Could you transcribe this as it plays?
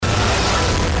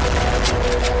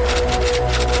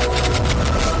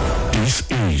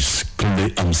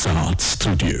South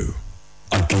Studio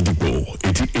at Gidigbo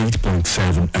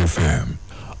 88.7 FM.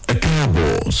 Ẹ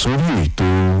káàbọ̀ sórí ètò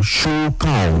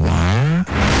Ṣókànwá.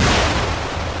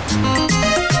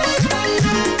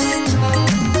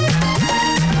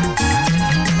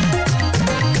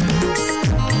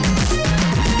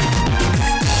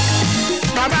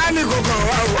 Bàbá ní kòkò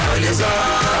wá wà ó lè sọ.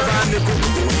 Bàbá ní kòkò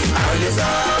wá ó lè sọ.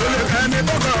 Olùkẹ́ni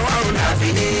kòkò wá ó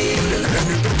láfiní.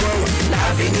 Olùkẹ́ni kòkò wá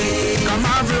láfiní. Ká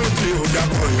máa fi òkè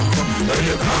òdàpọ̀ yọkọ.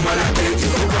 Olùkọ́ ọmọlákejì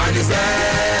kòkò àníṣẹ́.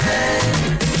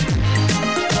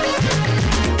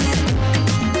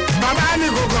 Bàbá ní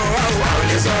kòkò wá ó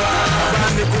lè sọ. Bàbá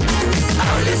ní kòkò wá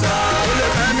ó lè sọ.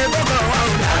 Olùkẹ́ni kòkò wá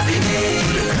ó láfiní.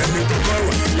 Olùkẹ́ni kòkò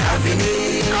wá láfiní.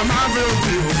 Ká máa fi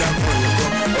òkè òdàpọ̀ yọkọ.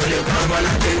 Olùkọ́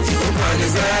ọmọlákejì kòkò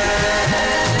àníṣẹ́.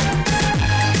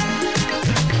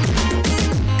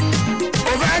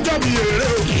 Ó fẹ́ jọ bí eré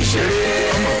o kì í ṣeré.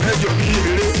 Ọmọ fẹ́ jọ bí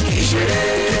eré kì í ṣeré.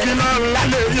 Kìkì náà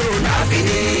lálẹ́ rí o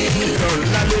láfiní. Kìkì náà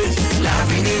lálẹ́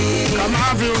láfiní. Ká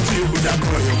máa fi ohun tí ìbùdá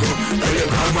kan yọ̀kọ́.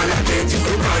 Olùkọ́ ọmọlákejì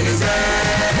kòkò àníṣẹ́.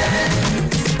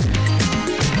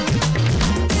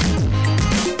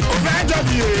 Ó fẹ́ jọ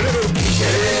bí eré o kì í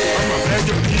ṣeré. Ọmọ fẹ́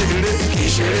jọ bí eré kì í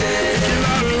ṣeré. Kìkì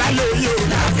náà lálẹ́ rí o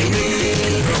láfiní.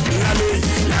 Kìkì náà lálẹ́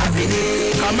láfiní.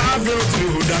 Ká máa fi ohun tí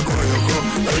ìbùdá kan yọ̀kọ́.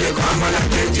 Olùkọ́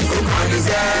ọmọlákejì kòkò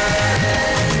àníṣẹ́.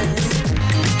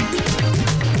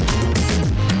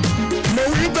 Mo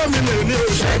wí gómìnà ní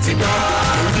oṣù ti gbọ́.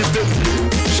 Mo wí gómìnà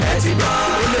ṣe ti gbọ́.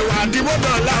 O lè wà dìbò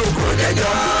dọ̀la o kò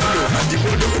dẹjọ́. O lè wà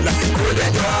dìbò dọ̀la kò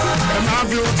dẹjọ́. Ẹ máa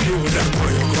fi ohun tí o dà pọ̀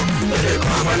yọkọ.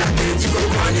 Olùkọ́ ọmọlákejì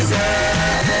kòkò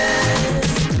àníṣẹ́.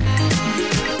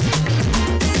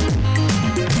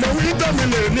 Mo wí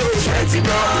gómìnà ní oṣù ti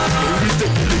gbọ́. Mo wí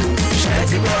gómìnà ṣe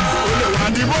ti gbọ́. O lè wà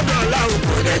dìbò dọ̀la o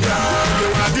kò dẹjọ́. O lè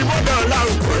wà dìbò dọ̀la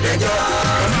o kò dẹjọ́.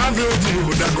 Ẹ máa fi ohun tí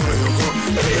o dà pọ̀ yọkọ.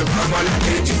 Olùkọ́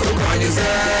ọmọlákejì kòkò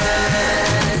àníṣẹ́.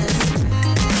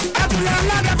 Àtúnyẹ̀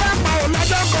aládé fẹ́ pa ò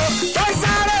lọ́jọ́ kan tó ń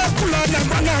sáré kú lọ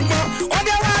nàgbọ́nàgbọ́n. Ó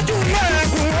déwájú ilé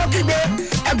ẹ̀kún ó kígbe.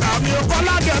 Ẹgbà mi ò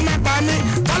kọ́ládé má pa mí.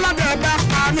 Kọ́ládé bá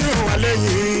pa mí ò wà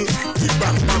lẹ́yìn. Ìgbà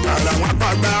pàpà làwọn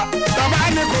àpàgbà. Bàbá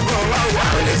ní kòkò wá wà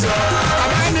ó lè sọ.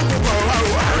 Bàbá ní kòkò wá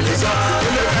wà ó lè sọ.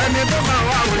 Ilé ẹni tó kàn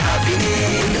wá wò láfiní.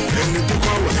 Ẹni tó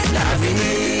kàn wá láfiní.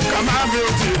 Ká máa fi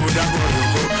òtí ìbùdá pọ̀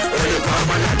yòókù. Olùkọ́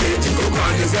ọmọlákejì kòkò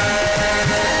àníṣẹ́.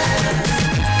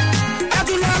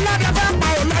 Àtúnyẹ̀ aládé fẹ́ pa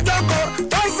ò lọ́jọ́ kan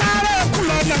tó ń sáré kú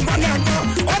lọ nàgbọ́nàgbọ́n.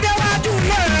 Ó déwájú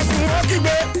ilé ẹ̀kún ó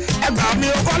kígbe. Ẹgbà mi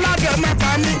ò kọ́ládé má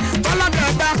pa mí. Kọ́ládé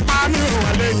bá pa mí ò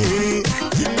wà lẹ́yìn.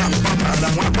 Ìgbà pàpà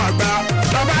làwọn àpàgbà.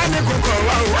 Bàbá ní kòkò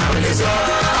wá wà ó lè sọ.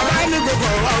 Bàbá ní kòkò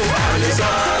wá wà ó lè sọ.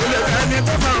 Olè ẹni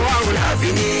tó kàn wá wò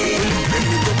láfiní.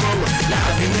 Ẹni tó kàn wá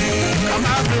láfiní. Ká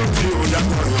máa fi òtí òdà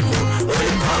pọ̀ yòókù.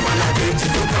 Olùkọ́ ọmọlákejì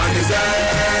kòkò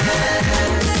àníṣẹ́.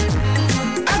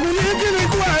 Àgùnní kíni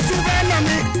kú ẹ̀tún fẹ́ lọ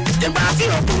mi. Ìgbà tí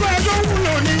òkú ẹjọ́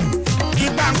wúlò ni.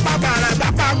 Ìgbà ń pa bàrà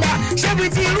gbàpagbà. Ṣébi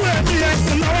tí irú ẹbí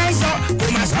ẹkùn lọ́wọ́ ń sọ. Kò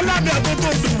mà sọ lọ́dẹ tó tó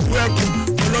dùn ẹkùn.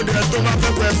 Olóde tó bá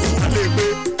fẹ́ pẹ́ kù wọ́n lè gbé.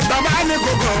 Bàbá ní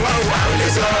kòkò wá wà ó lè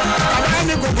sọ. Bàbá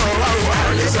ní kòkò wá wà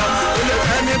ó lè sọ. Olè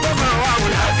ẹni tó kàn wá wò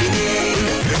láfiní.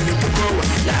 Ẹni tó kàn wá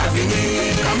láfiní.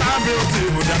 Ká máa fi òtí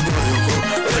ìbùdá pọ̀ yòókù.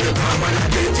 Olùkọ́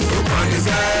ọmọlákejì kòkò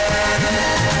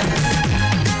àníṣẹ́.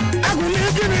 Àgùnní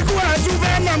kíni kú ẹ̀tún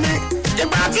fẹ́ lọ mi.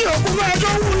 Ìgbà tí òkú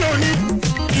ẹjọ́ wúlò ni.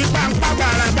 Ìgbà ń pa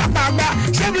bàrà gbàpagbà.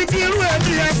 Ṣébi tí irú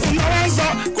ẹbí ẹkùn lọ́wọ́ ń sọ.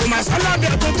 Kò mà sọ lọ́dẹ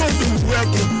tó tó dùn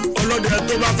ẹkùn. Olóde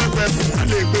tó bá fẹ́ pẹ́ kù wọ́n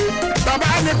lè gbé. Bàbá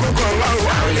ní kòkò wá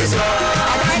wà ó lè sọ.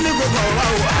 Bàbá ní kòkò wá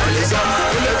wà ó lè sọ.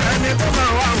 Olè ẹni tó kàn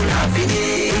wá wò láfiní.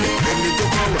 Ẹni tó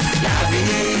kàn wá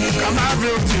láfiní. Ká máa fi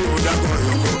òtí òdà pọ̀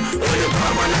yòókù. Olùkọ́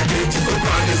ọmọlákejì kòkò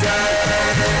àníṣẹ́.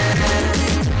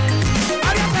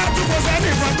 Adọ́kọ̀ tí kò sẹ́ni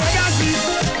ìfọ̀ tó dá sí.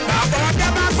 Bàbá ọdẹ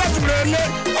bá gbẹ̀tùrẹ̀ lé.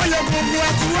 Ó yẹ gbogbo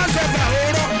ẹtù wọ́n kẹfà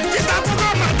òórọ̀. Títà kókó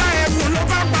màtá ẹ̀kún ló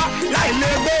bá pa. Láì lè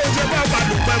gbé oṣù bá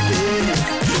balùwẹ̀ kù.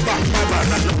 Ìgbà pàbà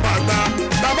lànà pàgbà.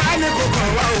 Bàbá ní kòkò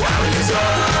wá wà ó lè sọ.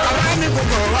 Bàbá ní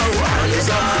kòkò wá wà ó lè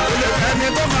sọ. Olè ẹni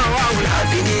tó kàn wá wò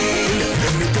láfiní.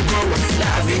 Ẹni tó kàn wá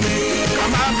láfiní. Ká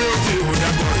máa fi òtí ìbùdá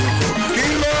pọ̀ yòókù.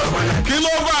 Kí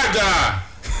ló fàjà?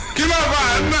 Kí ló fà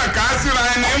á nà ká síra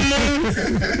ẹni mú?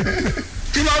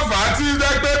 Kí ló fà á tí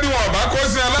jẹ́ pé bí wọn bá kó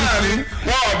sí ẹ láàrin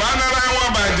wọn ò bá nára wọn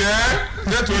bàjẹ́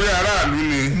nítorí aráàlú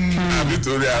ni àbí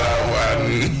torí ara wa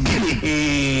ni.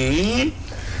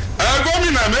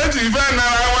 Gómìnà méjì fẹ́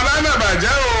nára wọn lánàá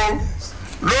bàjẹ́ o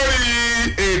lórí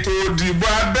ètò ìdìbò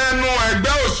abẹ́nú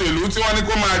ẹgbẹ́ òṣèlú tí wọ́n ní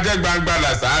kó máa jẹ́ gbangba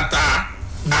làṣáátà.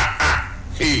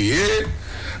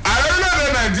 Ààrẹ orílẹ̀-èdè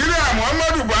Nàìjíríà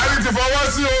Muhammadu Buhari ti fọwọ́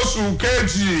sí oṣù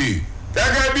kejì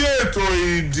gẹ́gẹ́ bí ètò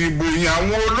ìdìbò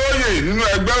ìyàwó olóyè nínú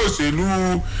ẹgbẹ́ òṣèlú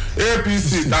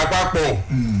APC tàpapọ̀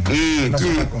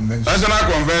national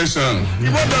convention.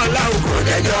 ìbọdọ̀lá kò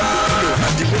dẹjọ́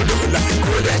ìbọdọ̀lá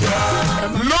kò dẹjọ́.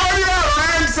 lórí ọ̀rọ̀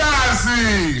EndSARS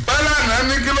Fálànà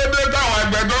ní kí ló dé táwọn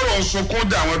agbẹjọ́rò ń sunkún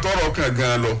dé àwọn tọ́rọ̀ kàn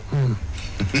gan lọ.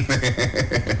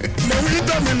 mo wí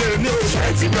tómi lè ní oṣù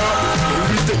ẹtì bọ́ mo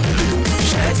wí tómi lè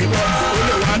oṣù ẹtì bọ́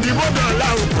olùwà ìbọdọ̀lá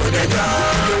kò dẹjọ́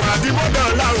olùwà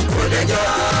ìbọdọ̀lá kò dẹjọ́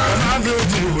ẹ máa fi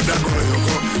ojú ìbùdókọ̀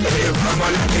yòókù èyí kọ́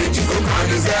ọmọlẹ́kẹ̀jì kó kàn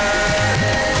ní sẹ́ẹ̀.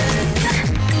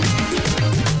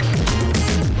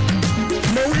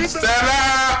 Stella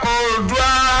Oòduà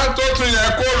tó tún yẹ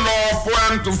kó lọ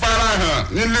farahàn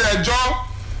nílé ẹjọ́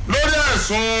lórí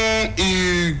ẹ̀sùn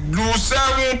ìlú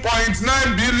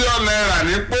 $7.9 billion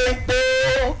ní pọ́npọ́.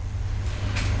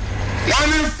 wọ́n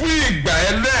ní fún ìgbà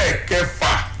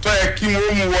ẹlẹ́ẹ̀kẹfà tó yẹ kí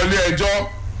wọ́n mú wọlé ẹjọ́.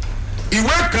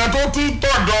 ìwé kan tó tún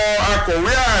tọ̀dọ̀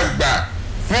akọ̀wé àgbà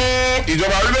fún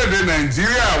ìjọba orílẹ̀-èdè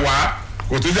Nàìjíríà wá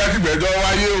kò tó jẹ́ kí ìgbẹ́jọ́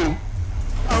wáyé o.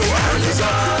 àwọn àjọsọ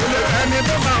ẹni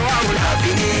tó máa wà wò láàbí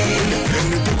ní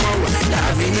ẹni tó kọ́ wà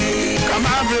láàbí ní ká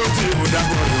máa fi ojú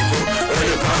ìbùdókọ̀ yòókù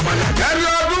olè kọ́ ọmọlẹ́kẹ̀. ẹni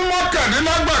ọdún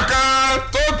mọ́kàndínlọ́gbọ̀n kan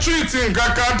tó túwìtì nǹkan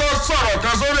kan tó sọ̀rọ̀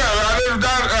kan sórí ẹ̀rọ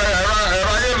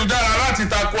ayélujára láti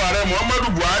tako ààrẹ Muhammadu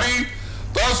Buhari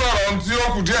tó sọ̀rọ̀ tí ó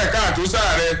kù díẹ̀ káàtó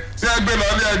sáàrẹ tí ẹ gbé lọ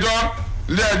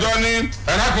ilé ẹjọ́ ní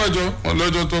ẹ̀rákùnrin wọn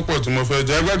lọ́jọ́ tó pọ̀ tí mo fẹ́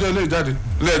jẹ́ ẹgbẹ́jọ́ ilé ìjáde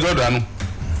ilé ẹjọ́ dànù.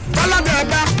 bọ́lọ́dẹ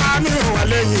bá pa ní ìwà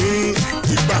lẹ́yìn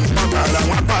ìgbà pàpà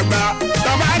làwọn àpàgbà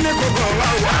tọ́ba ní kókó wà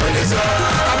wà ó lè sọ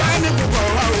tọ́ba ní kókó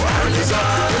wà wà ó lè sọ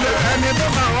olè ẹni tó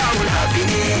máa wà wò láàbí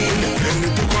ní ẹni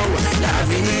tó kọ́ wà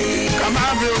láàbí ní ká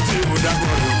máa fi ojú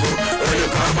ìbùdókọ̀ yòókù olè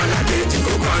kọ́ ọmọlẹ́kẹ̀jì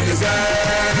kó kàn ní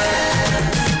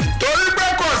sẹ́ẹ̀. torí pé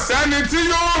kò sẹ́ni tí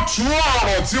yóò tú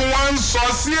ọ̀rọ̀ tí wọ́n ń sọ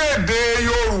sí èdè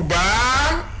Yorùbá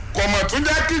kò mọ̀ tún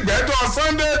jẹ́ kí ìgbẹ́jọ́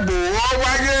Sunday Igboho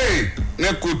wáyé ní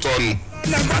Kútọ̀nù.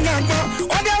 lẹ́gbọ̀lẹ́gbọ̀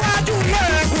ó déwájú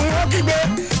lẹ́ẹ̀kún ó kígbe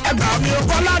ẹgbà mi ò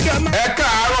kọ́ ládẹ mọ́. ẹ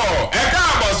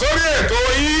káàbọ̀ sórí ètò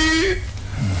yìí.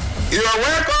 You are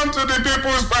welcome to the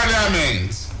People's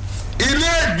Parliament.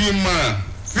 ilé ìgbìmọ̀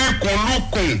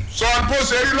fikùnlukùn sọ bó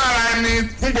ṣe rí lára ẹni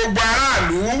fún gbogbo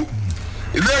aráàlú.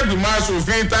 ilé ìgbìmọ̀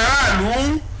aṣòfin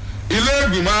taráàlú. ilé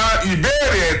ìgbìmọ̀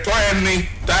ìbéèrè ẹ̀tọ́ ẹni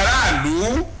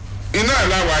taráàlú. iná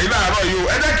ìlàwà yìí láàárọ̀ yìí o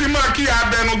ẹ jẹ́ kí n máa kí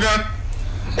abẹnú gan.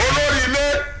 olórí ilé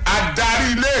adarí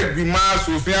ilé ìgbìmọ̀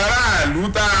aṣòfin aráàlú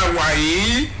tá a wà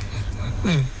yìí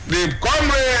the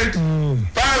comrade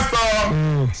pastor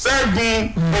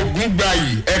Ṣẹ́gun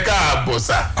Ògúngbàyí ẹ káàbọ̀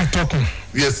sà. atọ́kùn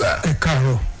yes sir. ẹ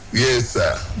káàárọ̀. yes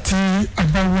sir. tí a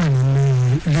bá wà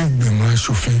nínú ilé ìgbìmọ̀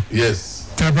aṣòfin yes.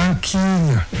 tí a bá ń kí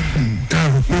èèyàn tá a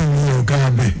rò pé ní ọ̀gá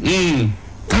abẹ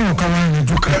táwọn kan wá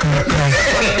yanjú kankan tí wọ́n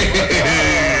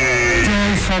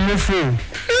fa mọ́fò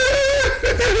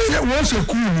ṣé wọ́n ṣe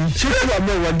kú ni ṣé kú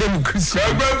àmọ́ ìwà democracy.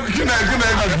 ọgbẹ́ kínà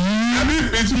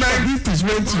àbí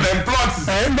impeachment and plot.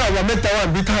 ń bá àwọn mẹ́ta wà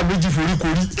bí táwọn méjì forí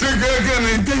korí. kékeré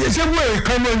ni. ṣé wọ́n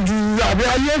èèkan náà ju àbí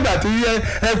ayé ìgbà tó yẹ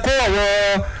ẹ kó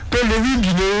àwọn tó lo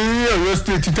wíìgì ní Ọ̀yọ́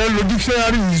state tó lo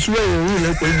dictionary ìṣú ẹ̀yìn òun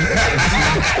rẹ̀ pẹ̀lú.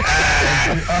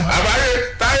 àbáyé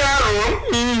táyà rò ó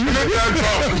ní tẹ́tọ̀.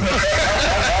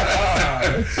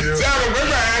 ṣé àwọn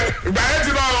ìgbà yẹn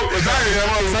ti lọ kò sáyẹn yẹn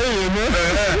mọ́ o. sáyẹn yẹn mọ́.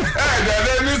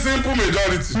 ẹ̀ẹ́dẹ̀ẹ́dẹ́ ní simple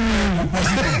majority.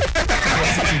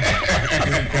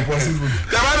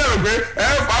 tẹ́wọ́n dẹ̀ rò pé ẹ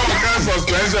fáwọn kan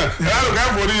suspension ẹ rò ká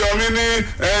forí yọmí ní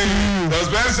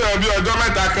suspension bí ọjọ́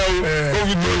mẹ́ta kan o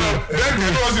covid tó lọ bẹ́ẹ̀ kí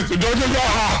wọ́n sì tún jọ́jọ́ yọ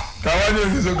ha. káwọn ní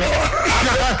oníṣòwò kan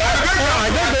wà.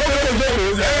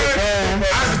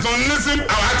 a sì tún ní sí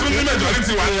àwọn àtún ní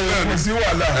majority wà nínú ẹ̀. kò sí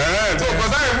wàhálà. tó kọ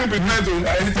sáyé fún pigment o.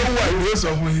 ẹni tó wà ìwé sọ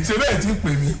fún yín ṣe bẹ́ẹ̀ tí ń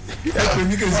pè mí ẹ pè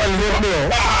mí kì í ṣe ìwé pè ọ́.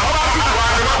 àwọn bá ti wà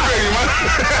ní wọ́n pè yín mọ́.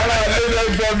 ara ilé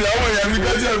gbọ́ mi àwọn èèyàn mi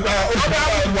kọ́ tí ẹ gba wọ́n bá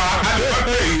wà á lè wọ́n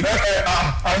pè yín.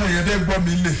 àwọn èèyàn fẹ́ gbọ́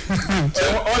mi lè.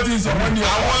 wọ́n ti sọ wọ́n ní.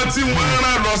 àwọn tí wọ́n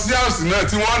rán lọ sí àwòsí náà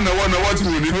tí wọ́n náwó tí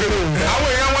wò ní pé àwọn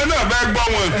èèyàn wọn náà fẹ́ gbọ́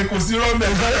wọn. kò sí rọ́ọ̀mẹ̀.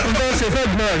 nǹkan ṣe fẹ́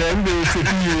gbọ́n rẹ̀ ń gbé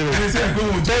ṣèkíyè rẹ̀.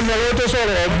 tó ń lọ tó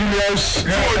sọ̀rọ̀ ẹ̀bí ni ẹ̀ ṣì.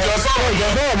 tí mo jọ sọ̀rọ̀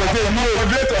mọ̀ pé ní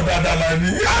ọdẹ́tọ̀ dáadáa là ní.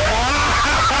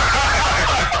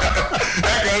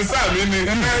 ẹ kàn ń sàmì ni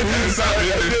ẹ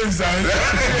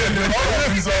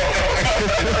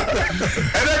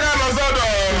jẹ́ ká lọ sọ́dọ̀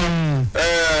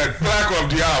clerk of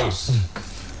the house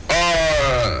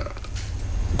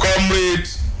comrade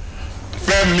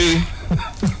Fẹ́mi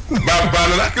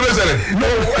Babalọlá kí ló ṣẹlẹ̀.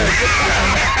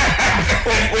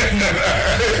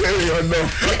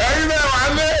 ẹ̀yin náà wà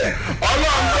lé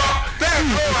ọlọ́ọ̀gbọ́ tẹ́ ẹ̀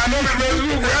kó wà lórí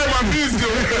Facebook ẹ̀ mọ̀ bíìsì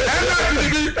o ẹ̀ láti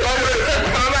bí comrade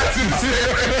Babalọlá ti sí.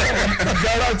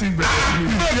 ìjọba ti bẹ̀rẹ̀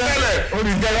ní tẹ́lẹ̀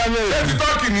olùjọba mẹ́rin. ẹ ti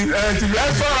tọ́kì ni ẹ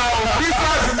sọ̀rọ̀ o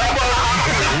Christmas ti bọ̀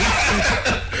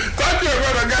tọ́kì ò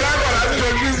gbọdọ̀ gẹ́lágọ̀ láti lo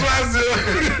Christmas.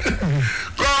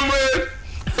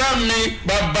 Fẹ́mi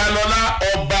Babalọ́lá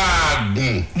ọba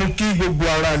àgùn. mo kí gbogbo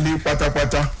ara ilé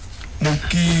pátápátá mo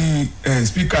kí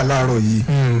spíkà láàárọ̀ yìí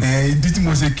ìdí tí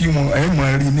mo ṣe kí wọn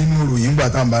mọ̀ rí nínú ìròyìn gbà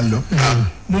tá à ń bá lọ.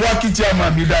 mo wá kí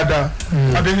chairman mi dáadáa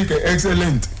Adéníkẹ́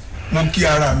excellent mo kí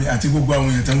ara mi àti gbogbo àwọn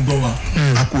èèyàn tó ń gbọ́ wa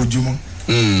a kú ojúmọ́.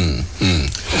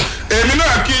 Èmi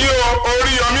náà kí yín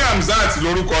Oríyọmí Hamzat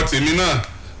lórúkọ tèmi náà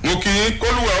mo kí yín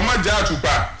kólúwẹ̀ ọmọjà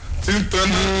àtùpà tí ń tan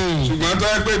náà ṣùgbọ́n tó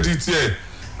yẹ pé di tiẹ̀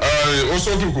ó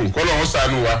sókùnkùn kọ́lọ̀ ń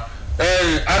ṣàánú wa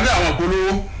a ní àwọn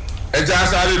ìpolówó ẹja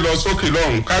sáré lọ sókè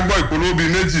lọ́hùn ká gbọ́ ìpolówó bíi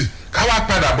méjì ká wá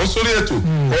padà bọ́ sórí ètò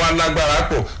kó wa lágbára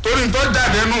pọ̀ torí tó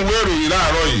jáde nínú ìwé ìròyìn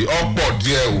láàárọ̀ yìí ọ̀pọ̀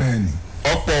díẹ̀ o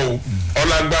ọ̀pọ̀ o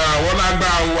ọ̀làgbára wọ́n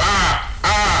lágbára o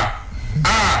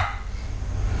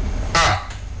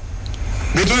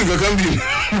nítorí kankan bíi.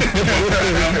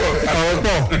 àwọn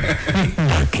pọ̀.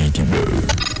 Akidibo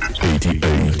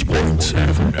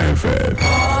 88.7 FM.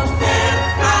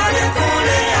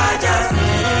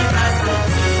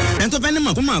 ẹni tó fẹ́ ní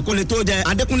mọ̀kúmọ̀ kó lè tó jẹ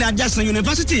Adékúnlé Ajásin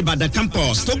University Ìbàdàn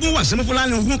campus tó gún wà símú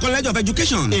fúlàní ogun college of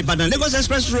education Ìbàdàn Lagos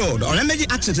express road ọ̀rẹ́ méjì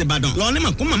access Ìbàdàn lọ ní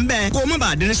mọ̀kúmọ̀ ń bẹ kó o mọ̀ bá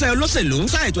àdínísẹ́ olóṣèlú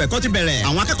sáyẹ̀tò ẹ̀kọ́ ti bẹ̀rẹ̀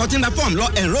àwọn akẹ́kọ̀ọ́ tí ń gba form lọ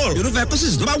enroll irúfẹ́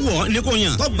courses tó bá wù ọ́ ní kò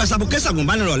yàn tó gba sabuké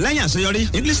sàgùnbánirọ̀ lẹ́yìn àṣeyọrí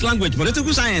English language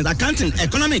political science accounting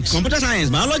economics computer science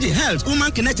biology health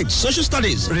human kinetics social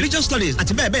studies religious studies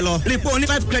àti bẹ́ẹ̀ bẹ́ẹ̀ lọ rípo ní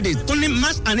 5 credit tó ní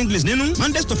maths and English nínú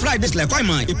Mondays to Fridays lẹ́kọ́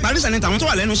ìmọ̀ ìparí sẹ́ni tàwọn tó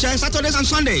wà lẹ́nu iṣẹ́ Saturdays and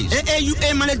Sundays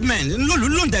AAUA management ńlọ́lù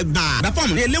lóńtẹ̀ gbà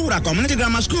dáfọ́ọ̀mù ní Eléwùrà community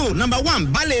grammar school number 1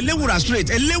 Baálé Eléwùrà street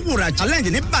Eléwùrà challenge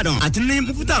ní Ìbàdàn àti ní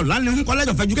Mufutau Lánìhún college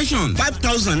of education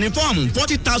 5,000 ní fọ́ọ̀mù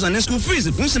 40,000 ní school fees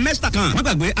fún semester kan má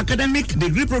gbàgbé academic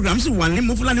degree programs wà ní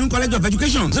Mufulani college of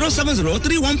education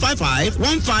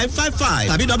 07031551555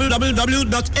 tàbí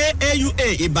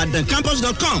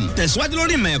www.aauaibadancampus.com tẹ̀síwájú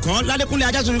lórí ìmọ̀ ẹ̀kọ́ Ládékúnlé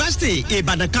Ajásin University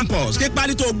Ìbàdàn campus kí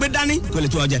parí tó gbé dání kò lè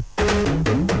tó ọjẹ́.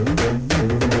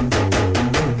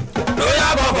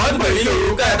 Wọ́n pè ní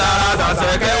yorùbá kẹta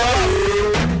àṣàṣẹ kẹwọ́.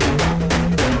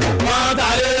 Wọ́n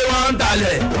talé wọ́n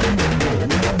talẹ̀.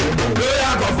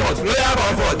 Royal comfort.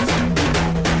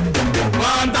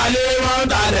 Wọ́n talé wọ́n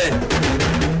talẹ̀.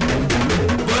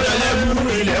 Gbọ́dọ̀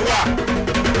lẹ́bùrú ilẹ̀ wà.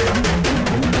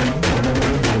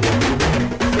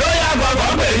 Royal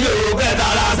comfort pè ní yorùbá kẹta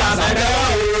àṣàṣẹ kẹwọ́.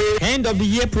 End of the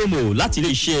year promo láti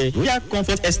ilé-iṣẹ́ Royal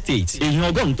Comfort Estate èèyàn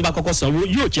ọgọ́rùn-ún tó bá kọ́kọ́ sanwó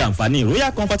yóò jẹ àǹfààní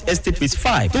Royal Comfort Estate phase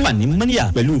 5 tó wà ní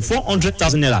Mọ́níyà pẹ̀lú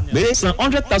 400,000 naira péré san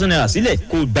 100,000 naira sílẹ̀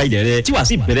kó o gba ilẹ̀ rẹ tí wàá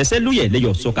sì bẹ̀rẹ̀ sẹ́ lóyè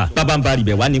lẹ́yọ̀ sọ́ka bábánbarì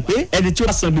bẹ̀ wá ni pé ẹni tí ó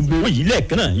bá san gbogbo owó yìí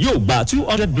lẹ́ẹ̀kan náà yóò gba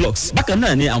 200 blocks bákan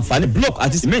náà ni àǹfààní block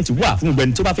àti cement wà fún gbogbo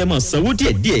ẹni tó bá fẹ́ máa sanwó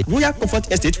díẹ̀díẹ̀ Royal Comfort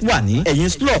Estate wà ní ẹ̀yìn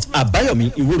slot Àbáyọ̀mí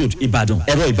Ìwó Road Ìbàdàn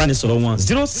ẹ̀rọ ìbánisọ̀rọ̀ wọn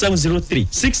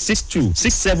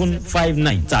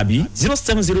 0703-662-6759 tàbí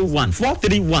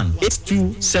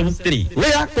 0701-431-8273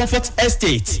 Royal Comfort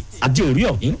Estate Adéorí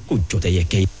ọ̀hún kò jọ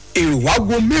tẹ̀yẹ̀kẹ́. èrò wá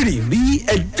wo mẹ́rì rí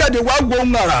ẹ jáde wá wo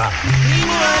ńlára.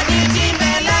 inú ọdí tí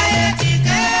mẹ́láyé ti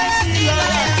kérésì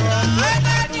lọ́lẹ̀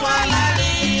ọ̀gbẹ́dùn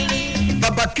alárinrin.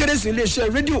 bàbá kérésì iléeṣẹ́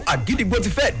rédíò àgídìgbò ti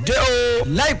fẹ́ dé o.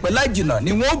 láìpẹ́ láì jìnnà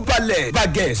ni wọ́n balẹ̀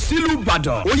bàgẹ́ sílùú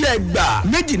ìbàdàn. ó yẹ gbà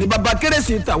méjì ní bàbá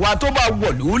kérésì tàwa tó bá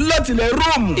wọ̀lú láti ilẹ̀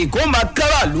róòmù. ìkó máa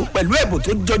káràlú pẹ̀lú ẹ̀bùn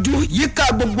tó jọjú yíká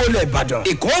gbogbo ilẹ̀ ìbàdàn.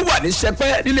 ìkó wà ní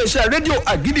sẹpẹ́ níléeṣẹ́ rédíò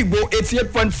àgídìgbò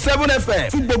 88.7 FM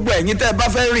fún gbogbo ẹ̀yin tẹ́ ẹ bá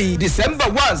fẹ́ rí December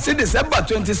 1 sí December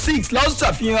 26 la ó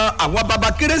ṣàfihàn àwọn bàbá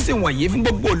kérésì wọ̀nyí fún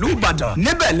gbogbo ìlú ìbàdàn.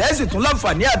 níbẹ̀ lẹ́sìn tún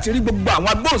láǹfààní àti rí gbogbo àwọn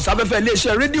agbóhùnsáfẹ́fẹ́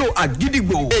iléeṣẹ́ rédíò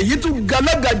àgídìgbò. èyí tún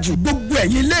galaga jù gbogbo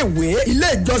ẹ̀yin iléèwé ilé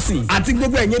ìjọsìn àti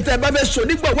gbogbo ẹ̀yin tẹ́ ẹ bá fẹ́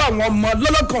ṣonígbọ̀wọ́ àwọn ọmọ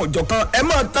lọ́lọ́kan òjọ̀kan ẹ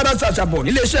máa tara ṣàṣàbọ̀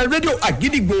níléeṣẹ́ rédíò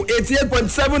àgídìgbò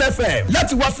 88.7 FM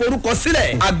láti wá forúkọ sílẹ̀.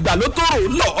 àgbà ló tó rò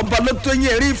lọ ọba ló tó yín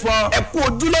erí fọn ẹ kú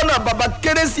ojúlọ́nà bàbá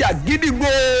kérésì àgídìgbò.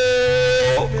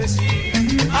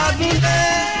 Adúlé,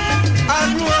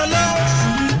 adún ọlọ́wọ́,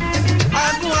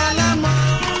 adún alámọ̀,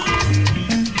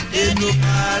 inú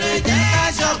kàrè jẹ́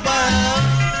aṣọ́pá.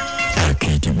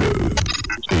 Akidibo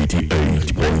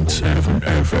 88.7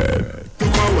 FM.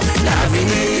 Láàfin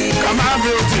ní ká máa bí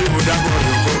ó ti wù dábọ̀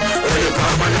lóko, olè kan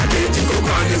ọmọlàdé tí kò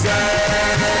kàn ní fẹ́.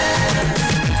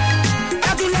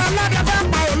 Ẹ̀tùlọ̀ aládé fẹ́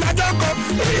pa òun lọ́jọ́ kan,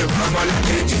 olè kan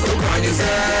ọmọlàdé tí kò kàn ní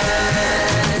fẹ́.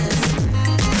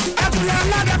 Ẹ̀tùlọ̀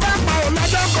aládé fẹ́ pa òun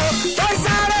lọ́jọ́ kan, tó ń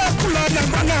sáré kú lọ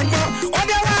nàgbọ́nàgbọ́n, ó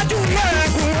déwájú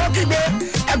lẹ́ẹ̀kún ó kígbe.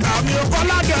 Ẹgbàá mi ò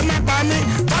kọ́ládé má pa mí,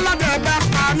 kọ́ládé bá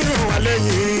pa mí ò wà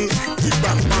lẹ́yìn.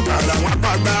 Ìgbà pàpà làwọn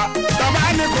pàgbà, tọ́ba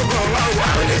ní kòkò wà wà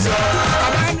lè sọ.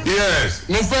 Yes,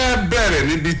 mo fẹ́ bẹ̀rẹ̀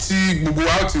níbi tí gbogbo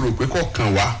wa ti rò pé kò kàn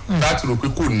wá láti rò pé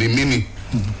kò ní mínì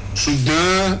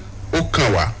ṣùgbọ́n ó kàn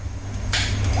wá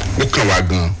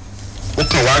gan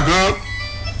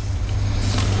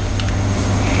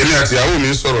èmi àti ìyàwó mi ń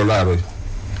sọ̀rọ̀ láàárọ̀ yìí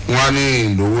wọ́n á ní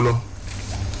ìlówó lọ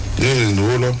ní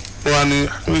ìlówó lọ ó wá ní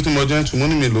lórí tí mo jẹ́ tù mọ́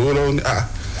ní mi lówó lọ ó ní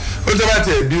ó tẹ́ bá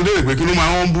tiẹ̀ bí olóògbé pé kí ló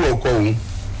máa ń bú ọkọ òun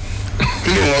kí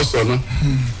ló wọ́n sọ náà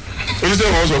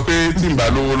oníṣẹ́ wọn sọ pé tí n bá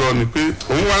lówó lọ ni pé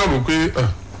òun wá rò pé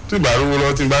tí n bá lówó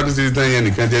lọ tí n bá tún ṣe tán yẹn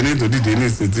nìkan jẹ ní ìtòdìdè ní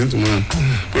ìsìn tí n tún mọ́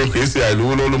pé kì í ṣe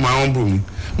àìlówó lọ ló máa ń bù mí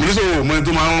mo ní sọ̀rọ̀ mọ́ ẹni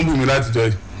tó máa ń bù mí látijọ́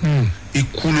yìí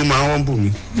ikú ló máa ń bù mí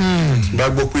bá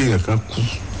gbọ́ pé èèyàn kan kú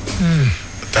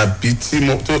tàbí tí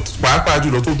mo tó pàápàá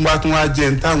jùlọ tó bá tún wá jẹ́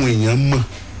ní táwọn èèyàn mọ̀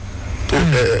tó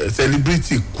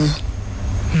celebrity kú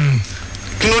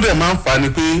kí ló dẹ̀ máa ń fa ni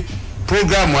pé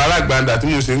prógáàmù alágbàndà tí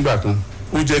mo ṣe ń gbà kan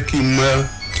ó jẹ́ kí n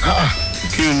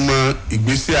mọ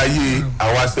ìgbésí ayé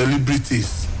àwa celebrities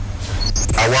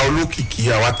àwa olókìkí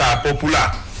àwa tá a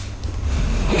popular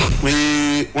pé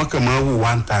wọ́n kàn máa ń wò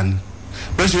wá ń ta ni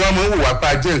bẹ́ẹ̀ ṣe wá máa ń wò wá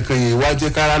pa jẹ́ nǹkan yẹn wá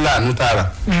jẹ́ kára láàánú tààrà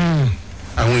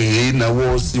àwọn èèyàn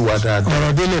náwó sí wa dáadáa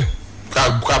ọ̀rọ̀ délẹ̀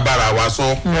ká bára wa sọ.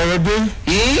 ọ̀rọ̀ dé.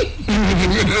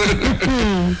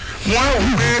 wọ́n á wò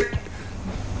pé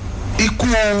ikú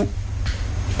mi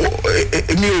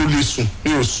ò lè sùn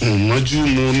mi ò sùn mọ́jú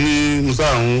mo ní musa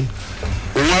àwọn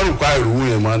òun àrùkọ àìrówó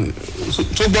yẹn máa ní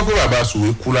tó gbọ́ pé bàbá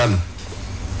sùwé kú lánàá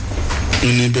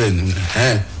ní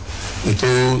bẹ́ẹ̀ ni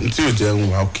tí ò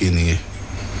jẹun wà òkè nìyẹn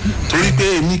torí pé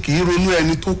èmi kì í ronú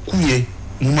ẹni tó kú yẹn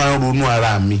mo máa ń ronú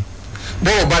ara mi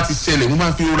bọ́rọ̀ bá ti ṣẹlẹ̀ mo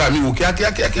máa fi rora mi wò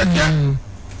kíákíá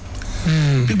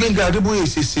bí Gbẹ́ngà Adébóyè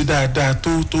ṣe dáadáa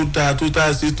tó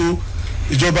dáa ṣe tó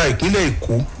ìjọba ìpínlẹ̀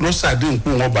Èkó lọ́sàdéhùn pé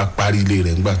wọ́n bá parí ilé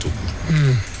rẹ̀ ńgbà tó kù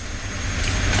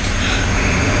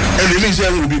ẹlòmíín ṣe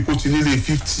ń wo bí kò ti nílé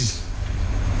 50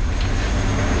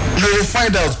 mo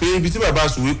find out pé ibi tí bàbá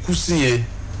Sùwé kú sí yẹn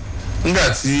nígbà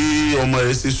tí ọmọ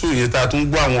rẹ̀ ṣe sóò yẹn tá a tún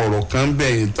gbọ́ àwọn ọ̀rọ̀ kan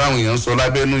bẹ̀yìn táwọn èèyàn sọ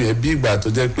lábẹ́nú yẹn bí ìgbà tó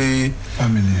jẹ́ pé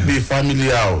bí family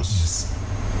house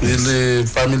ilé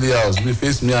family house bí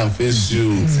face me and face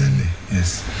you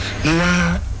ní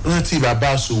wá rántí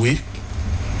bàbá Sùwé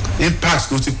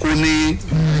impact ló ti kó ní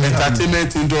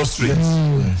entertainment industry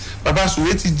bàbá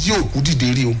Sùwé ti jí òkú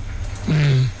dìde rí o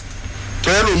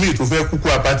tọ́yẹ́ lómi tó fẹ́ kúkú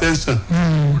hypertension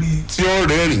tí ó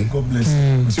rẹ́rìn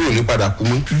tí ò ní padà kú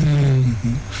mọ́.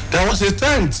 there was a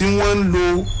time tí wọ́n ń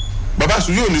lo bàbá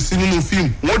Sùwé ò ní sí nínú fíìmù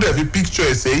wọ́n dẹ̀ fi picture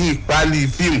ẹ̀ sẹ́yìn páálí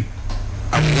fíìmù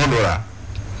àmúyàn lọ́ra.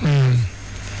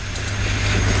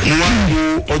 mo wá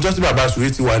wo ọjọ́ tí bàbá Sùwé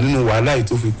ti wà nínú wàhálà yìí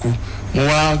tó fi kú mo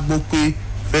wá gbọ́ pé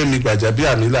Fẹ́mi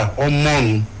Gbàjàbíàmílà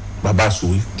ọmọọ̀run bàbá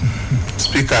Sùwé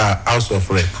speaker house of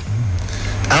rep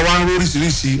àwọn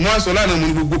oríṣiríṣi wọ́n sọ lánàá mo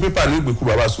ní gbogbo pépà ní ìgbèkú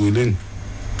bàbá Sùwé lẹ́nu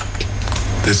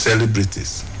the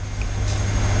celebrities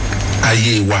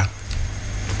ayé wa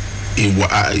ìwà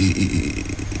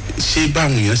ṣé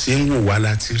báwọn èèyàn ṣe ń wò wá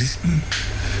láti rí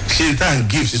ṣé tá à ń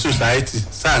give sí society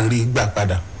sáà ń rí gbà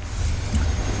padà.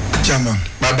 Chairman.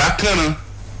 bàbá kànáà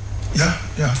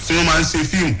tí wọ́n máa ń ṣe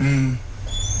fíìmù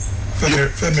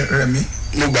Fẹ́mi Rẹ̀mí.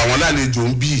 mo gbà wọ́n lálejò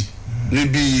ń bì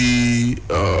níbi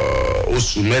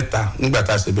oṣù mẹ́ta nígbà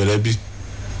tá a ṣe bẹ̀rẹ̀ bí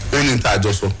ó ní tá a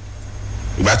jọ sọ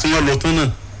ìgbà tí wọ́n lọ tán náà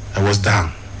I was down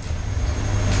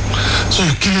so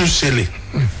kí ló ṣẹlẹ̀.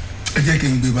 ẹ jẹ́ kí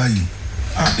n gbé báyìí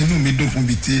inú mi dùn fún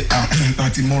mi tí a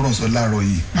ti mọ́rọ̀ sọ láàárọ̀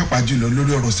yìí pàápàá jùlọ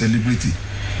lórí ọ̀rọ̀ celebrity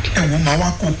ẹ wo máa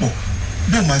wá kó pọ̀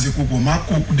bí o máa ṣe kó pọ̀ máa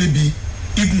kó débi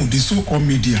even the so-called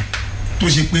media tó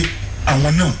ṣe pé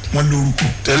àwọn náà wọ́n lórúkọ.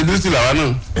 celebrity làwa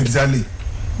náà. exactly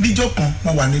níjọ́ kan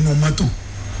mo wà nínú mọ́tò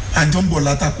àjọǹbọ̀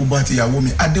látàkùbọ̀ àtìyàwó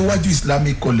mi Adéwájú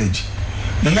Islamic College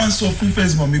mo wá ń sọ fún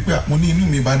first mọ̀ mi pé mo ní inú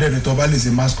mi bá dẹ̀rẹ̀ tó bá lè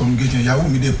ṣe mass communication ìyàwó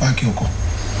mi dé páàkì ọkọ̀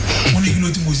mo ní kí ló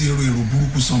tí mo ṣe èrò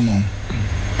burúkú sọmọ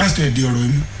pásítọ̀ ẹ̀dí ọ̀rọ̀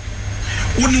mi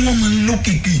ó ní wọ́n máa ń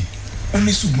lókìkí ó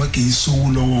ní ṣùgbọ́n kì í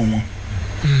sówó lọ́wọ́ wọn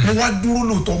mo wá dúró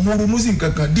lóòótọ́ mo ronú sí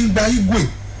nǹkan kan dígbà igwe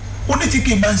ó ní tí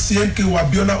kì í máa ń ṣe MKO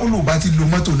Abiola ó lóò bá ti lo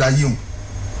mọ́tò láyé òun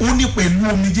ó ní pẹ̀lú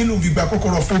omijé ló fi gba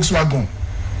kọ́kọ́rọ́ Volkswagen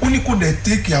ó ní kò dẹ̀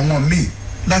tẹ́kì àwọn míì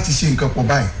láti ṣe nǹkan pọ̀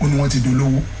báyìí ó ní wọ́n ti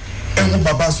dolówó ẹ̀wọ̀n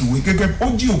bàbá Sùwé gẹ́gẹ́ ó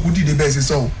jí òkú dìde bẹ́ẹ̀ ṣe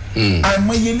sọ o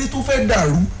àìmọye ilé tó fẹ́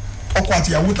dàrú ọkọ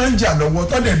àtìyàwó tó ń jà lọ́wọ́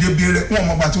tó dẹ̀ débi rẹ̀ wọn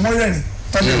mọ̀ bàtí wọ́n rẹ̀rìn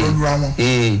tó dẹ̀ lọ́lura wọn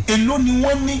èló ni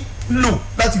wọ́n ní lò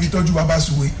láti fi tọ́jú bàbá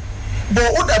Sùwé bọ̀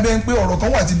ó dàbẹ̀ pé ọ̀rọ̀ kan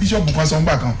wà tí bíṣọ̀bù kan sọ ń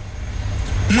gbà kan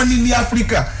wọ́n ní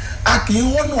Áfíríkà a kì í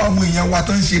wọ́nà àwọn èèyàn wa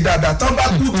tó ń ṣe dáadáa tó bá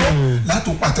kú tán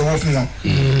látò pàtẹ́wọ́ fún wọn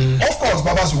of course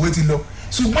bàbá Sùwé ti lọ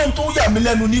ṣùgbọ́n tó yà mí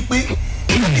lẹ́nu ní pé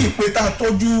kí ìpè tá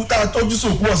a tọ́jú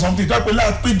sòkú ọ̀sán tí ìtọ́pẹ́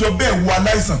láàpéjọ bẹ́ẹ̀ wo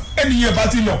aláìsàn ẹnìyẹn bá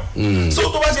ti lọ. so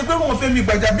tó bá ṣe pé wọn Fẹ́mi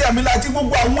Gbàjàbíàmílà àti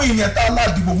gbogbo àwọn èèyàn tá a la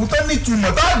dìbò fún tán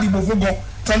nítumọ̀ tá a dìbò fún gan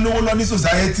tán lówó lọ ní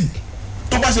society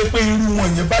tó bá ṣe pé irú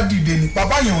wọn yẹn bá dìde ni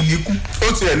bàbá yẹn ò ní kú.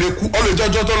 ó tiẹ̀ lè kú ó lè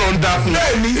jọjọ́ tó lọ ń dá fún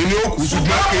bẹ́ẹ̀ni èmi ó kú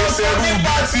ṣùgbọ́n kì í ṣe irú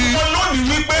ibi tí wọn lónìí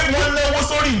wípé wọn náwó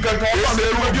sórí nǹkan kan kì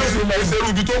í ṣe irú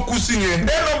ibi tó kú sí yẹn.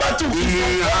 then number 2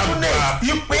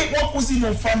 yí pé wọ́n kú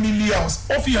sínú family house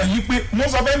ó fi hàn yí pé mo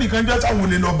sọ fẹ́ nìkan jẹ́ táwọn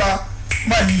olè lọ bá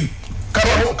máa yìí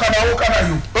kàdáwó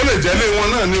kàdáyò. ó lè jẹ́ lé wọn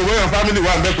náà ní royal family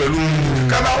wà ń bẹ pẹ̀lú.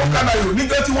 kàdáwó kàdáyò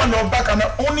níjọ́ tí wọ́n lọ bá kàdá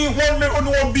ó ní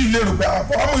wọ́n bí ìlérò pé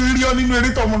àpò àwọn ìrírí ọ nínú eré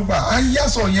tó ọmọ nípa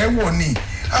ayásọ yẹn wọ̀ ni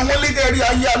àwọn lédè rí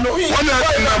ayé alọ. wọ́n ní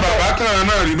àti ìlànà bàbá kan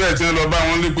náà rí bẹ́ẹ̀ tí wọ́n lọ bá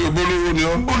wọn lé pé bolówó ni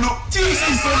ọ́. bolo tí ì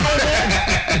sì sọ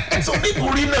lọ́wọ́ so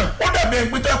nítorí náà ó dàbí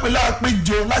ẹgbẹ́ tó pé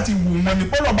láàpéjọ láti wù wọn ni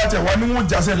bọ́lọ̀ bá tẹ̀ wá ní wọ́n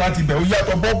jásẹ̀ láti bẹ̀ ó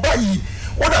yàtọ̀ bọ́ báyìí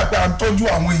ó dàbí à ń tọ́jú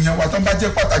àwọn èèyàn wa tó bá jẹ́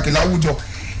pàtàkì láwùjọ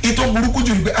ètò burúkú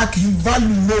jù ní pé a kì í válù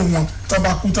ló wọn tó bá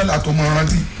kú tán látọ̀ mọ́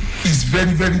rántí is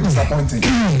very very disappointing.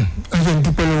 ẹ jẹ́ n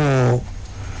dúpẹ́ lọ́wọ́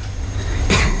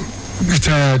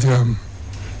retired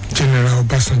General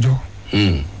Ọbásanjọ́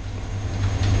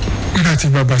nígbà tí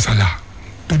bàbá Sàlá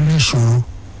tó ní ìṣòro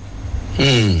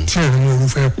tí ọ̀run ooru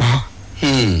fẹ́ pa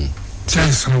tí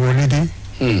àìsàn wọlé dé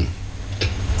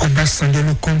Ọbásanjọ́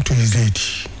ló come to his aid.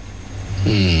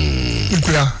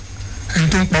 ìpè à ẹni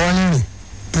tó ń pa wá lẹ́rìn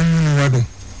tó ń múni wá dùn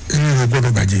inú rẹ̀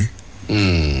gbọ́dọ̀ bàjẹ́.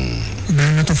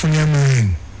 ìbẹ̀rẹ̀ náà tó fún ní MON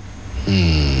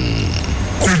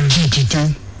kó jí dìde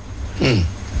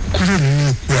kúrò nínú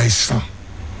ipò àìsàn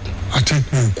àti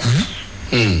ipò òkú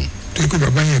torí pé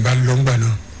bàbá yẹn bá lọ ńgbà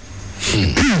náà.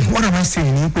 what am I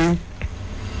saying ni pé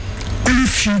only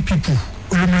few people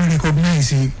olómọ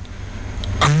recognize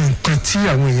àwọn nǹkan tí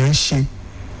àwọn èèyàn ń ṣe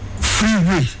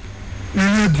freeway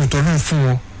nínú ẹ̀bùn tó náà fún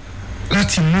wọn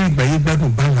láti mú ìgbàyé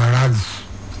gbádùn báwọn aráàlú.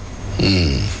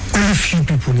 Only few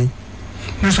people ni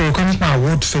mo sọ̀rọ̀ kan nípa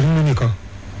award ceremony kan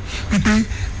wípé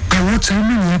award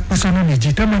ceremony yẹn pín sọ́nà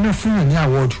méjì tẹ́lẹ̀ náà fún yàn ní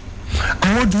award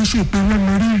yìí ṣe pé wọ́n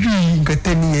mọ rírì nǹkan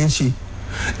tẹ́ni yẹn ń ṣe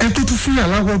ẹ tó tún fún yàn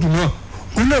láwọ́ọ̀dù náà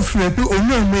òun náà fi hàn pé òun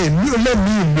náà mọ ẹ̀mí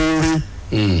ọlẹ́mí ìmoore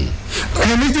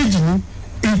ọ̀nà méjèèjì ni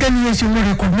nǹkan yẹn ṣe wọ́n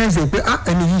recognize ẹ̀ pé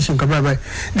ẹni yìí ṣe nǹkan báyìí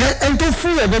ẹni tó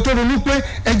fún ẹ̀gbẹ́ tó ronú pé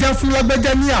ẹja fún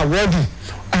lágbájá ní award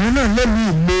àwọn náà lẹ́mí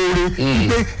ìmoore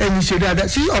wípé ẹni ṣe dáadáa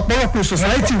sí ọ̀pọ̀lọpọ̀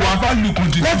society wa wọ́n value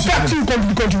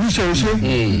contribution ṣe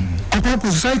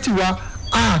ọ̀pọ̀lọpọ̀ society wa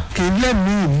kì í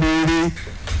lẹ́mí ìmoore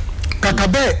kàkà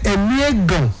bẹ́ẹ̀ ẹ̀mí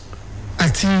ẹ̀gàn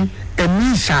àti ẹ̀mí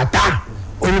ìṣàtà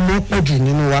olùmọ̀ pọ̀ jù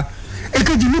nínú wa.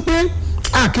 èkejì ni pé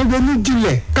àkẹ́wọ́nú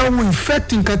jinlẹ̀ káwọn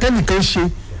effect nǹkan tẹ́nìkan ṣe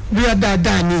bóyá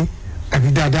dáadáa ni àbí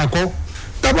dáadáa kọ́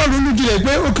tábà ronú jinlẹ̀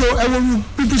pé ókè ẹ̀wọ̀n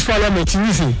British Parliament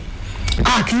nísìnyí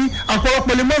kí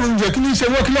àpọ̀lọpọ̀ lè mọ̀rún jẹ́ kí ní ṣe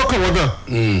wọ́n kí lọ́kàn wọ́n gan.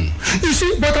 ìṣe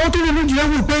bàtà wọn tó lè mú jìnnà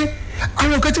wò pé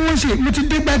àwọn nǹkan tí wọ́n ṣe mo ti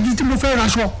dé gbági tí mo fẹ́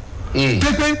raṣọ.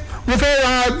 pé mo fẹ́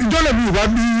ra ìjọ́lẹ̀ mi ìwà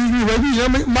bí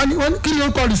ìyẹn wọ́n kí ni ó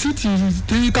kọ́ rìsíìtì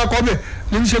tí ká kọ́ bẹ̀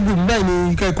lóní ṣẹ́gun báyìí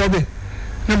ni ká kọ́ bẹ̀.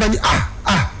 nígbà ní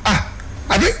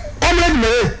àbí kọ́mẹ́rẹ́dì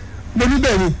mẹ́rẹ̀ mo ní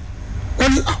bẹ́ẹ̀ ni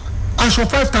wọ́n ní aṣọ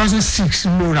 5,006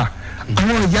 mo rà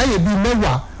àwọn ìyá yẹn bíi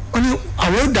mẹ́wàá wọ́n ní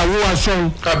àwọn ìdáwó aṣọ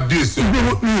òun kábíyèsí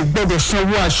mi gbọ́dọ̀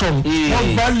sanwó aṣọ òun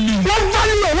wọ́n bá lì wọ́n mọ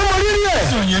rírì ẹ̀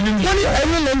wọ́n ní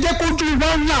ẹ̀yin lè ń jẹ́ kójú wa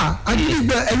ńlá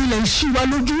àdúgbò ẹ̀yin lè ń ṣí wa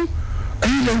lójú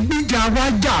ẹ̀yin lè ń gbìjà wa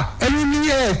jà ẹ̀yin ní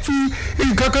ẹ̀ fi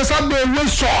nǹkan kan sábẹ́ ewé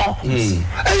sọ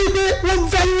ẹ̀yin pé wọ́n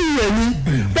value ẹ̀ ni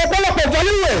ọ̀pọ̀lọpọ̀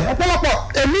value ẹ̀ ọ̀pọ̀lọpọ̀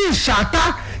ẹ̀mí ìṣàtà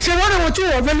ṣe wọ́n àwọn tí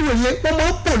wọ́n value yẹn wọ́n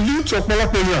máa ń pollute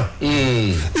ọ̀pọ̀lọpọ̀ yẹn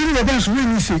irú bàbá ìṣòwò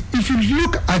ní ṣe if you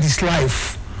look at his life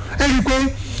ẹ̀yin pé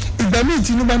ìgbà míì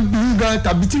tí inú bá ń bí gan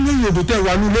tàbí tí ní ìyòdò tẹ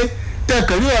wà nílé tẹ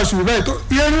kẹrí ọ̀ṣun báyìí tó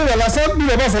iye ní ìrọ̀lá sá bí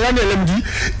bàbá Sàlámì ẹlẹ́mìdì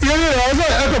iye ní ìrọ̀lá sá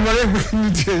ẹ̀kọ́ mọ́lẹ́ ìgbà ní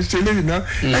ti ṣe lẹ́yìn náà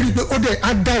ẹni pé ó dẹ̀ á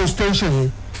dá extension yẹn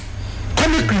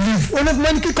comic relief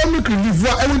olófin kí comic relief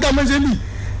wá ẹni tá a máa ṣe bì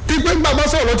tí pé nígbà bá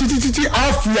sọ̀rọ̀ títí á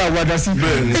fi àwàdà sí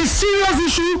a serious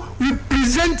issue we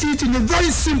present it in a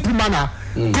very simple manner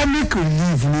comic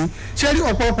relief ni ṣé rí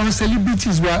ọ̀pọ̀lọpọ̀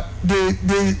celebrities wa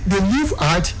they live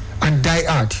hard and die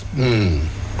hard.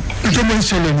 ìjọba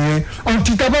ìṣẹ̀lẹ̀ nìyẹn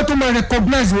ọ̀tí tábà tó máa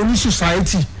recognize wọn ní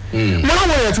society. wọ́n láwọn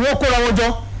èèyàn tí wọ́n kóra wọn jọ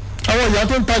àwọn ìyá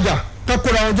tó ń tajà tó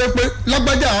kóra wọn jọ pé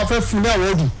lágbájá àwọn fẹ́ fún ní àwọn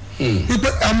ọdún wípé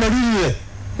àmọ̀rírì rẹ̀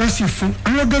wọ́n sì fún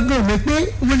àwọn gángan mi pé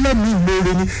wọ́n lẹ́mí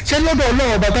ìmoore ni ṣé lọ́dọ̀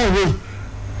ọlọ́run ọba táwọn wọ̀nyí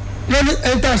wọ́n ní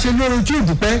ẹni tá a ṣe lórí tí ò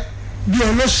dùpẹ́ bí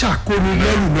ọlọ́ṣà kó ní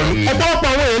lẹ́rù lọ́rùn ọ̀pọ̀lọpọ̀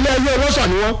àwọn èèyàn ilé ọlọ́ṣà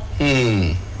ni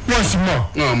wọ́n sì mọ̀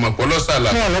náà mọ̀ pọ̀ lọ́sàlà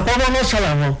wọ́n lọ́ṣàlà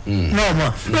wọn náà mọ̀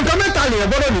nǹkan mẹ́ta lèèyàn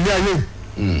gbọ́dọ̀ nílé ayé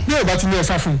ní ìbá ti ní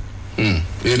ẹ̀sà fún un.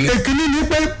 èkìní ni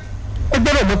pé ó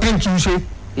gbọ́dọ̀ mọ thank you ṣe.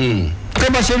 tó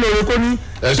bá ṣe lóore kó ní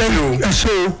ẹ ṣé o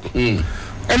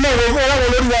ẹlẹ́wọ̀n ọlọ́wọ́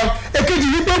lórí wa. èkejì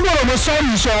ni pé ó gbọ́dọ̀ mọ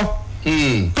sọ́ọ̀rì sọ.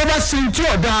 tó bá ṣe tí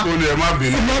ọ̀dà kó lè má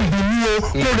bínú o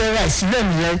kó rẹra ìsílẹ̀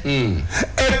nìyẹn.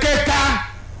 ẹ̀kẹta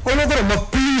olóògbọ́dọ̀ mọ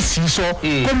please sì sọ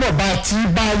kó mọ̀ bá ti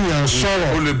bá yàn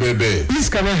sọ̀rọ̀. ó lè bẹ̀bẹ̀. Please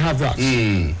can I have that?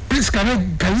 Please can you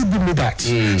give me that?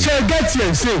 ṣe ẹ get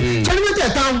here say ṣe ní wíjẹ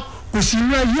táwọn kò sí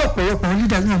inú ayé ọ̀pọ̀lọpọ̀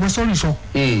leader ní ọmọ sọ́ọ̀rì sọ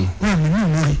wọn ní inú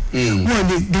lórí wọn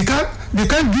lè they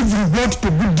can't give reward to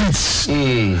good deeds.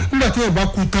 nígbà tí ẹ bá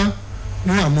kú tán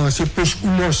wọn àmọ́ ṣe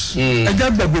posthumous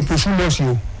ẹjẹ́ gbàgbé posthumous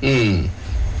o.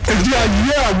 ojú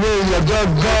ayé àwọn èèyàn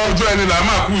gangan. ojú ẹni là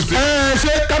máa kú sí.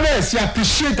 ṣé kábẹ́ẹ̀sì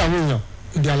appreciate àwọn èèyàn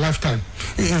in their lifetime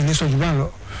èèyàn ní sọ̀jù bá ń lọ.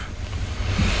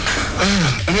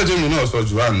 ẹmẹ́jẹ̀ mi náà sọ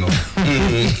jù bá ń lọ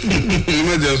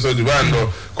ẹmẹ́jẹ̀ sọ jù bá ń lọ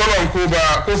kọ́lọ́n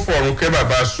kó fọ̀rùn kẹ́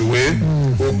bàbá ṣùwé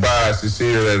kó gba àṣìṣe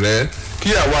rẹ̀ rẹ́ kí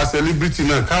àwa celebrity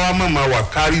náà káwá má máa wà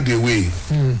carried away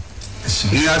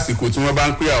ní àsìkò tí wọ́n bá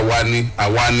ń pè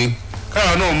àwa ni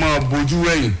káwa náà máa bójú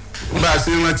wẹ̀yìn bá a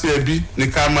ṣe rántí ẹbí ni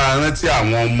ká máa rántí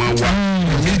àwọn ọmọ wa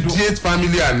immediate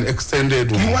family and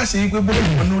extended one. kí wá ṣe pé bóyá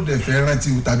ìwọ náà dẹ̀ fẹ́ rántí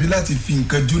o tàbí láti fi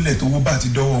nǹkan jólẹ̀ tó wó bá ti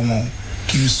dọ́wọ́ wọn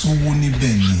kì í sówó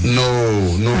níbẹ̀ ni. no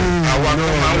àwa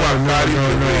kan máa wà kárí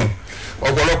pẹ̀lú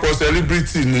ọ̀pọ̀lọpọ̀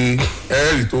celebrity ni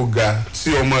ẹ̀rì tó ga tí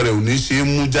ọmọ rẹ̀ ò ní ṣe é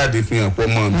mú jáde fi hàn pọ̀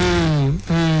mọ́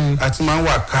mi àti máa ń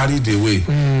wà carried away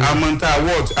amọ̀ntà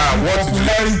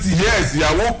popularity yes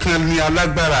ìyàwó kan ni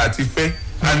alágbára àti fẹ́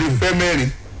a lè fẹ́ mẹ́rin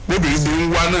lóbìnrin ṣe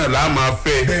ń wá náà láà máa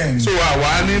fẹ́ so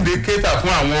àwa ní de cater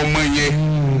fún àwọn ọmọ yẹn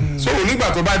so nígbà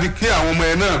tó bá di kí àwọn ọmọ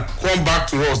yẹn náà come back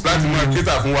to us láti máa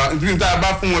cater fún wa ibi tá a bá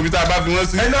fún wọn ibi tá a bá fi wọn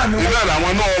sí iná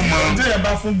làwọn náà mọ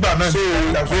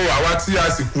so àwa tí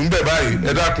a sì kú ń bẹ̀ báyìí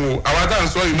ẹ dákun àwa tá à ń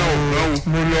sọ yìí náà ò rán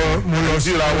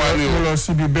o mo lọ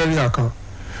síbi burial kan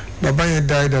bàbá yẹn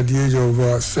died at the age of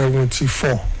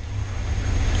 74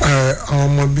 àwọn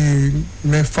ọmọ bíi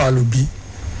mẹ́fà ló bí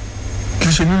kì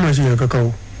í ṣe mímọ̀ ṣe yẹn kankan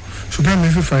o ṣùgbọ́n mi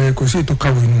fífa yẹn kò sí ètò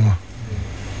kàwé inú wọn.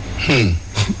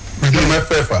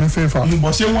 mẹ́fẹ̀ẹ̀fà.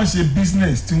 ǹbọ̀ ṣé wọ́n ṣe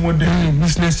business tí wọ́n dẹ̀.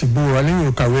 business ti bó wa lẹ́yìn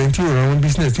òkàwé ẹni tí yóò ràn wọ́n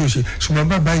business tí yóò ṣe ṣùgbọ́n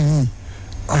bàbá yìí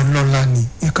ọlọ́lá ni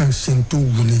nǹkan ṣe ń tó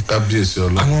wù ní. kábíyèsí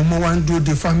ọlá. àwọn ọmọ wa ń dúró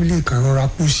de family kan rọra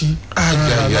kú sí.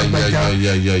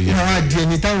 wọn á di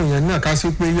ẹni táwọn èèyàn náà ká sí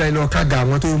pé yá ilé ọ̀kadà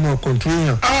àwọn tó mọ̀ control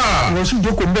yàn. wọ́n sì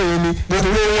jókòó ń bẹ̀rẹ̀ ni.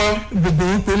 gbogbo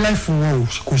wọn pé láìfù wọn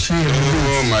kò sí ẹ̀rọ.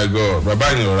 oh my god bàbá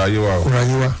yẹn ọ̀rọ̀ ayé wa o. ọ̀rọ̀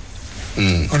ayé wa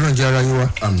ọlọ́run jẹ́ ara yé wa.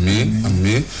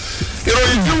 àmín.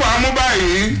 ìròyìn tí wàá mú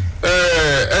báyìí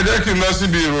ẹ jẹ́ kí n lọ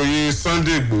síbi ìròyìn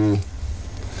Sunday Igboho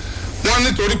wọ́n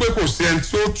nítorí pé kò sí ẹni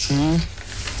tí ó tú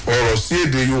ọ̀rọ̀ sí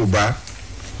èdè Yorùbá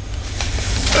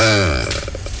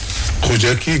kò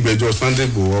jẹ́ kí ìgbẹ́jọ́ Sunday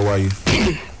Igboho wáyé.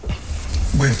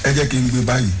 ẹ jẹ́ kí n gbé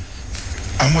báyìí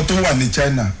àwọn tó wà ní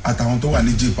China àtàwọn tó wà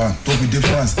ní Japan tó fi dé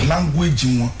France language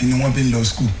wọn ni wọ́n fi ń lọ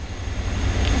school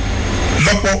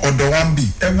lọ́pọ̀ ọ̀dọ̀ wa ń bì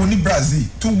ẹ wo ní Brazil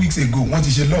 2 weeks ago wọ́n ti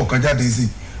ṣe lọ́ọ̀ kan jáde sí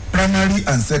primary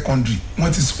and secondary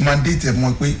wọ́n ti mandate ẹ̀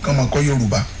wọn pé kán máa kọ́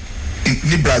Yorùbá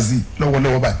ní Brazil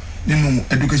lọ́wọ́lọ́wọ́ báyìí nínú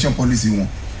education policy wọn.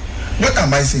 What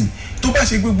am I saying? tó bá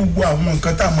ṣe pé gbogbo àwọn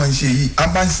nǹkan tá a máa ń ṣe yìí a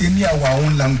máa ń ṣe ní our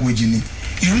own language ni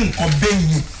irú nǹkan bẹ́ẹ̀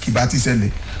yẹn kì bá ti ṣẹlẹ̀.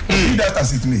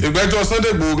 ìgbẹ́jọ́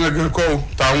Sunday Igboho gẹ́gẹ́ kọ́ o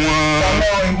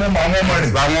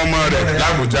àwọn ọmọ rẹ̀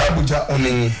l'Abuja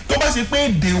tó bá ṣe pé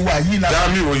èdè wa yìí la.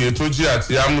 Jamiu Oyètúnjí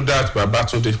àti Amudat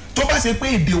Babátúndé. tó bá ṣe pé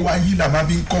èdè wa yìí la máa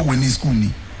fi ń kọ̀wé ní school ni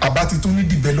àbá ti tún ní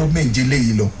development jẹ́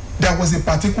léyìí lọ. There was a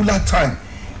particular time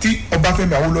tí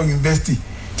Ọbáfẹ́mi Awólọ́wọ̀ University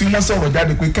tí wọ́n sọ̀rọ̀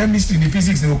jáde pé chemistry ni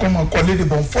physics ni kò máa kọ́ lédè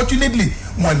but unfortunately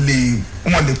wọ́n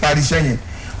lè parí iṣẹ́ yẹn.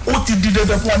 ó ti di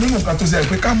dandan fún wa nínú nǹkan tó ṣe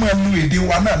pé ká máa lu èdè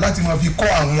wa náà láti máa fi kọ́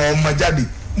àwọn ọmọ jáde.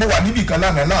 mo wà níbì kan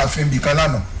lánàá láàfin bì kan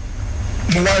lánàá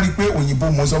mo wá rí i pé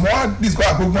òyìnbó mo sọ mo wá discover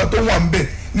àgbègbè tó wà ń bẹ̀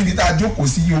níbi tá a jókòó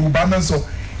sí Yorùbá náà sọ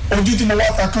ojú tí mo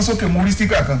wá ta kán sókè mo rí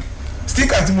sticker kan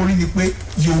sticker tí mo rí ni pé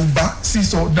Yorùbá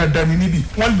sísọ dandan ni níbi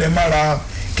wọ́n lè má ra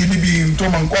kí níbi tó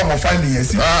máa ń kó àwọn fáìlì yẹn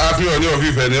sí. àfihàn ní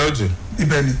òfin ìfẹ́ ní ọ̀jẹ̀.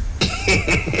 ibẹ̀ ni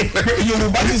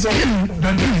Yorùbá sísọ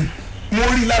dandan ni mo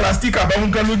rí lára sticker bá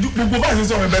wọn kan lójú gbogbo bá ṣe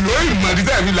sọ̀rọ̀ ẹ̀bẹ̀ lórí ìmọ̀dí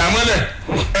tẹ̀ fi là mọ́lẹ̀.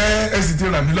 ẹ sì ti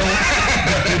ràn mí lọ́wọ́.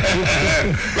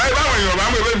 láì báwọn èèyàn bá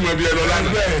ń bẹ̀rẹ̀ ìmọ̀ bí ẹ lọ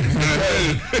lánàá.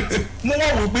 mo wá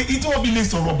wò pé ìtí wọn fi lè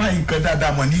sọ̀rọ̀ báyìí nǹkan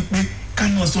dáadáa mọ̀ ní pé ká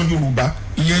náà sọ Yorùbá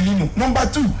ìyẹn nínú. Number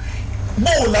 2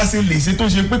 bóò la ṣe lè ṣe tó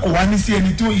ṣe pé kò wá ní sí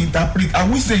ẹni tí ó interpret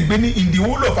àwíṣe ìgbé ní in the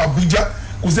whole of Abuja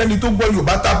kò sẹ́ni tó gbọ́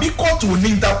Yorùbá tàbí kóòtù ò ní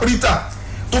interpreter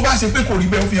tó bá ṣe pé kò rí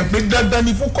bẹ́ẹ̀ ó fi hàn pé dandan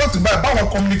ni fún kóòtù báyìí báwọn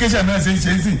communication náà ṣe ń ṣe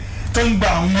é sí tó ń gba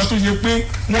àwọn tó ṣe pé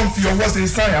wọ́n fi ọwọ́ ṣe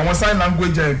sign àwọn sign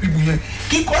language people yẹn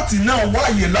kí kóòtù náà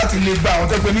wáyè láti lè gba àwọn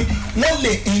tó pé ní wọ́n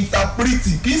lè interpret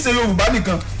kì í ṣe Yorùbá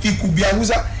nìkan ìkùbí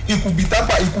Haúsá ìkùbí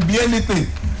Tápà ìkùbí anything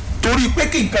torí pé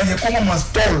kí nǹkan yẹn kọ́ mọ̀ máa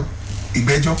stall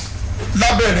ìgbẹ́jọ́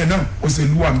lábẹ́rẹ̀ náà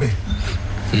òṣèlú wà ń bẹ̀.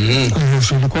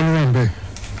 òṣèlú kọ́ ló wà ń bẹ̀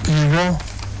irọ́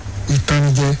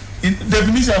ìtanijẹ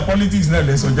definition politics náà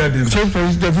lẹ sọ jáde.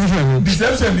 ṣé definition ni.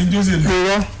 deception ni jose lọ.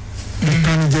 irọ́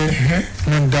ìtànìjẹ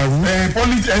wọn dàrú.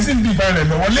 politics ẹ sì ń dìbà rẹ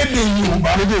lọ́wọ́ lédè Yorùbá.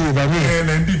 lédè Yorùbá mi. ẹ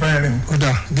lẹ ń dìbà rẹ. ó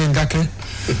dà jẹ́ ń dákẹ́.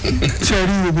 ṣé ẹ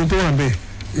rí gbogbo tó wà bẹ́ẹ̀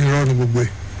irọ́ ni gbogbo ẹ̀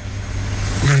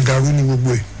wọn dàrú ni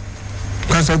gbogbo ẹ̀.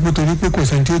 wọ́n sọ pé torí pé kò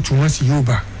sẹ́ni tí ó tù wọ́n sí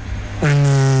Yorùbá wọn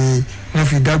ni wọ́n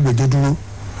fi dágbèjọ dúró.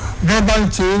 wọ́n bá ń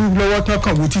ṣe lọ́wọ́ tán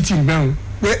kàn wó títì gbẹ̀hùn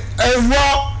pé ẹ wọ́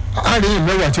àárín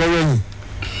ìmẹ́wàá tí ó wẹ̀yìn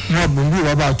wọn bò ń bí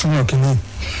ìwà bá a túmọ̀ kínní.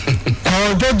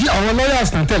 àwọn jọ́jí àwọn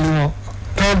lawyers náà tẹ̀lé wọn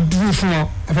kan dúró fún wọn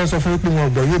ẹ fẹ́ sọ fún pé wọn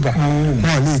gbọ́ Yorùbá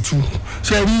wọn lè tú.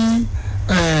 ṣe rí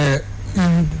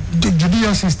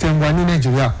judicial system wa ní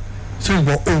Nàìjíríà ṣé ń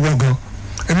gbọ́ owó gan.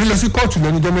 èmi lọ sí kóòtù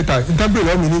lẹ́nujọ́ mẹ́ta ìtàgbé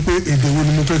lọ́wọ́ mi ní pé èdè wo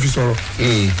ni mo fẹ́ fi sọ̀rọ̀.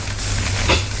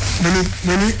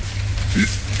 mo ní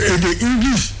èdè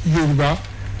English Yorùbá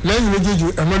lẹ́yìn méjèèjì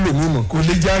ẹ má lò mí mọ̀. kò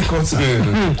lè jẹ́ àìkọ́sà.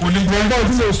 kò lè jẹ́ àìkọ́sà.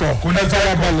 ọdún ló sọ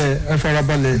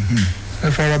ẹ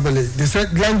farabalẹ̀ the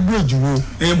language wo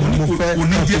mo fẹ́ kò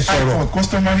ní jẹ́ high court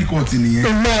customary court nìyẹn.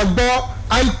 ẹ máa gbọ́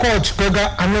high court gangan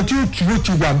àwọn tí ó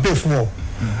ti wà bẹ́ẹ̀ fún ọ.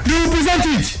 you represent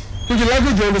it in the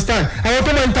language you understand àwọn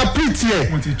tó máa interpret yẹ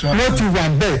wọ́n ti wà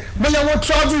bẹ́ẹ̀ bóyá wọ́n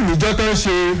travel níjọ́ tó ń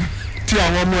ṣe ti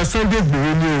àwọn ọmọ Sunday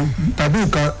Igboho ni o tàbí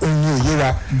nǹkan oyin òye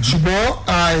wa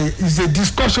ṣùgbọ́n is a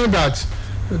discussion that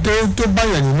tó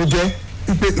báyàn nínú jẹ́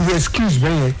ipe ìwé excuse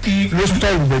bẹ́yẹn ló sọ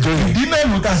ìgbẹ́jọ́ yẹn. ìdí náà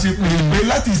ló ta ṣe pé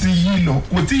láti ṣe yìí lọ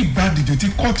kò tí ì bá dìjọ tí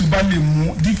kóòtù bá lè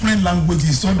mú different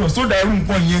languages sódà irú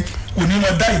nǹkan yẹn kò ní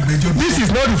máa dá ìgbẹ́jọ́. this is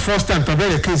not the first time to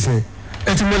bear a case yẹn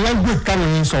ẹtì mo language táwọn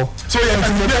yẹn sọ. so yẹ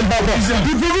kí mo bẹ́ẹ̀ bá bọ̀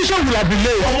the provision will have been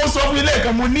laid. ọmọ sọ fún ilé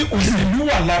ẹ̀ka mo ní òṣèlú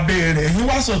wà lábẹ́ rẹ̀ ẹ̀yin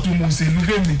wá sọ̀tún mo òṣèlú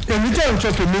fẹ́mi. èmi jẹ́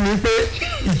ìṣọ́ tèmi ni pé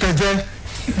ìtẹ̀jẹ́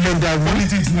lọ́dàwọ́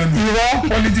politics náà nù. irọ́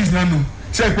politics náà nù.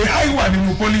 ṣe pé high wà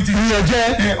nínú politics. ìyànjẹ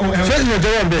ṣé ìyànjẹ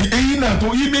wà bẹ. èyí náà tó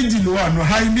yí méjì ló wà nù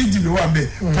high méjì ló wà bẹ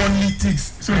politics.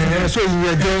 so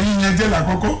ìyànjẹ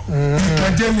làkọ́kọ́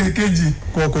ìtànjẹ lè kejì.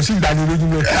 kò sí ìdánilójú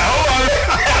mẹ.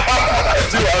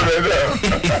 tí wàá bẹ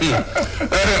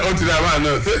náà ó ti dàbà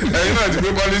náà ẹ̀yin náà ti pé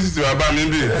politics wà bá mi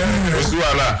bì kò sí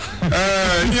wàhálà.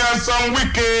 Nyesom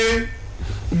Wike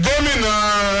gómìnà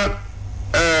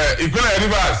ìpínlẹ̀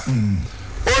Rivers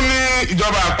ó ní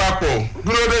ìjọba àpapọ̀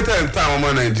dúró dé tẹ̀ ń ta àwọn ọmọ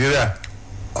Nàìjíríà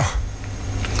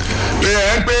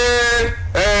pé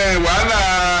wàhálà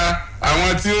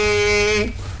àwọn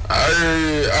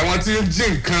tí ń jí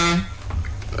nǹkan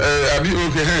àbí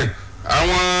òkè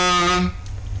àwọn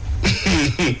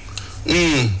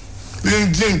tí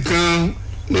ń jí nǹkan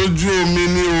lójú omi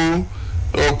ní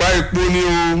o ọ̀pá epo ní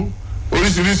o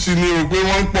oríṣiríṣi ní o pé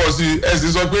wọ́n ń pọ̀ sí ẹ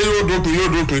sì sọ pé yóò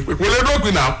dópin kò lè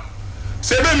dópin náà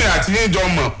ṣé bẹ́ẹ̀ni àti yín jọ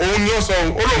mọ̀ òun ni ó sọ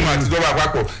ó lóun àti ìjọba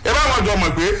àpapọ̀ ẹ bá wọn jọ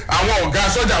mọ̀ pé àwọn ọ̀gá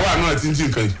sọ́jà wà náà ti ń jí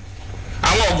nǹkan yìí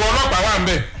àwọn ọ̀gá ọlọ́pàá wà ń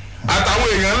bẹ̀ àtàwọn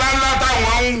èèyàn ńláńlá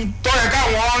táwọn ń tọ́ ẹ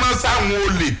káwọn ọ̀rán sáwọn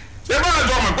olè ṣé bá wọn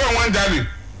jọ mọ̀ pé wọ́n ń jalè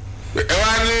ẹ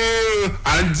wá ní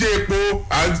à ń jí epo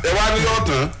ẹ wá ní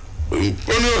ọ̀tán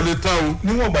ó ní òde tán o.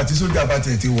 níwọ̀n ìgbà tí sójà bá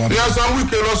tiẹ̀ ti wà. Nyesom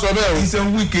Wike lọ sọ bẹ́ẹ̀ o.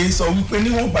 Nyesom Wike sọ wípé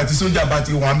níwọ̀n ìgbà tí sójà bá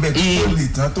ti wà ń bẹ̀ tó lè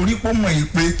tán torí pé ó mọ̀ yìí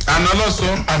pé. àná lọ sọ.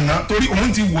 àná torí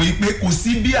òun ti wò yìí pé kò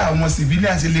sí bí àwọn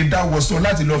civilian ṣe lè dáwọ́ sọ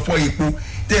láti lọ fọ epo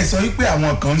tẹ́ ẹ sọ wípé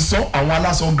àwọn kan ń sọ àwọn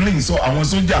aláṣọ green sọ àwọn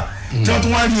sójà tí wọ́n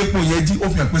tún wá rí epo yẹn jí ó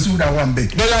fi hàn pé sójà wà ń bẹ̀.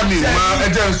 bóyá mi máa ẹ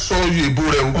jẹ́ sọ ìbò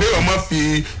rẹ̀ o pé ọmọ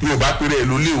fi Yorùbá péré ẹ̀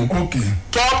lólé o.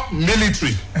 top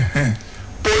military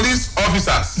police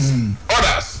officers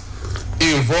others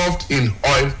involved in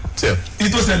oil theft.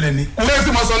 ìtòsẹ̀lẹ̀ ni. ṣé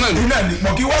tí mo sọ náà ni. iná ni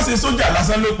mọ̀ kí wọ́n ṣe sójà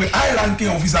lásán ló pe high ranking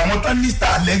officer àwọn tán ní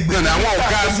star lẹ́gbẹ̀ẹ́. àwọn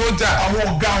ọ̀gá sójà. àwọn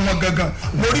ọ̀gá wọn gangan.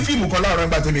 mo rí fíìmù kan láàárọ̀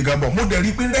nígbà tẹ̀mí gan bọ̀ mo dẹ̀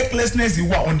rí pé recklessness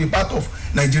wà on the part of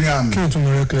Nigerian army. kí ni tún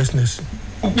mọ recklessness.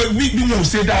 o pe bí wọn ò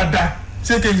ṣe dáadáa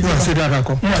ṣé kéyìn. wọn ò ṣe dáadáa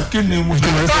kọ. kí ni mo ṣe.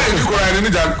 táyì ní kóra ẹni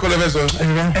níjà kó lè fẹ́ sọ.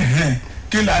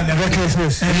 kí ni a lè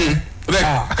recklessness. rec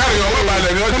káyọ̀ ọmọ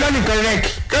balẹ̀ ni ọjà. kọ́mọ́ nìkan rec.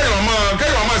 káyọ̀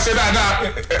ọmọ ṣe dáadáa.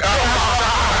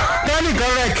 kọ́mọ́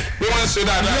nìkan rec. bí wọ́n ṣe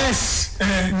dáadáa.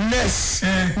 ness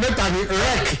mẹ́ta ni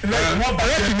rec.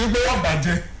 rec ni pé wọ́n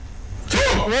bàjẹ́.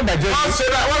 wọ́n bàjẹ́.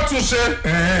 wọ́n tún ṣe.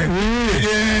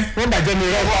 wọ́n bàjẹ́ ni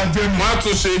rec. wọ́n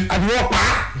tún ṣe. àbí wọ́n pa.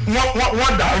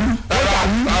 wọ́n dàrú.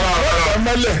 wọ́n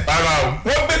mọ́lẹ̀.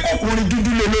 wọ́n gbé kòkòrò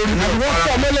dúdú lé lórí. wọ́n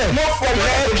fọ́ mọ́lẹ̀. wọ́n fọ́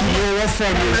rẹ́ẹ̀kì ni wọ́n fọ́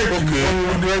mi.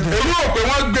 èmi ò pé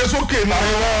wọ́n gbé sókè náà.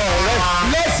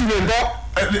 lẹ́ẹ̀sì lè gbọ́.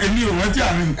 èmi ò rántí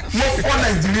àárín wọ́n fọ́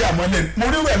Nàìjíríà mọ́lẹ̀ mo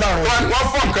rí rẹ̀ láàárọ̀. wọ́n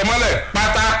fọ́ nǹkan mọ́lẹ̀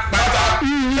pátápátá.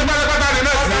 ṣé pátápátá ni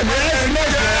náà sì.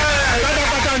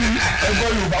 pátápátá ni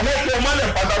ẹ̀gbọ́n Yorùbá wọ́n fọ́ mọ́lẹ̀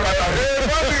pátápátá.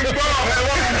 wọ́n ti gbọ́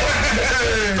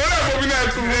tó lè fún mi náà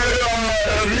tún ní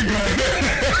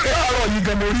láàárọ̀ yìí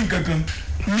gan mo rí nǹkan kan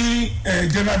ní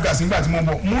general gas nígbà tí mo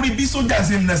bọ̀ mo rí bí sójà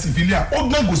ṣe ń na civilian ó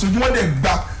gbọ́n gòsójú wọ́n dẹ̀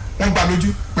gba wọ́n gbà lójú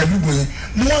pẹ̀lú ìgbò yẹn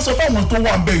mo wá sọ fáwọn tó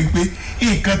wà bẹ́ẹ̀ wípé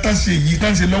nǹkan tán ṣe yìí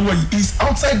tán ṣe lọ́wọ́ yìí is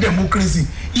outside democracy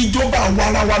ìjọba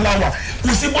wàláwàláwà kò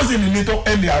sí bó ṣe lè lè tọ́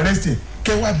ẹ lè arrest ẹ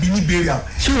kẹwàá bí níbẹ̀rẹ̀ à.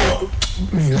 ṣé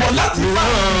bọ̀ láti fa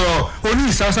oní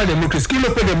ìsáwọ́sá democracy kí ló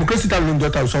pé democracy ta ló ń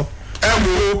jọta sọ. ẹ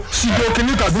wo sídó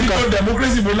kìíní kàdúkà sídó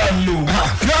democracy bó là ń lò.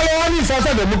 kí wọ́n wá ní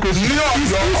ìsáwọ́sá democracy. ní Ọ̀yọ́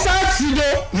ìsáwọ́sá sídó.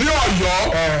 ní Ọ̀yọ́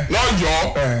lọ́yọ́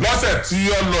lọ́sẹ̀ tí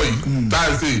ó lọ yìí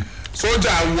táǹsì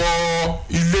sójà wọ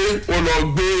ilé ó lọ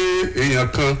gbé èèyàn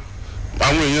kan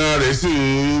àwọn èèyàn rẹ̀ sì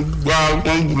ń gbá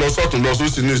wọ́n lọ sọ́tún lọ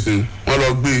sósì nísìn wọ́n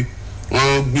lọ gbé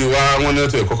wọ́n gbé wá wọ́n ní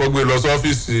ọ̀tẹ̀ kọ́kọ́ gbé lọ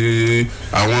sọ́fíìsì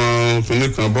àwọn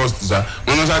fúnìkan bọ́ọ̀sì tìṣà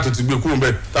wọ́n náà ṣáà ti gbé kúrò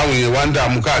bẹ́ẹ̀ táwọn èèyàn wá ń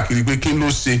dààmú káàkiri pé kí ló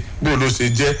ṣe bó ló ṣe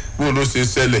jẹ́ bó ló ṣe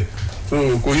ṣẹlẹ̀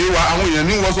kò yé wa àwọn èèyàn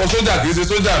ní wọ́n sọ sójà kì í ṣe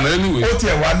sójà náà anyway. ó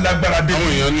tiẹ̀ wá lágbára dé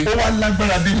àwọn èèyàn ní. ó wá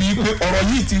lágbára dé bíi pé ọ̀rọ̀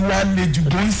yìí ti wá le jù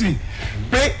gbóǹsìn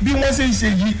pé bí wọ́n ṣe ń ṣe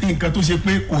yí nǹkan tó ṣe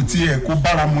pé kò tiẹ̀ kó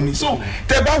bára mu ni so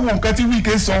tẹ bá wo nǹkan tí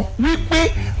Wike sọ wípé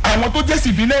àwọn tó jẹ́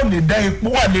civilian lè dá epo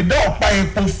wà lè dá ọ̀pá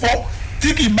epo fọ́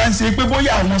tí kì í máa ń ṣe pé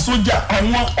bóyá àwọn sójà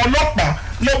àwọn ọlọ́pàá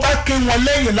ló bá ké wọn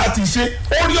lẹ́yìn láti ṣe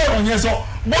ó rí ọ̀rọ̀ yẹn sọ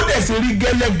bó dẹ̀ ṣe rí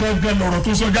gẹ́lẹ́ gangan lọ̀rọ̀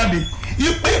tó sọ jáde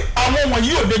ipe àwọn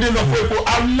wọ̀nyí ò dédé lọ fún epo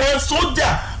àwọn sójà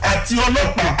àti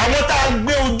ọlọ́pàá àwọn tá a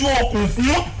gbé ojú okùn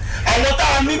fún àwọn tá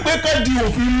a ní pé ká di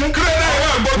òfin mú. kílódé àwọn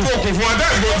àgbójú okùn fún wọn dá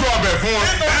ìgbójú ọbẹ̀ fún wọn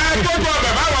gbójú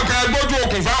ọbẹ̀ báwọn kan gbójú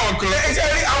okùn fáwọn kan. ṣe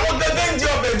rí àwọn gẹ́gẹ́ ń jẹ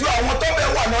ọbẹ̀ ju àwọn tó bẹ̀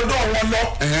wà lọ́dọ̀ wọn lọ.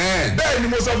 bẹ́ẹ̀ ni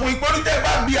mo sọ fún ipò onítẹ̀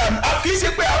bá bí àmì kì í ṣe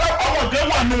pé àwọn kan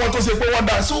wà nínú wọn tó ṣe pé wọ́n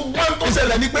dà ṣùgbọ́n tó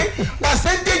ṣẹlẹ̀ ni pé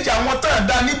pàṣẹ́ntéèjì àwọn tó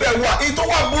dà níbẹ̀ wà èyí tó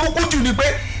wà burúkú jù ni pé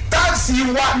táàsì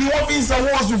wa ni wọ́n fi ń sanwó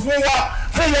oṣù fún wa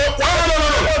fún wọn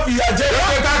wọ́n fi yà jẹ wá.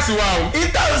 wọ́n táàsì wa o.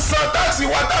 ìta ń san táàsì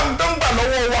wa táwọn tó ń gbà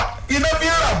lọ́wọ́ wa iná fi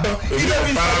ń rà bọ́n iná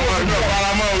fi ń sanwó oṣù fún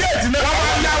wa.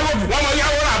 wọ́n máa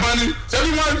yáwó rà bọ́n ni ṣebí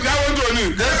wọ́n yáwó jò ní.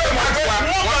 wọ́n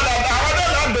padà àwọn náà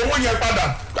ládòwó yẹn padà.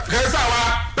 kẹsà wa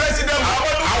president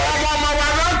àwọn ọmọ wa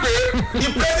náà pé. the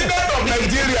president of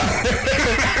Nigeria.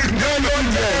 yóò ló ń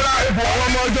jẹ àwọn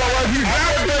ọmọ ọjọ́ iwájú yìí.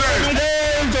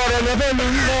 ó ń sọ̀rọ̀ lọ́fẹ́ mi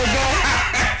ń lọ gbọ́.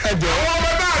 ẹjọ́ àwọn ọmọ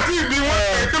náà tí ì bí wọn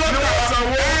kí ló ń tà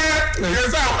sanwó.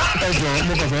 kẹsà wa. ẹjọ́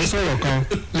mo kàn fẹ́ sọ̀rọ̀ kan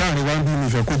láàrin wa ń bí mi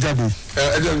fẹ́ kó jáde.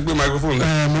 ẹ jẹ́ n gbé microphone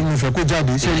náà. mo fẹ́ kó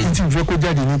jáde ṣé n tí mo fẹ́ kó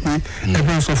jáde ni pé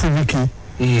ẹgbẹ́ sọ fún Wike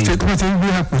ṣé tó bá ti ń gbé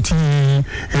àpótí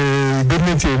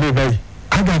gọ́ọ̀mẹ̀ntì ẹ̀ náà báyìí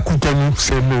aga Kútọ̀nù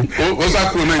sẹ́mu. ó sá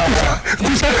kúrò Nàìjíríà.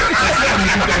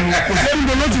 kò sẹ́ni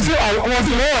bolo ti ṣe àwọn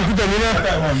tí wọ́n wà Kútọ̀nù náà.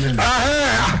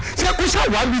 ṣé kó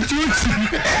ṣàwábi tí ó ti.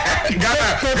 Ghana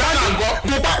ńkọ́.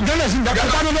 Ghana sí ìgbà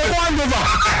kó ló kó hand over.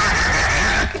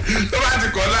 tó bá ti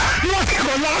kọ́ la. wọ́n ti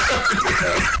kọ́ la.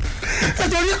 ẹ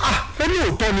jẹ́ ní ó ní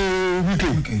òótọ́ ni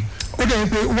Wike ó dẹ̀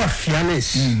pé ó wà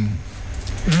fearless.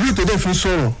 ìlú tó dẹ̀ fi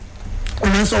sọ̀rọ̀ ó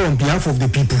máa ń sọ̀rọ̀ on behalf of the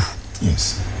people.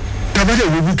 Yes. tabajẹ́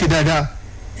ìwé Wike dáadáa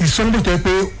ìsọ̀nbọ̀tọ̀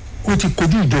pé ó ti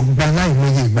kojú ìjọba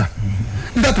láìmọye ìgbà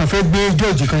nígbà tó fẹ́ gbé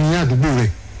George kan ní àdúgbò rẹ̀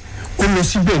ó lọ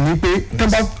síbẹ̀ ní pé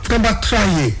tán bá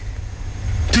tráyè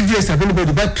TDS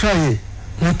àbẹ́lẹ́bọ̀dì bá tráyè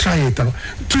wọ́n tráyè tán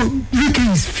so Wike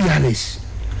is fearless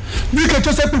Wike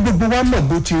tó sẹ́ pé gbogbo wa mọ̀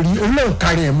bó ti rí òun náà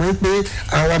kárí ẹ̀ mọ́ pé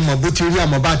àwa mọ̀ bó ti rí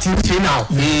àmọ́ bá ti ń ṣe náà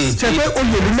ṣe pé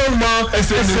olè ló mọ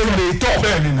ẹsẹ̀ lè tọ̀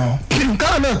bẹ́ẹ̀ ni náà.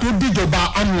 nǹkan náà tó díjọba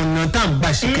amọ̀nà tá à ń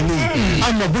gbà sí kìíní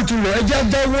àmọ̀ bó ti lọ ẹjẹ́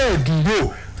jáwọ́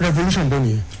ẹ̀dúgbò revolution bọ́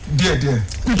nìyẹn. díẹ̀díẹ̀.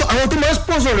 nítorí àwọn tó máa ń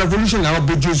sponsor revolution làwọn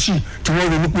bojosi tí wọ́n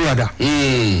ronú pé wàdà.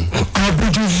 àwọn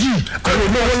bojosi àwọn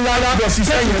olówó ńlára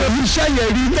iṣẹ́ yẹn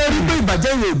rí lórí pé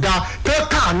ìbàjẹ́ yóò da pé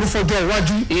káàánú fọjọ́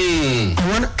iwájú.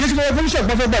 àwọn kéṣì pé revolution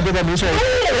gbọ́fẹ́ gbàjọba mi sọ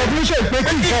revolution pé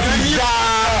kí nǹkan fi dá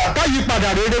káyí padà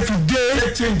rere fi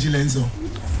dé. change lẹ́ ń sọ.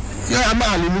 yàrá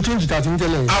máa lè mú change tàbí ń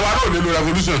tẹ́lẹ̀. àwa náà lè lo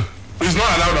revolution. It's not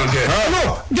allowed on there.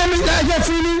 No,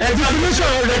 definition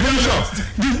of revolution.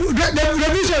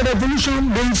 The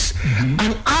revolution means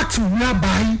an act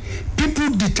whereby people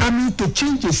determine to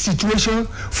change a situation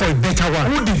for a better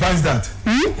one. Who defines that?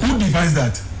 Who defines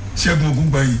that? Ṣẹ́gun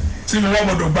Ògúngbàyí. Sínú wọn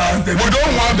gbọdọ̀ gba ntẹ. We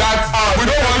don't want that. We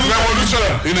don't want revolution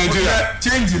in Nigeria.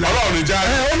 Change la. Ọlọ́run ní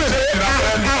jáde.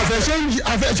 Àfẹ́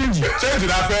change. Change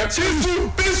la fẹ́.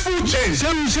 Peaceful change.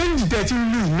 Change tẹ̀tí ń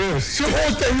lù náà. Ṣé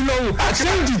ó tẹ̀yìn lọ́wọ́?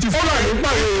 Change ti Fúlàní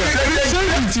pààyè rẹ̀.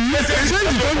 Change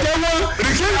tó jẹ́ wọ́n.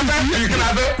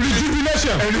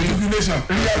 Rejuvenation.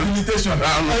 Rehabilitation.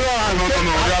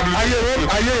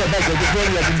 Ayé rẹ̀ bàjẹ́ tó fẹ́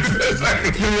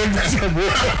rehabilitation.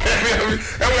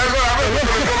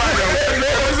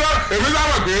 Èmi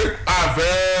sábà pé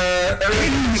àfẹ́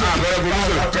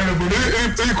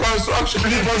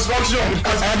reconstruction.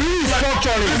 Àbí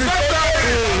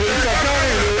restructuring.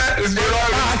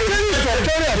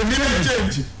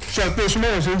 Ṣe pé súnmọ́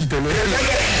wọn ṣe ń jì tẹ̀lé.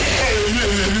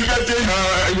 èmi fẹ́ change.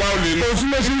 ìwà ò lè ní. oṣù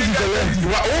méjì tẹ́lẹ̀.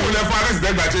 ìwà owó wò lẹ fún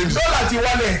arẹ́sìdẹ́gbà change. dọ́là ti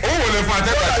wálẹ̀. owó wò lẹ fún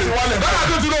atẹ́gbà change. dọ́là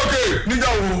tó ti lókè.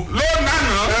 níjọ́ wo. ló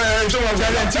nànà. ṣé wọn fẹ́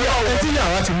ẹtí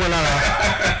yàrá ti mọ́ lára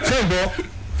ṣé ń bọ́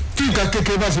tí nǹkan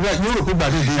kékeré bá ṣe báyìí yóò rò pé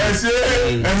gbàdé dé. ẹ ṣe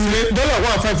dọ́là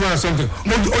wà 500 something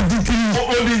ó di kiri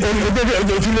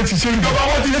ojúlé ti ṣe ń ìjọba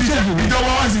wọn ti ṣiṣẹ́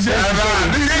ìjọba wọn ti ṣe.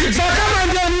 sọ́kà máa ń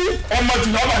jẹ́ ní. ọmọ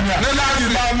tìǹbà bá ní à. ní láti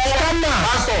Scammer.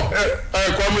 pásọ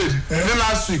comrade ní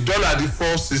last week dọ́là di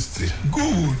 460.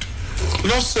 good.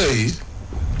 lọ́sẹ̀ yìí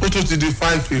ó tún ti di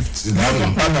 550. yóò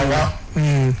tún padà wá.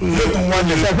 yóò tún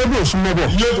wálẹ̀. ìfẹ́ pé bí òsùn mọ́ bọ̀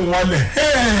yóò tún wálẹ̀.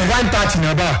 130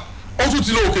 náà bá. ó tún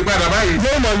ti lóòkè padà báyìí.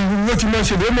 yóò mọ ló ti mọ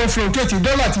ṣe ló mọ fún kéèkì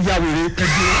dọ́là ti ya wèrè.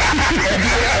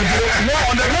 ọmọ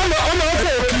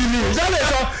ọkọ̀ òkì ni dọ́là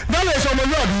ìṣọ ọmọ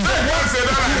yóò bí. wọ́n ṣe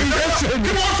dọ́là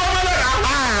kí wọ́n sọ mẹ́lẹ̀ náà.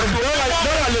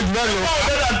 dọ́là lè jù bẹ́ẹ̀ lọ.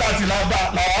 ọ̀dọ́dà tààtì làwọn bá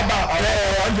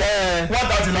wọ́n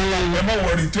tààtì làwọn ẹ̀ mọ̀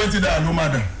wọ̀rì 20 naira ló máa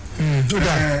dà.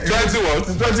 20 what?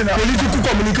 20 naira. political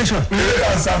communication.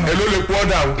 èló lè kú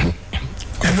ọ̀dà o.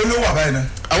 èló ló wà báyìí náà.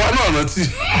 àwa náà rántí.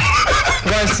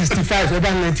 165 ọba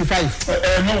 95.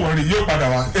 ẹ mọ̀ wọ̀rì yóò padà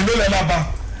wá. èló lẹ́la bá.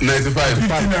 95.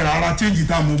 50 naira ara change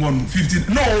tá a mú wọnú 50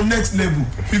 no next level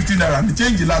 50 naira ni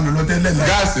change lánàá lọ́tẹ́lẹ̀ náà.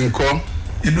 gáàsì ńkọ́.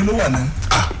 èló ló wà náà.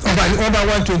 ọba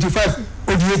 125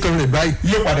 ó di 800 báyìí.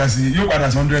 yóò padà sí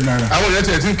 100 naira. àwọn èèyàn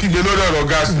tiẹ̀ ti ń kígbe lórí ọ̀rọ̀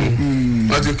gáàsì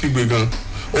wọ́n ti ń kígbe gan.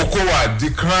 Okowa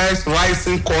decries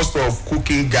rising cost of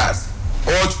cooking gas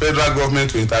urge federal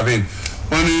government to intervene.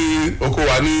 wọ́n ní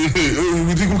Okowa ní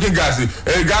ibi tí cooking gas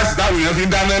gáàsì táwọn èèyàn fi ń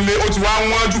dáná lé ó ti wá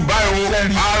wọ́n jù báyìí o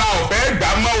ara ọ̀fẹ́ gbà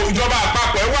mọ́ ìjọba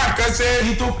àpapọ̀ ẹ̀ wà kẹ́sẹ́.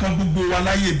 èyí tó kan gbogbo wa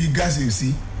láyé bí gáàsì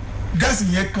sí gáàsì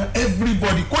yẹn kan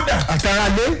everybody kódà àtàrà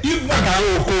lé àtàrà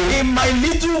oko. in my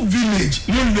little village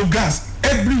wọ́n lo gas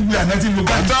everywhere náà ti lo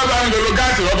gas. àti ọba ń lo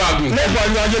gáàsì rọ́bà gùn. lẹ́gbàá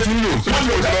ni ajé ti ń lò.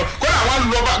 kódà wọ́n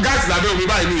lo gáàsì lábẹ́ omi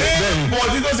báyìí nìyẹn. bẹ́ẹ̀ni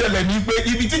bọ́ọ̀dì tó ṣẹlẹ̀ ní pé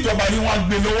ibi tíjọba yín wá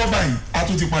gbé lọ́wọ́ báyìí a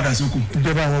tún ti padà sóko.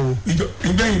 ìjọba wọn wo.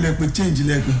 ìgbẹ́yìn lẹ pé change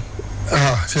lẹ́ẹ̀kan.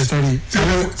 ṣètọ́rí.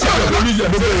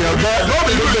 gbogbo èèyàn gbọ́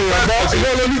ìwọ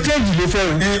ló ní change ló fẹ́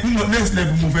o. next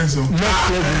level mo fẹ́ sọ.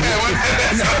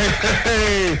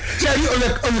 ṣé ẹ rí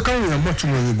ọyọ káwọn èèyàn mọ̀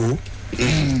túmọ̀ òyìnbó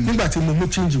nígbà tí mo mú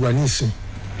change wá ní ìsìn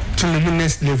tí mo mú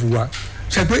next level wá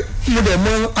ṣe pé mo dẹ̀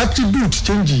mọ attribute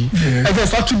change yìí ẹgbẹ́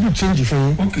sọ attribute change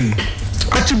fún yín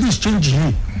attribute change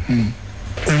yìí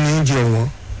òní oúnjẹ ọ̀wọ́n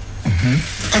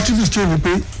attribute change pé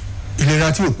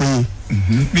ìlera tí ò péye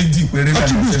méjì péré náà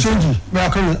attribute change bá a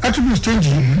kàn ní attribute change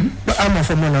bá a mọ̀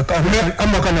fọmọ nàka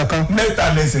amọ̀kànàka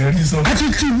mẹ́ta lẹsẹ̀ rí sọ.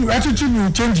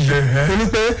 attitude change òní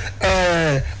pé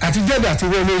àtijọ́dọ̀ àti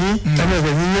wọlé yín ọmọ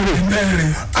ìwẹ̀ yín nílò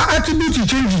mẹ́rin attribute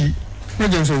change wọ́n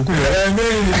jẹ́ nsọ̀rọ̀ kúrò.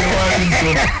 mẹ́rin ni wọ́n á ń sọ.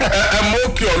 ẹ mọ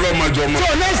òkè ọlọ́mọjọmọ. so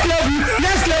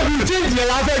next level change yẹn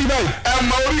la fẹ́ rí báyìí. ẹ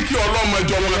mọ oríkì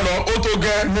ọlọ́mọjọmọ lọ ó tó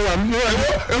gẹ́. mo wà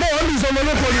ní ìsọmọ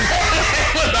lóko ni.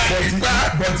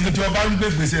 bọ́tí ìjọba ń gbé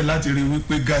gbèsè láti rí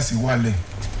wípé gáàsì wálẹ̀.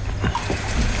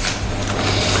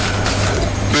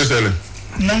 gbèsèlè.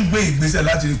 wọ́n ń gbé ìgbésẹ̀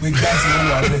láti rí pé gáàsì ó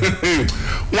wà bẹ́ẹ̀.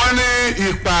 wọ́n ní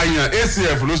ìpààyàn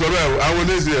ACF ló sọ bẹ́ẹ̀ àwọn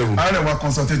ACF. Arewa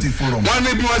Consultative Forum. wọ́n ní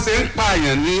bí wọ́n ṣe ń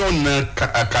pààyàn ní ọ̀nà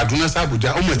Kaduna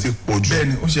sàbújá ó mọ̀ ti pọ̀ jù.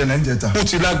 bẹ́ẹ̀ni ó ṣẹlẹ̀ ń jẹta. ó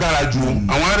ti lágbára ju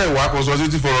àwọn Arewa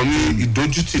Consultative Forum ní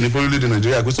ìdójútì ní fọlọ́lẹ́dẹ̀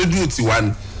Nàìjíríà pé sójú ti wà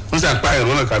ní wọ́n sì ń pààyàn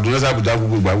lọ́nà Kaduna sàbújá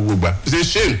gbogbo it's a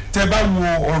shame. tẹ bá wo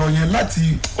ọ̀rọ̀ yẹn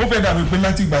láti ó fẹ́ dàbí pé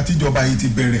láti ìgbà tíjọba yìí ti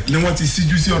bẹ̀rẹ̀ ni wọ́n ti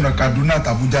síjú sí ọ̀nà Kaduna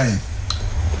tàbújá yẹn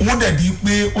wọ́n dẹ̀ di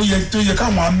pé ó yẹ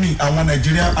káwọn àmì àwọn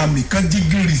Nigerian army kan jí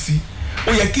gírì sí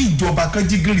ó yẹ kí ìjọba kan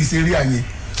jí gírì sí eré àyẹn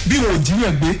bí wọn ò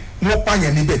jiyàn gbé wọn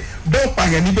pààyàn níbẹ̀ bẹ́ẹ̀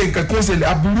pààyàn níbẹ̀ nǹkan kan ṣẹlẹ̀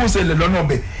aburú ṣẹlẹ̀ lọ́nà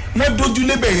ọbẹ̀ wọ́n dojú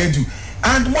lébẹ̀ yẹn jù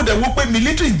and mo dẹ̀ wò pé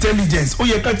military intelligence ó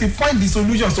yẹ ká ti find the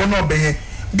solution sọ́nà ọbẹ̀ yẹn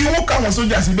bí wọ́n káwọn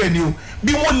sójà síbẹ̀ ni o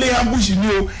bí wọ́n lé ambush ni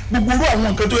o gbogbo irú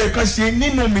àwọn nǹkan tó yẹ ká ṣe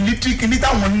nínú military kìíní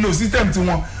táwọn nílò system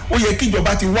tiwọn ó yẹ kí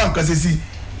ìjọba ti wá nǹkan ṣe sí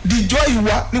i dijọ́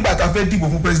ìwà nígbà tá a fẹ́ dìbò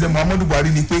fún president Muhammadu Buhari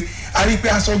ni pé a rí i pé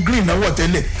aṣọ green náà wọ̀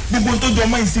tẹ́lẹ̀ gbogbo tó jọ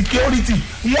mọ́ insecurity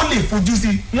wọ́n lè fojú sí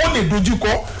wọ́n lè dojúkọ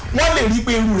wọ́n lè rí i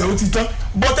pé irú rẹ̀ ó ti tán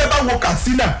bọ́ tẹ́ bá wọ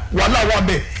Katsina wàhálà wà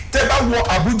bẹ̀ tẹ́ bá wọ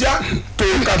Abuja tó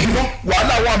Kaduna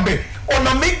wàhálà wà bẹ̀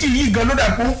ọ̀nà méjì yìí gan ló dà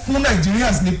pé fún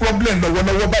Nigerians ní problem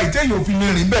lọ́wọ́lọ́wọ́ báyìí téèyàn ò fi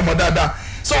lè rìn bẹ́ẹ̀ mọ́ dáadáa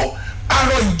so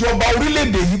arọ ìjọba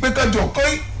orílẹ̀-èdè yìí pé kájọ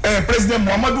kọ́ president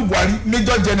Muhammadu Buhari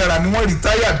major general ni wọ́n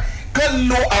retired kán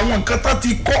lo àwọn nǹkan tó ti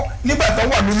kọ́ nígbà tó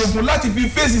wà lólógun láti fi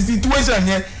face situation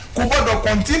yẹn kò gbọ́dọ̀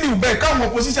continue bẹ́ẹ̀ káwọn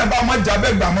opposition bá máa jà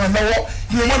bẹ́ẹ̀ gbà máa lọ́wọ́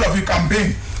ni wọ́n lọ fi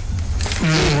campaign.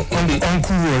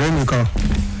 uncle ọ̀rẹ́ mi kan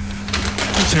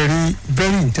ṣe rí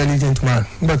very intelligent man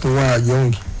nígbà tó wà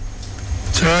young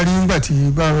ṣáárí nígbà tí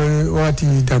wọ́n ti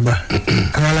dàgbà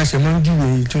àwọn aláṣẹ máa ń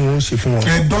júwe tí wọ́n ṣe fún wọn.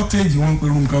 dọ́tẹ́jì wọn ń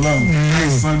pẹ̀lú nǹkan báwọn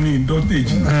àìsàn ní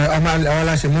dọ́tẹ́jì. àwọn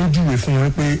aláṣẹ máa ń júwe fún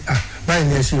wọn pé báyìí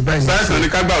ni ẹ ṣe báyìí ni ẹ ṣe. sáyẹ̀sì ni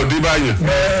kágbà òde báyìí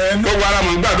gbogbo ara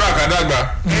mọ̀ gbàdúrà kàdàgbà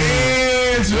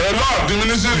lọ́ọ̀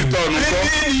diminishing return kọ́.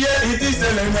 ìdí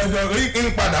ìṣẹ̀lẹ̀ ìgbàgbọ́ ń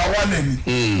padà wálẹ̀ ni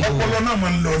ọpọlọ náà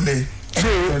máa ń lọlẹ̀.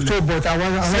 so but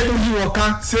àwọn tó yí wọn ká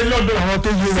ṣé lọ́dọ̀ àwọn tó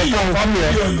yí wọn ká wọn family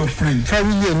or your friend.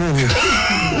 family ẹ̀ náà ni.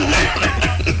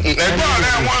 ẹ̀gbọ́n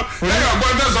ọ̀rẹ́ wọn lẹ́yìn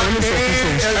ọ̀gbọ́n tẹ̀sán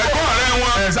ẹ̀gbọ́n ọ̀rẹ́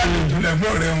wọn.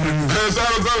 ẹ̀gbọ́n ọ̀rẹ́ wọn ni.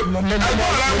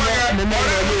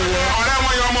 ọ̀rẹ́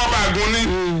wọn yọ ọmọ bàgùn ni.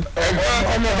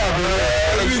 ọmọ bàbá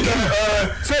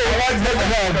ṣé àwọn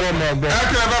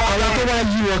tó bá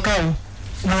yí wọn ká wọn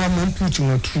máa ń put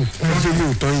wọn through wọn ṣe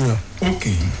lóòótọ́ yàn.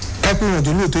 kápẹ́ wọn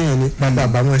tó lóòótọ́ yàn ni bàbá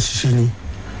àbámọ̀ ṣiṣẹ́ ni.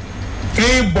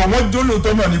 bọ̀ wọ́n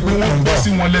jólóòótọ́ náà ni pé wọ́n bọ́ sí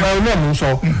wọn lẹ́nu. ọ̀rọ̀ náà mo sọ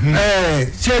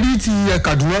ṣé rí ti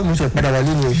Kaduna mo ṣe padà wà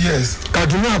nínú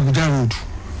Kaduna Abuja road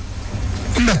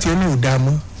nígbà tí ẹni ò dáa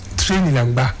mọ́ tírénì là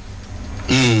ń gbà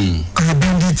àwọn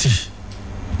bẹ́ńdíìtì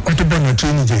wọ́n tó bọ̀nà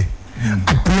tírénì jẹ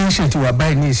apprehension ti wà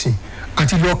báyìí ní ìsìn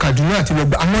àti lọ Kaduna àti lọ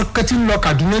gba àwọn kan tí ń lọ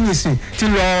Kaduna ní ìsìn tí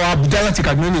ń lọ Abuja láti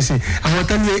Kaduna ní ìsìn àwọn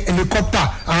tán ní helicopter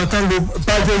àwọn tán lo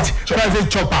private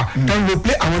chopper tán lo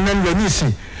plane àwọn náà ń lọ ní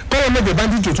ìsìn kọ́lọ́ mẹ́jọ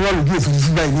bandit tó wà lójú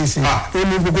òfurufú báyìí ní ìsìn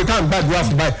èmi gbogbo táwọn gbàdúrà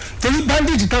fún báyìí torí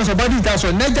bandit táwọn sọ bandit táwọn sọ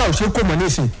nẹ́jà ò ṣe kó mọ̀ ní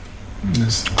ìsìn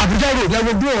Abuja road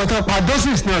lẹ́gbẹ̀ẹ́ bí wọ́n tán pa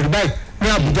dozens náà rí báyìí ní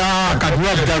Abuja Kaduna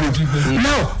Abuja road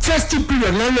now festive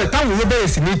period lọ́lẹ̀ táwọn yóò bẹ̀rẹ̀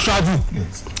sí ní travel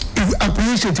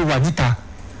apprehension ti wà níta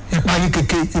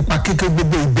ipa kéke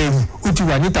gbogbo ìbẹ̀rù ó ti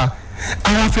wà níta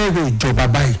àwọn afẹ́rẹ́ ìjọba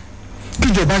báyìí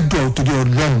kíjọba jọ òtòdì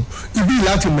Ọlọ́run ibi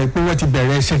láti mọ̀ pé wọ́n ti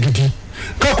bẹ̀rẹ̀ ẹsẹ̀ gidi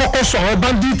kọ́kọ́ sọ àwọn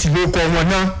bandit ló kọ wọn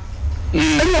náà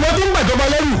ẹni ọmọ tó ń gbàjọba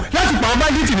lẹ́rù láti pa àwọn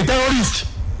bandit ní terrorist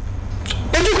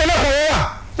ojú kan náà kọ wọ́n wà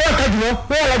Kaduna wọ́n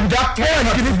wà Abuja wọ́n wà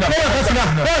nìkíní wọ́n wà Katsina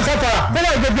wọ́n wà Zamfara wọ́n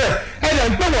wà gbogbo ẹ̀dẹ̀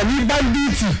ń pè wọ́n ní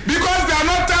bandit. because they are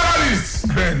not terrorists.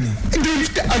 bẹ́ẹ̀ni.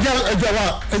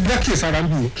 ẹja kí ẹsàrà ń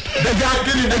bì ẹja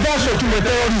sọ tún lọ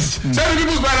terrorist. sẹ́ni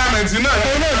people's parliament náà.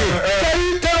 sẹ́ni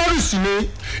terrorist ni.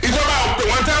 ìjọba ò pè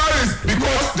wọ́n terrorists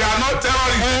because they are not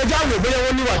terrorists. ẹja wò bóyá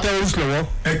wọ́n níwà terrorist lọ́wọ́.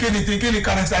 kí ni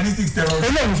characteristics terrorist.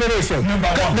 ẹlẹ́yìn fẹ́rẹ̀ sọ number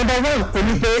one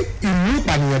oní pé ìlú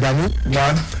ìpànìyàn dání.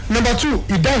 number two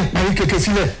ìdá ìparí kékeré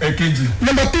sílẹ̀.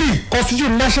 number three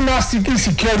constitution national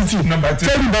security.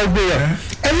 tẹ́lifí bá gbé yẹn.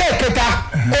 ẹlẹ́ẹ̀kẹta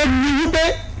ó ní wípé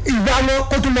ìgbà wọn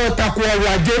kó tún lọ tako ọrọ̀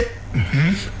ajé.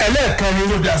 ẹlẹ́ẹ̀kẹrin.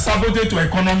 so they are sabotage to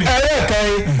economy.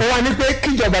 ẹlẹ́ẹ̀kẹrin ó wà ní pé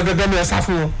kíjọba gẹ́gẹ́ ni ẹ sá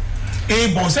fún wọn.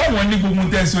 ìbọn sẹ́wọ̀n ní gbogbo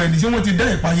tẹ̀sán ẹni ṣé wọ́n ti dá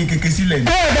ìpààyè kékeré sílẹ̀ ni.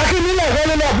 ẹ̀ẹ́dá kí nílẹ̀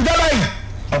wọlé lọ Àbújá báyìí.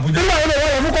 nígbà wọn lè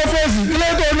wọlé fún kọ́fẹ́ẹ̀sì ilé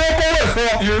tó ní kó rẹ̀ fọ́.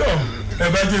 irọ́ ẹ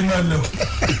bá jẹ́ máa lọ.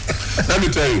 let me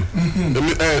tell you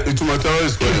ìtumọ̀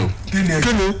terrorist kọ́ yẹn o. kí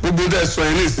ni. gbogbo dẹ́ sọ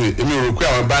yẹn nísìnyí èmi rò pé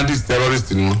àwọn bandits terrorist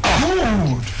ni wọ́n.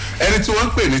 ẹni tí wọ́n ń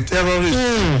pè ní terrorist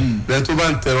lẹ́yìn tó bá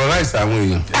ń terrorize àwọn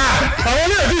èèyàn. àwọn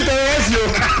ilé ìdí terrorize o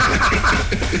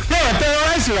náà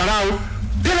terrorize rárá o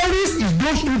terrorist is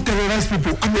those who terrorize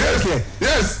people.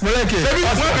 yes mọlẹ́kẹ̀. ṣebí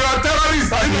wọ́n bí wọ́n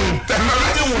terrorist inú terror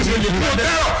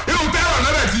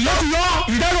náà ti yọ.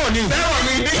 ìdárò ni terror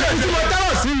ni ìtumọ̀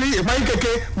terror sí ni ìpáyín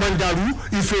kéke mọ̀ndàrú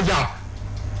ìfẹ̀yà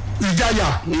ìjayà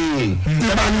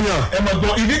ìpànìyàn. ẹ mọ̀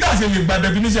gbọ́ ìdí tàṣe lè gba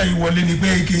definition yìí wọlé ni pé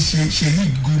kì í ṣe ṣèyí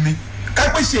gumi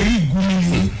kápẹ́ ṣèyí gumi ni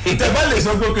ìtẹ̀bá lè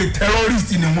sọ pé kò terrorist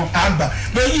ni wọ́n á gbà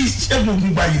pé yìí ṣẹ́gun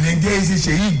gbogbo àyè nàìjíríà ṣe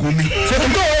ṣèyí gumi.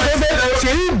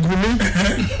 ṣèyí gumi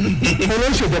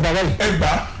olóṣèjọba báyìí. ẹ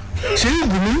gbà. ṣèyí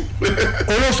gumi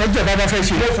olóṣèjọba bá fẹ́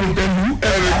ṣe. lọ́fun tẹ̀lú.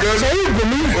 ṣèyí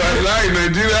gumi wàláì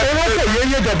nàìjíríà. olóṣèlú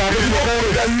yé jọba ló ti kọ́ rẹ̀.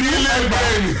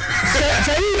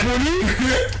 ṣèyí gumi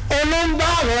olóńgbà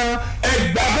àwọn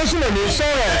agbésùnmọ̀ ní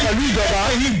sọ̀rọ̀ pẹ̀lú ìjọba.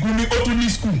 ṣèyí gumi ó tún ní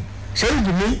school. ṣèyí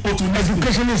gumi ó tún ní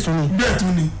educationist ni. bẹ́ẹ̀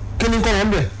tún ni. kí ni kọ́ wọn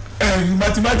bẹ̀.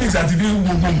 mathematics àti bí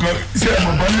gbogbo nǹkan ṣe é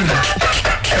mọ̀ bọ́ nìyẹn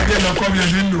ẹgbẹ́ lọ kọ́ bí ẹ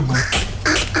ṣe ń lò bọ́.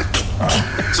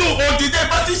 so òtítẹ́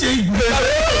bá ti ṣe ìgbìmọ̀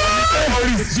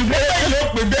terrorist ṣùgbọ́n báyìí ó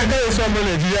pè bẹ́ẹ̀ bẹ́ẹ̀ sọ ọmọ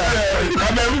Nàìjíríà.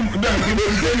 Cameroon bẹ́ẹ̀ ni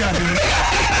Mauritania ni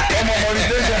ọmọ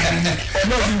Mauritania ni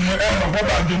ọmọ sì mọ ẹ mọ̀ fọ́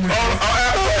bá a dùn mí.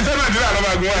 ṣé Nàìjíríà ló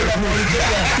bá gbọ́ ẹ̀.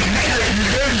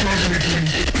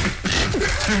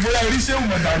 ìgbóyà rí sẹ́wọ̀n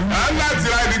mọ̀dàrú. à ń láti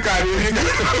ID card yìí.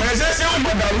 ẹ̀ṣẹ̀ sẹ́wọ̀n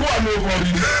mọ̀dàrú wà ní ọkọ̀ mi.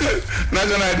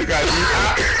 national ID card yìí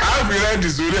a fi rẹ́ẹ̀dì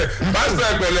sórí ẹ̀ pásítọ̀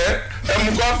ẹ̀pẹ̀lẹ́ ẹ̀ mú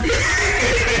kọ́fì.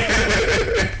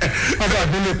 ọba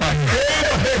àgbélé pa ni.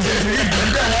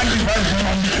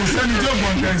 kò sẹ́ni tí ó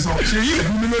gbọ̀n tẹ̀ sọ ṣèyí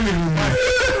ìbúmi ló lè wù mí.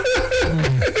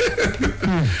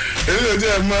 èyí ló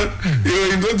jẹ́ mọ́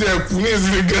ìròyìn tó ti ẹ̀ kú ní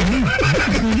ìsinmi gan.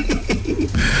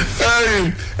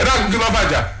 ẹ dákun kí ló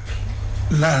fàjà.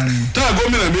 láàrin. táwọn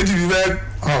gómìnà méjì fi fẹ́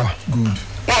good.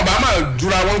 wọn bá máa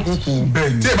jura wọn kúkú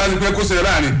tí ẹ bá ti pẹ́ kó ṣe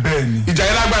láàrin ìjà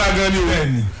yẹn lágbára gan ni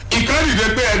o ìkan dìde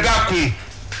pé ẹ dákun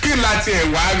kí n láti ẹ̀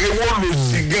wá ewó lò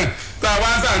sí gan tá a wá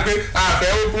sàn pé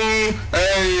àfẹ́ fún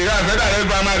àfẹ́ dàrẹ́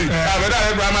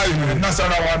primary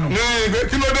Nasarawa nù. ní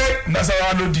kí ló dé.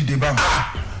 Nasarawa ló dìde bá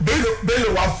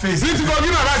bẹ́ẹ̀ wa fèsì. ní ti kọ́ kí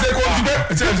bàbá ṣe kó ti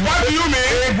bẹ́ẹ̀ what do you mean.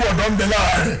 eégún ọ̀dọ́ ń bẹ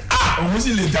lára rẹ̀ òun sì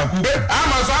lè jà kú.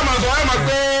 àmọ̀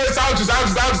pé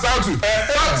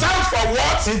south for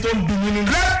what. ní tó ń bí nínú.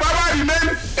 let power remain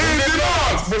in the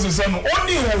north. bó ṣe sọnù ó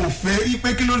ní ìwọ̀n òfin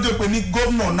ipe kí ló dé pé ní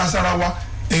gómìnà Nasarawa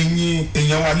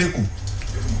èèyàn wa lẹ́kọ̀ọ́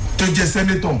tó jẹ́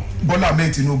sẹ́nétọ̀ Bọ́lá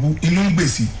Ahmed Tinubu inú ń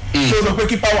gbèsè tó sọ pé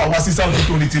kí power wá sí south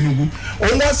tó ní Tinubu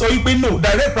òun wá sọ wípé no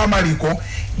direct primary kọ́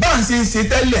bá à ń ṣe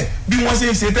tẹ́lẹ̀ bí wọ́n ṣe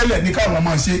ń ṣe tẹ́lẹ̀ ní káwọn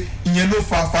máa ṣe ìyẹn ló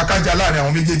fa fàkájà láàrin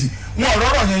àwọn méjèèjì wọn ò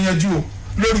rọ́rọ̀ yẹn yanjú o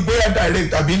lórí bóyá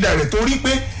direct tàbí indirect torí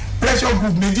pé pressure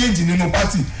group méjèèjì nínú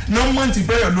party náà mọ̀ ti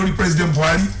bẹ̀rẹ̀ lórí president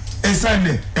Buhari ẹ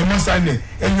sáìnẹ̀ ẹ mọ́ sáìnẹ̀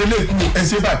ẹ yẹlé ìkú ẹ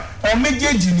ṣe báyìí àwọn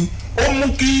méjèèjì ni ó mú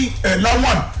kí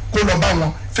Lawan kó lọ bá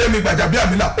wọn Fẹ́mi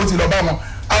Gbàjàbíàmílà ó ti lọ bá wọn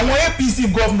àwọn APC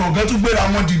gọ́vnọ̀ gan tún gbéra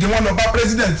wọn dìde wọn lọ bá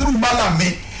president through Malami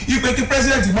ipe kí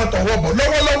president mọ̀ tọwọ́ bọ̀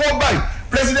lọ́wọ́lọ́wọ́ báyìí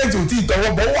president ò tí ì tọwọ́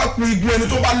bọ̀ ó wá pin igun ẹni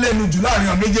tó bá lẹ́nu jù láàrin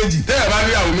àwọn méjèèjì. tẹ́lẹ̀ bá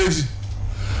ní àwọn méjì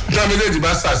náà méjèèjì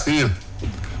bá ṣàṣeyàn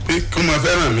pé kí wọ́n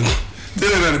fẹ́ràn mi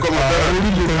tẹ́lẹ̀ náà ni kò máa fẹ́ràn mi.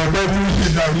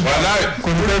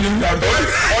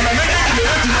 ọ̀nà méjèèjì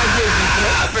lè ti máa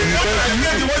gbé ìdìbò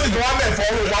méjì wọ́n sì tún wá bẹ̀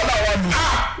fọ́ọ̀rọ̀ wàhálà wà nù.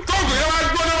 tóògùn yẹn wá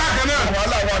gbóná bákan náà.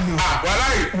 wàhálà wà nù.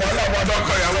 wàhálà wà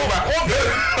tọkọ ìyàwó wa.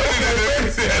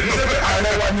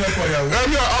 ààrẹ wa ní ọkọ ìyàwó.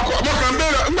 ẹ̀mí ọkọ kan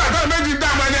bẹ́ẹ̀ nígbà tó méjì dá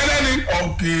àmọ́ ẹni ẹlẹ́ni.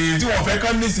 ọ̀kẹ́ tí wọ́n fẹ́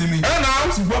kán nísìnyí.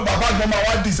 ṣùgbọ́n bàbá gan máa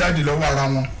wá decide lọ́wọ́ ara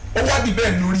wọn. ó wá di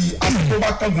bẹ́ẹ̀ lórí aṣọ tó bá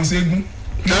kángun ségun.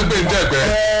 jẹ́pẹ́ jẹ́pẹ́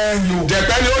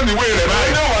jẹ́pẹ́ ni ó níwé rẹ̀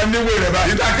báyìí. ó wà níwé rẹ̀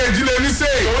báyìí. ìdàkejì lè ní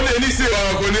sèé. ó lè ní sèé.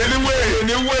 kò ní níwé. kò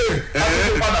ní wé. a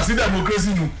ti padà sí democracy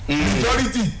nù.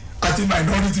 majority àti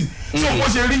minority. so bó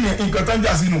ṣe rí yẹn nǹkan tán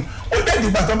jà sínú. ó dẹ̀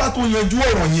dìgbà tán bá tó yanjú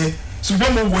ọ̀rọ̀ yẹn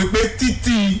ṣùgbọ́n mo wò pé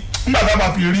títí nígbà tá a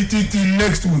bá fi rí títí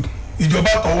next week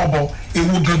ìjọba tọwọ́ bọ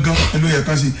ewu gangan ló yẹ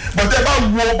kán ṣe but ẹ bá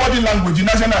wo body language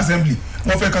National Assembly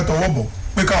wọ́n fẹ́ kán tọwọ́ bọ̀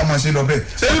pé káwọn máa ṣe lọ bẹ́ẹ̀.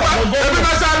 ṣé ẹbí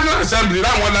National Assembly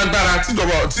láwọn lágbára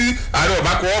tíjọba tí ààrẹ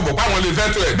ọba kọ ọbọ páwọn lè fẹ́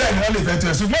tó ẹ̀. bẹ́ẹ̀ ni wọ́n lè fẹ́ tó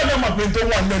ẹ̀ ṣùgbọ́n ẹ̀ mọ̀ pé tó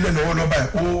wà nílẹ̀ lọ́wọ́ lọ́ba ẹ̀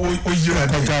ó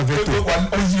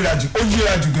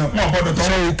yíra jù gan wọn gbọ́dọ̀ tọwọ́.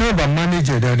 sọ ìtàn ìbá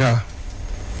mánéjì dáadáa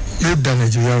yóò da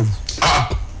Nàìjíríà rú.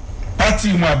 pátì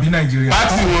wọn àbí Nàìjíríà.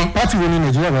 pátì wo ni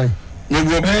Nàìjíríà báyìí.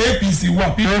 gbogbo APC wà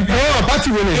PDP. pátì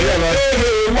wo Nàìjíríà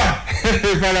báyìí. wà.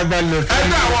 farabalẹ̀.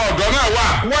 ẹgbẹ́ àwọn ọ̀dọ́ náà wà.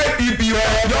 YPP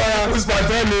ọ̀dọ́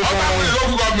pàtẹ́lẹ̀ ọba àwọn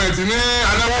ìlókù gọ́ọ̀mẹ̀ntì ní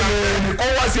anáwó. kó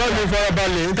wá sí ọ̀dọ̀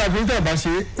farabalẹ̀ níta bá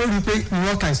ṣe ó rí i pé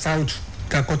north and south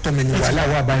kakọ́tọ̀ mi ni wàhálà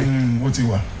wà báyìí. ó ti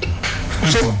wà.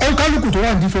 so ọ̀nkálùkù tó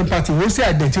wà ní different party wọ́n sì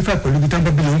identify pẹ̀lú ibi tán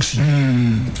bá belong sí.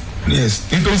 yes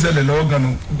nítorí ṣẹlẹ̀ lọ́wọ́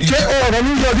gan-an. ṣé ọ̀rọ̀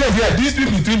ní yọ díẹ̀ díẹ̀.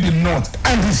 dispute between the north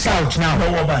and the south now.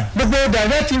 lọ́wọ́ báyìí. gbogbo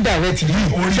direct indirect yìí.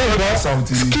 orí north and south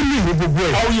yìí. skilling ní gbogbo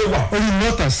ẹ̀. awoye wà. orí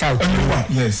north and south. orí wà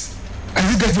yes. and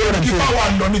you get what I'm saying. kí power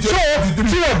lọ ní so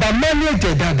tí o bá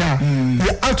manage dáadáa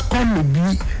the outcome may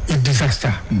be a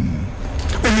disaster.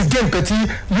 o lè jẹ́ nǹkan tí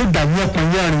yóò dàrú ọkàn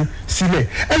yára sílẹ̀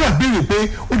ẹ wà béèrè pé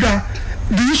ó dáa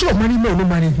the issue of money no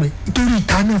management torí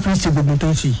ìta náà fi ń ṣe gbogbo tó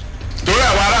ń ṣe. torí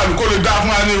àwọn aráàlú kò lè dá fún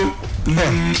wa ní o.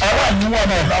 aráàlú wà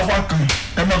náà láfa kan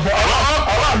ẹ mọ̀ pé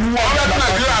aráàlú wà náà láfa kan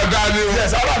Nàìjíríà dá ní o.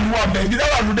 yes aráàlú wà bẹ́ẹ̀ ibi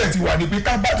aráàlú dẹ̀ ti wà ní pé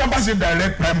tá bá ṣe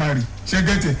direct primary ṣe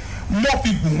gẹ́tẹ̀ more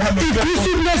people wọn lọ.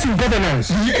 inclusiveness in governance.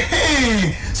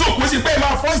 so kò sí pé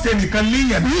máa fọ́ọ̀sì ẹnìkan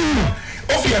léèyàn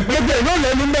ó fi hàn pé gbogbo ìlú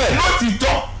lẹ́nu mẹ́.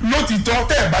 lótìtọ́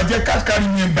tẹ́ ẹ̀ bá jẹ́ káàkiri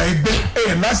yẹn bá ẹgbẹ́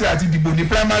ẹ̀ láṣẹ àti dìbò ní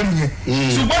primary yẹn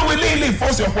ṣùgbọ́n wọlé ilé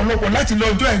ìfọ́sẹ̀ ọ̀pọ̀lọpọ̀ láti lọ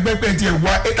ọjọ́ ẹgbẹ́ pẹ̀ tiẹ̀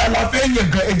wá ẹ̀ka la fẹ́ yẹn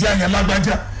gan ẹ̀jẹ̀ àyàn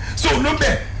lágbájá so ló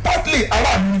bẹ̀ partly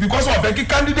aráàlú because wọ́n fẹ́ kí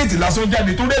candidate lásán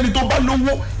jáde tó rẹ́ni tó bá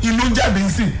lówó ìlú jáde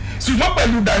sí ṣùgbọ́n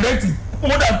pẹ̀lú direct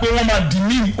wọ́n dà pé wọ́n máa dì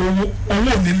ní owó ò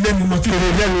ní lẹ́nu lọ títí. èrè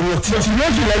lẹ́nu lọ títí yóò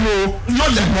sì lẹ́nu o yóò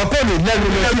lẹ́nu ọkọ lè lẹ́nu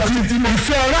lọ títí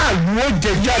ìfẹ́ aráàlú ó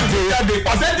jẹ jáde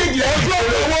percentage yẹn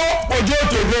ojú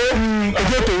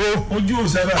òtòwó. ojú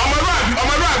òsèré.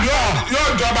 ọmọlúwàbí yóò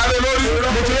jọba lé lórí.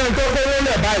 mo ti rẹ̀ ń kókó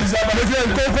lẹ̀ báyìí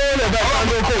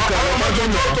ọmọ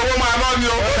tó wọ́n máa lọ ni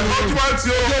o. ojúmọ́ ti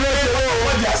o.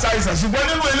 wọ́n di àṣà ìsàn ṣùgbọ́n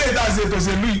nínú ilé ìdásẹ̀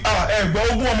tòṣèlú ẹ̀gbọ́n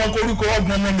ogún ọmọ korúkọ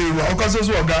ọgbọ̀n ọmọ mi rò ọkọ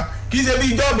ṣoṣo ọ̀gá kì í ṣe bí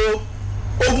ìjọba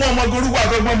ogún ọmọ korúkọ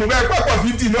àtọgbọ́n mo bẹ́ẹ̀ pàpọ̀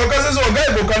 50 ní ọkọ ṣoṣo ọ̀gá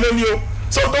ìbò kan lónìí o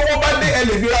so tó wọ́n bá dé ẹ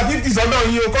lè fi ra 50 sọ́dọ̀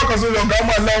yín o kọ́kọ́ ṣoṣo ọ̀gá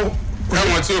ọmọ ẹ̀lọ́ o.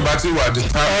 káwọn tí o bá ti wà dé.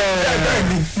 bẹ́ẹ̀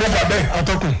ni mo gbà bẹ́ẹ̀.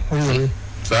 atọ́kùn oyè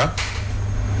sá.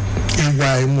 ìwà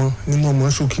ìmọ̀ ni mo mọ̀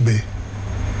sókè bẹ́ẹ̀.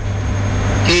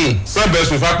 sábẹ̀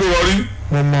sùn fapẹ́ wọrí.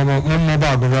 mo mọ bá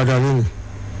àgbọn dáadáa lónìí.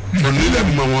 onílẹ̀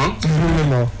mọ̀ wọ́n.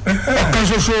 ọ̀kan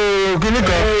ṣoṣo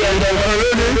kìnnìkan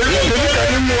kìnnìkan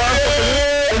ní mu wa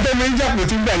ẹgbẹ́ mi ń jà pé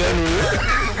tí ń gbà lẹ́nu.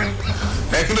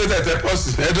 ẹ kí ló tẹ̀ pọ́sì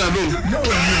ẹ dán lóhùn.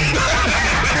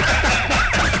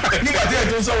 nígbà tí ẹ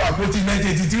tó ń sọ̀rọ̀ àpótí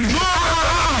 1983.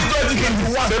 ìjọ ti kẹ́kẹ́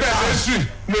wá. sẹ́bẹ̀ ẹ̀ ṣì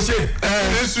mo ṣe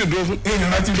ṣì dúró fún. èèyàn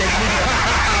láti lọ fún mi.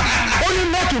 Only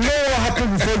not to know what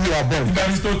happened before you are born.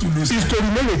 Aristotle ló sọ. Is to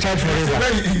remain a child forever.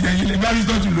 Ìyẹn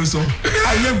Aristotle ló sọ.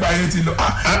 Ayé ìgbà yẹn ti lọ.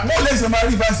 Wọ́n lè sọ máa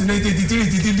rí fásitì ní 1983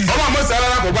 títí di. ọmọ àmọ́ sáré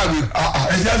alákọ̀ọ́ gbàgbé.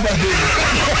 Ẹ jẹ́ àgbàdo.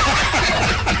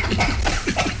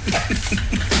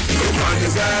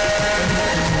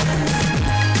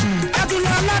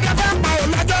 Àtúnlọ̀ aládàá bá pa òun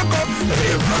lọ́jọ́ kan.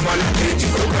 Èèmọ̀ ọmọlẹ́kejì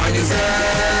ó kàn ní sẹ́.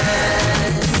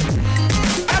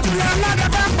 Àtúnlọ̀ aládàá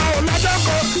bá pa òun lọ́jọ́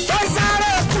kan. Tó ń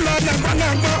sáré kú lọ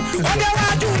lẹ́gbọ̀nlẹ́gbọ̀n. Ó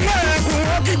déwájú ilé ẹ̀kún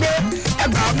ó kígbe.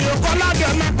 Ẹgbà mi ò kọ́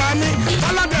ládàá má pa mí.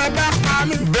 Ọlọ́dẹ bá pa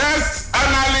mí. Best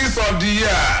analyst of the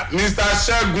year Mr.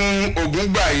 Ṣẹ́gun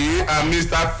Ògúngbàyé and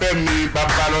Mr. Fẹ́mi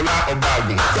Babalọ́lá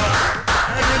Ọbaàgùn.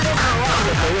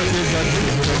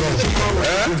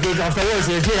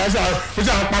 àfọwọ́sẹ̀ kí ẹ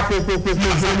ṣáà pa kókókókó ní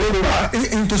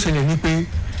tó ṣẹlẹ̀ ní pé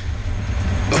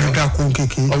ọ̀rọ̀ dà kó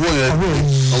kéke. ọwọ́ yẹn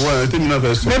tèmi náà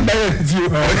fẹ́ sọ. nígbà yẹn ti o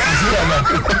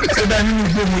ṣe dá nínú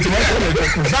igbó mo ti wá sọ̀rọ̀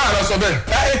ẹ̀kọ́. báà lọ sọ bẹ́ẹ̀.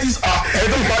 Ẹ ti sọ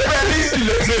ẹ̀dùn ìpàdé bẹ́ẹ̀ ní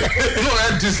ìlú ṣe. inú ẹ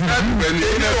describe pẹ̀lú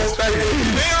ilé describe.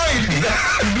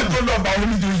 Ìlú tó lọ bá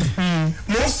oníjòyè.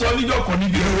 Mo ń sọ níjọ́ kan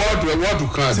níbi wọ́ọ̀dù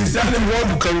kan àti. sísẹ́ ní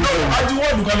wọ́ọ̀dù kan lọ. Àti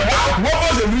wọ́ọ̀dù kan lọ. Wọ́n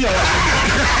bọ̀ ṣe lùyàwó.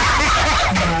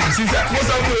 Sísẹ́ mo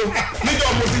sọ pé níjọ́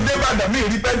mo ti dé Ìbàdàn mi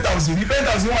rí penthouse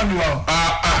wà ní wa.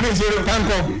 Mi ì ṣe eré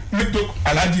táǹkọ̀ mi tó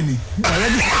Aláàjì ni.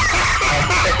 Aláàjì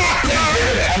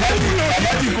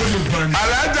kò lè gbọ̀n ni.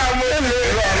 alájà mo lè.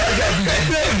 Alájà bí.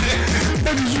 ó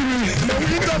ti sú mi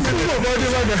nígbà mi ní bọ̀bọ̀ ọdẹ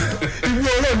bàdà ibi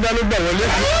ọlọ́run dá ló gbà wọlé.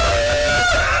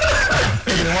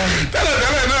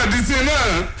 tẹ́lẹ̀ náà di sí náà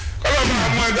kọ́lọ́ máa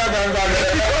mú ẹja gbangba rẹ̀.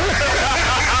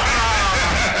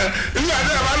 nígbà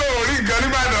tí a bá lọ rí nǹkan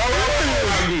nígbàdàn ọwọ́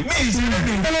ní ìsinmi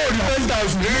ọlọ́run ní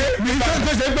penthouse ní tó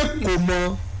ṣe pé kò mọ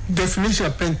definition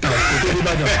penthouse kò tó ní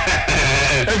bàdà.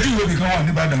 Ẹjú ìwé nìkan wà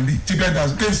ní Ìbàdàn bíi tí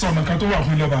penthouse kí n sọ ọ̀nà kan tó wà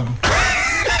fún Ìlọ́bàgàn.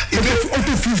 ó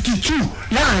tó 52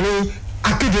 láàrin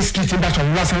Akéde street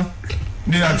Ìbàdàn lásán.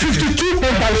 Ní àti 52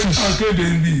 penthouses. Akéde ń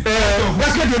bì.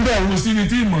 Wákèdè ń bẹ̀ Kò sí ní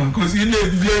tí ìmọ̀ kò sí ilé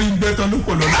ìlérí ń gbẹ́tọ́ ló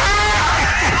pọ̀ lọ́nà.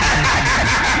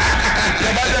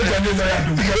 Ìjọba jẹ̀jẹ̀ ní lọ́yà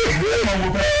tó gbé ọmọ wo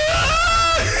bẹ́ẹ̀.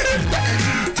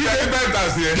 tí ẹ bẹ́ẹ̀ tà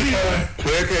sí ẹ kò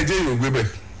yẹ kẹ́ ẹ jẹ́ ìwò gbé bẹ̀.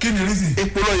 Kí ni rí sí?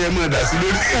 epo lọ yẹ mọ́ ẹ dà sí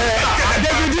lórí.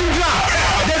 David Indra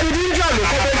ló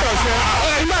kọ́ penthouse ẹ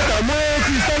nígbà tá a mú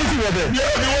Christianity wọ̀ bẹ̀.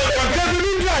 David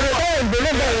Indra ló kọ́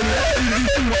ìgbélé bẹ̀rẹ̀ ní ibi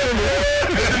tí mo tó lò.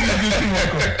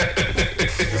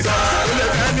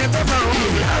 Ẹni tó bá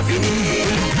òun yà á fi ní.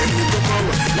 Ẹni tó bá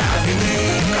wọ̀ là á fi ní.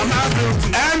 Kàmá dùn.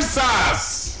 EndSARS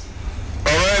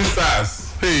ọ̀rọ̀ EndSARS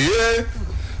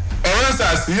ọ̀rọ̀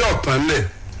EndSARS yìí ọ̀tán lẹ̀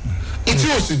tí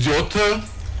ò sì jẹ́ ọ̀tán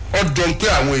ọ̀dọ̀ pé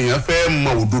àwọn èèyàn fẹ́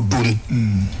mọ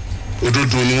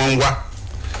òdodo ni wọ́n ń wá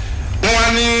wọ́n wá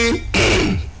ní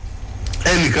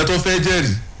ẹnìkan tó fẹ́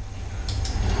jẹ́rìí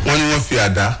wọ́n ní wọ́n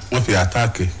fi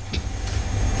àtàkì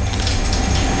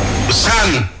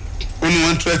SAN ó ní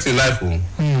wọ́n threaten life òun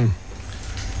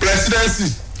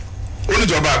presidency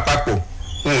oníjọba àpapọ̀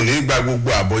wọn ò ní gba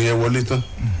gbogbo àbọ̀ yẹn wọlé tán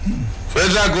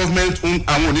federal government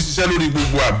àwọn ò ní ṣiṣẹ́ lórí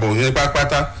gbogbo àbọ̀ yẹn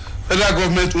pátápátá federal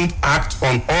government won't act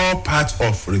on all parts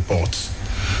of report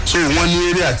so wọ́n ní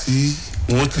eré àti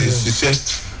wọ́n ti ṣiṣẹ́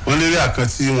wọ́n ní eré àkàn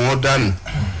tí wọ́n dànù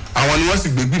àwọn ni wọ́n sì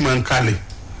gbé gbìmọ̀ ń kalẹ̀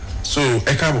so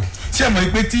ẹ káàbọ̀. Ṣé ẹ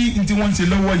mọ̀ pé tí wọ́n ń ṣe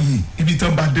lọ́wọ́ yìí ibi tí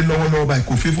wọ́n bá dé lọ́wọ́lọ́wọ́ báyìí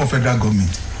kò fẹ́ fọ́ federal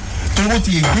government tówó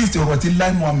ti against ọ̀rọ̀ tí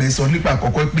Lai Mohammed sọ nípa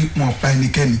àkọ́kọ́ pé wọn pa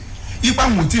ẹnikẹ́ni ipa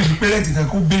wọn ò tí ì rí pẹ́rẹ́ǹtì kan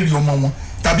kó béèrè ọmọ wọn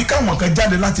tàbí káwọn kan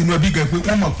jáde láti inú ẹbí kan pé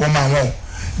wọ́n mọ̀ pọ̀ máa wọn o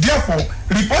therefore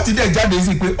rìpọ́tì dẹ̀ jáde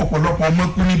sí pé ọ̀pọ̀lọpọ̀ ọmọ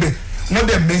kú níbẹ̀ wọ́n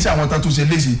dẹ̀ mẹ́ṣẹ́ àwọn tán tó ṣe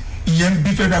léṣe ìyẹn bí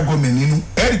federal government nínú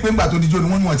ẹ rí i pé ńgbà tó dijọ́ ni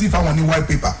wọ́n ní wọ́n ti fáwọn ní white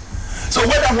paper so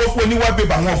whether wọ́n fún ọ ní white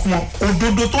paper wọn fún ọ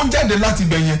òdodo tó ń jáde láti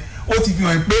ibẹ̀ yẹn ó ti fi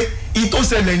hàn pé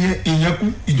ìtòsẹ̀lẹ̀ yẹn èèyàn kú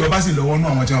ìjọba sì lọ́wọ́ nú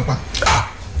àwọn tí wọ́n pa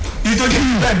ìtọ́jú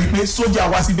bẹ́ẹ̀ ni pé sójà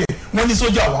wá síbẹ̀ wọ́n ní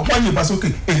sójà wá wọ́n yìnbọn sókè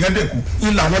èèyàn dẹ̀ kú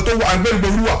ìlà àwọn tó wà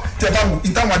agbẹ́rùgbòrúwà tẹ́ bá wò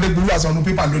ìtàwọn adégbòrúwà sọnù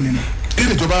pépà lónìí nù. kí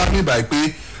ni ìjọba ní báyìí pé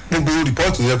gbogbo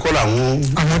rìpọ́ọ̀tì yẹn kọ́ làwọn.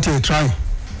 àwọn tí ì try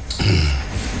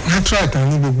wọ́n try tán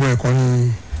ní gbogbo ẹ̀kọ́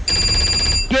ní.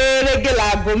 gẹ́gẹ́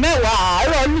láago mẹ́wàá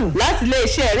àárọ̀ lù láti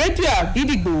iléeṣẹ́ rédíò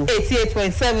àgídìgbò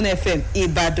 88.7 FM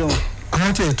Ìbàdàn.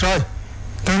 àwọn tí ì try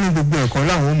tán ní gbogbo ẹ̀kọ́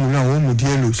làwọn ò mú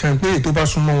díẹ̀ lò ṣe pé ètò bá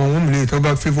súnmọ́ wọn wọ́n mú lè tó bá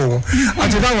fífọ̀ wọn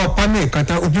àti báwọn panel kan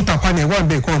tán òkúta panel wà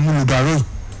bẹ́ẹ̀ kọ́ mú lùdàrọ́ yìí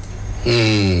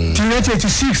ti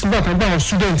 1986 nígbà kan bá àwọn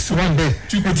students wà bẹ́ẹ̀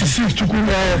 86 chukwu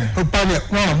panel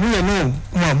wọn àmúyẹ̀ náà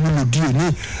wọn àmúlò di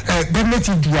òní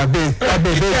gọ́ọ̀mẹ̀ntì ju abẹ́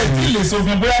bẹ́ẹ̀ ni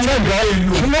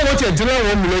wọ́n ti ẹ̀dín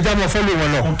láwọn olùlọ́jà máa fọ́lọ̀ wọn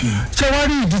lọ ṣé wàá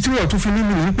rí ìdí tí wọ́n tún fi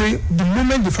nílò ní pé the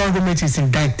moment the federal government is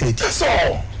indicted. wọ́n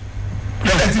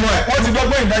ti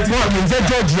gbọ́gbọ́ indicted. wọ́n àmì jẹ́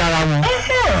jọ́ọ̀jì ara wọn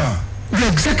the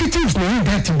executives ní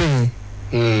indicted bẹ́ẹ̀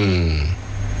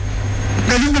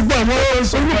pẹ̀lú gbogbo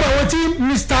àwọn tí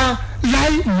Mr.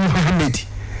 Lai Mohammed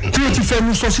tí wọ́n ti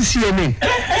fẹnu sọ sí CNN tí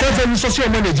wọ́n fẹnu sọ sí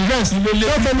ọmọ Nàìjíríà tí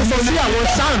wọ́n fẹnu sọ sí àwọn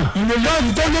SAN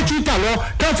ìlòlọ́ọ̀dì tó lé Twitter lọ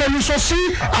tí wọ́n fẹnu sọ sí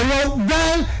àwọn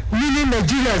well-meaning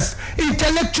Nigerians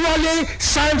intellectually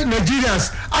sound Nigerians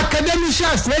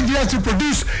academicians Nigerians to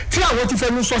produce tí àwọn ti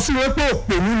fẹnu sọ sí wọ́n pé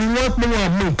òpèlú ni wọ́n pé wọn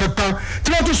àmú nǹkan kan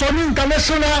tí wọ́n tún sọ ní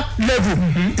international level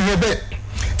ìyẹn bẹ́ẹ̀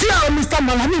tí àwọn Mr.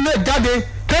 Malami náà jáde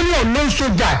tẹ́lẹ̀ ọ̀nà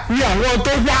sójà ní àwọn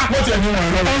tó wá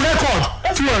on record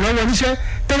tí wọ́n rán wọn níṣẹ́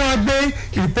tí wọ́n gbé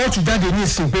rìpọ́ọ̀tù jáde ní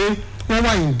ìsìn pé wọ́n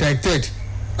wà indicted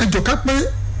ẹjọ́ ká pé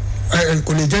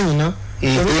kò lè jẹ́ yìí ná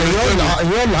èyí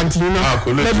ọ̀la ti yín ná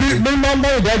bí máa ń bá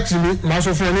indict mi màá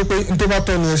sọ fún ọ ní pé n tó bá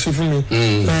tọ́ ni ẹ ṣe fún mi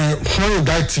wọ́n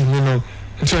indict mi náà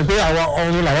ṣe pé àwa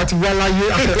ọ̀run làwa ti wá láyé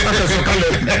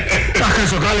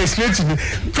akẹ́sọ̀kalẹ̀ straight ni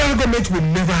federal government will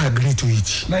never agree to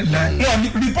it.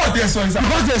 report ẹ sọ ìsà.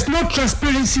 because there is no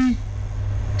transparency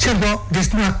ṣẹ́gbọ́n there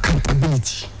is no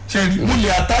accountability. ṣẹ́ni mo lè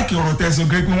àtàkì ọ̀rọ̀ tẹ̀sán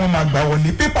gẹ́gẹ́ pé wọ́n máa gbà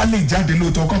wọlé pépà lè jáde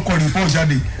lóòótọ́ kọ́kọ́ report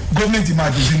jáde gọ́ọ̀mẹ̀ntì máa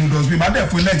dùn sínú dustbin máa dẹ̀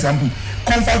fún ilé example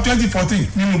Comfort 2014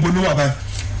 nínú bolówó àbá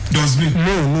dustbin.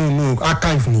 no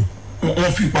archive ni.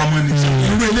 wọ́n fi pamọ́ ni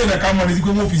irú ilé ìrẹ̀ká mọ́ ni pé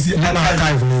wọ́n fi sí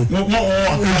archive ni.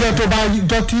 ìjọ tó bá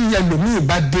jọ tí ẹlòmíì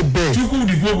bá dé bẹ́ẹ̀. chukwu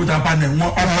dìbò òkúta panẹ̀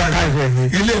wọ́n archive ni.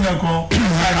 ilé náà kan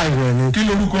archive ni. kí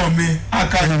lorúkọ mi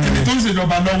archive ẹni tó ń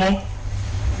ṣèjọba lọ́wọ́.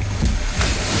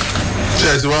 ṣe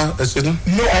ẹ ti wá ẹ ṣe tán.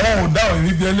 no àwọn ò dáhùn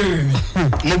níbi ẹlẹ́rìí ni.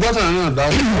 mo gbọ́ tàn náà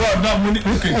dáhùn. wọ́n dáhùn mo ní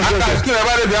ok. archive kí ni ẹ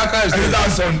bá débi archive ṣe. ẹ̀dá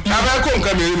sọ ni. abẹ́ kó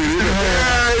nǹkan mèremère rẹ̀.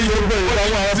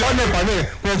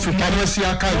 wọ́n fi pamọ́ sí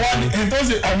archive ni. ẹni tó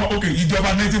ṣe àwọn ok ìjọba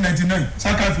 1999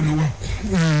 archive ló wà.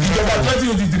 ìjọba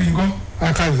 2003 nǹkan.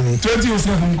 archive ni.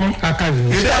 2007 nǹkan. archive ni.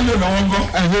 èdè àlọ́ lọ́wọ́ nǹkan.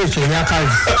 ẹ̀yẹ́ ìṣẹ̀lẹ̀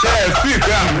archive. ṣé ẹ fi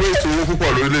ìpè àwọn ètò owó púpọ̀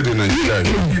lórílẹ̀‐èdè Nàìjíríà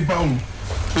yìí.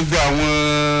 gbogbo àwọn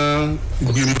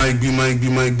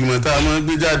ìgbìmọ̀ tá a máa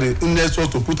gbé jáde indexor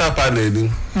tó kúta panel ni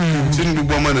tí ní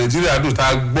gbogbo ọmọ Nàìjíríà dùn tá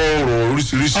a gbọ́ ọ̀rọ̀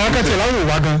oríṣiríṣi. àwọn kẹtẹ láwọn ò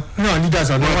wá gan náà níjà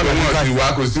sàdé wọn ti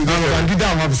wá kò sí ní àwọn bàndídà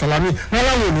àwọn Abdulsalami wọn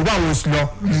láwọn ò ní bá àwọn oṣù lọ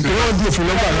tí wọn dúró fún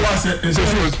lọgbà lọ.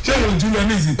 ṣé wọn jú lọ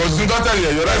ní ìsìn. òsín tọ́tẹ̀lì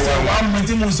ẹ̀yọ́ láì wá. wàá mọ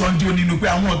tí mo sọ ń di onínú pé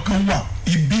àwọn kan wà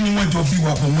ibi ni wọ́n jọ bí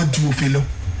wà pọ̀ wọ́n ju òfin lọ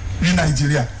ní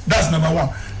Nàìjíríà that's number one.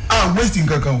 wasting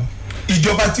kankan o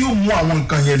ìjọba tí ó mú àwọn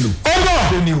nǹkan yẹn lò. ó bọ̀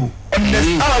tó ni o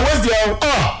wasting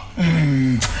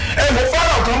ẹ wo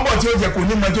fọ́nà kan bọ̀ tí ó jẹ kò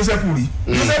ní mọ Joseph rí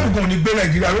Joseph kò ní gbé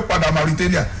Nàìjíríà ló padà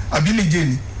Mauritania àbí Niger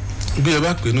ni. bí ẹ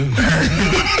bá pè náà.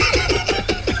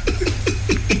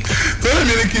 torí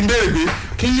mi ni kí n béèrè pé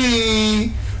kí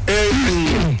ni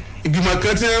ìgbìmọ̀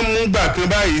kan tí wọ́n mú gbà kan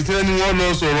báyìí tí wọ́n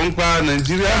lọ sọ̀rọ̀ nípa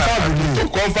Nàìjíríà tó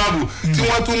kọ́ńfàbù tí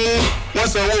wọ́n tún mú wọ́n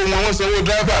sanwó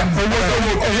dráìvà owó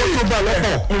tó bá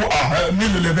lọ́pọ̀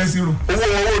nílò lẹ́fẹ́ zero.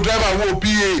 owó dráìvà owó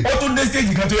PA. ó tún dé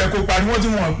stage kan tó yẹ kó parí wọ́n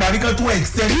tún wọ́n parí kan tó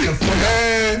extend it fún ẹ.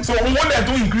 so owó dẹ̀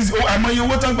tó increase àìmọye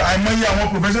owó tán gbà àìmọye àwọn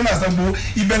professionals tán gbowó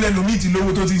ibẹ̀lẹ̀ lomi ti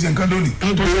lówó tó ti ṣe nǹkan lónìí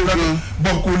tó ṣe nǹkan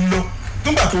bọ̀ kò lọ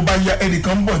nígbà tó bá ya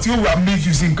ẹnìkan bọ̀ tí ó wà make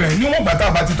you sí nǹkan ẹ̀ níwọ̀n gbà tá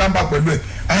a bá ti tàǹbà pẹ̀lú ẹ̀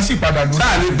à ń sì padà lórí.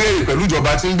 sáà ní béèrè pẹ̀lú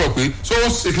ìjọba tí ń bọ̀ pé tó ń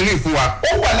ṣèkínní fún wa. ó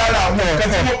wà lára àwọn nǹkan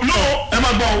tí wọ́n lò ẹ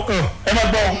máa gbọ́ ẹ máa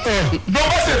gbọ́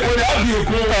lọ́wọ́ ṣèkó ni àbí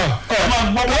èkó ẹ máa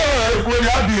gbọ́ lọ́wọ́ ṣèkó ni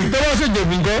àbí èkó. lọ́wọ́ ṣe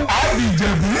jẹ̀bù nǹkan. àbí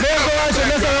jẹ̀bù. lọ́wọ́ wá ṣe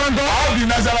lẹ́sẹ̀rọ̀ nǹkan. àbí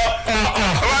nasara.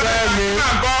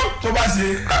 tó bá ṣe.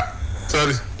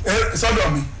 sorry. sọ́dọ̀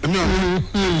mi.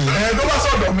 tó bá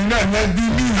sọ́dọ̀ mi náà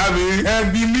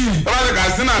ẹbí mi. tó bá ṣe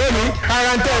Katsina.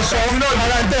 ara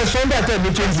tẹ sọ́ńdà tẹ̀ mí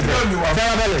change bọ̀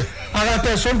farabalẹ̀ ara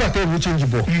tẹ sọ́ńdà tẹ̀ mí change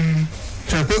bọ̀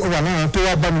sọ pé o wà lára tó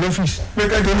wá bá mi lọ́fíìsì pé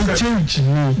kẹ́kẹ́ ní change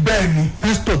ni bẹ́ẹ̀ ni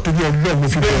pásítọ̀ tó bí ọgbọ́n mo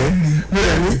fi bẹ̀rẹ̀ mo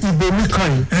rẹ̀ ní ibo mi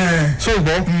kàn yín ṣé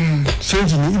ìgbọ́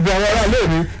change ni ibo àwọn ará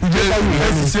lóòní ìjọba yìí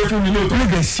wọ́n ti ṣe fún mi lóòótọ́ mo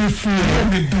dẹ̀ ṣe fún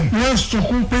mi wọ́n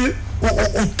sunkún pé o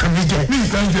kàn mí jẹ. mi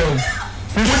ìtàn jẹ o.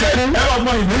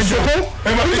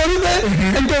 nítorí pé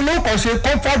nítorí ló kàn ṣe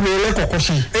kọ́ńfàbù ẹlẹ́kọ̀ọ́kọ́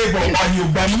ṣe. èèbọ̀ ayò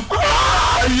gbámú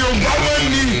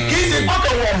ni kì í ṣe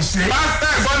pọ́kẹ̀ wọ̀ ṣe.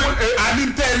 pásítọ̀ ẹ̀gbọ́n ni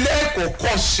àdìtẹ̀lẹ́ kò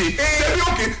kọ́kọ́ ṣe ṣebí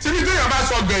òkè ṣebí téèyàn bá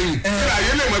sọ gbẹ̀yìn ìlà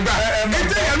yẹn lè mọ̀ gbà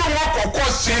téèyàn ló wọ́n kọ́kọ́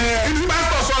ṣe ibi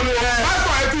pásítọ̀ sọ ni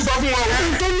pásítọ̀ ẹ̀ tún sọ fún wọn.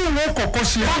 ohun tó ní wọn kọ́kọ́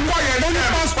ṣe kọ́kọ́ yẹn ní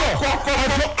pásítọ̀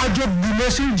àjọ bí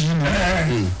mẹ́sẹ̀gì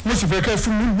ni mo sì fẹ́ kẹ́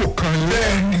fún mi gbò kan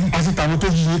yín àti tàwọn tó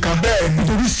yí ká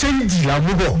nítorí ṣéǹjì là ń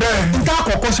bọ̀ níta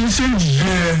àkọ́kọ́ ṣe ṣéǹjì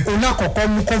yìí òun àkọ́kọ́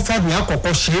mú kọ́fàmì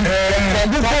àkọ́kọ́ ṣe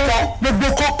gbogbo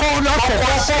kọ́kọ́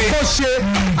lákọ̀ọ́kọ́ ṣe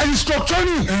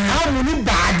àìsítọ́tọ́rì àwọn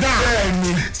oníbàádà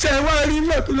ṣe wá rí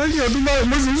mọ́tò lẹ́yìn ọdún márùn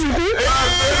mo sì ń sunkún.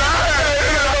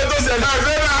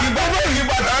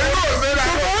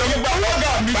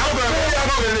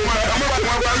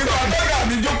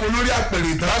 lórí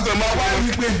àpèrè tán. pásítọ̀ máa wá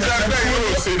ní pé ẹgbẹ́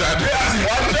yóò ṣe dáadáa.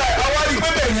 àwa rí pé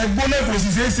bẹ́ẹ̀ yẹn gbóná kò sì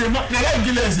ṣeé ṣe mọ́ nílẹ̀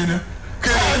ìjìnlẹ̀ ṣe ni.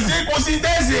 kò sí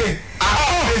tẹ́sẹ̀.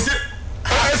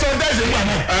 ẹ̀sọ́ tẹ́sẹ̀ gbà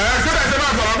náà. ṣé tẹ́sẹ̀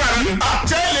máa sọ̀rọ̀ gbà náà.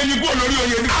 ṣé lè ní kúrò lórí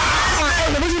oyè ni.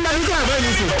 ọ̀rọ̀ bí máa ń sọ àbẹ́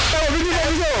yìí sọ. ọ̀rọ̀ bí máa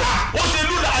ń sọ. ó ṣe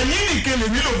lù àyè nìkan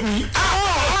lèmi lò fún yín.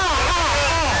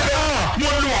 mo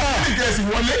lu àyè nìkan ẹ̀sìn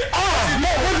wọlé.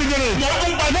 mo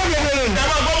tún pa náà lọ́wọ́ ẹ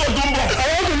máa gbọ́ mo tún bọ̀.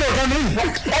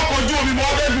 ọkọ̀ ojú omi mo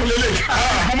wá fẹ́ gùn lélẹ̀.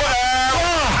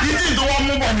 ìdí tó wọ́n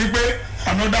mú bọ̀ ni pé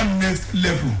another next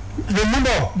level. lè mú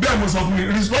bọ̀. bẹ́ẹ̀ mo sọ fún mi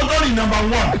restoration is number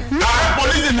 1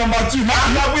 police is number 2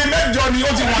 láwùjọ mẹ́jọ ni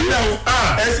ó ti wọ́n tẹ̀ o.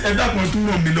 ẹ dákun tún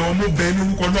ràn mí lọ́wọ́ mo bẹ̀ ní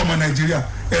orúkọ náà ọmọ nàìjíríà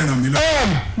ẹ ràn mí lọ́wọ́.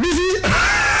 bísí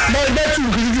mo gbẹ́ tù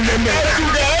kìrìkìrì lẹ́mẹ̀. ẹ tù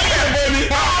kẹ́ ẹ yẹ bọ́ ni.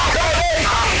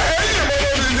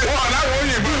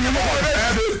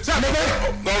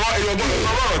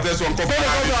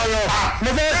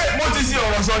 mo ti ṣe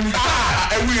ọ̀rọ̀ sọ ni.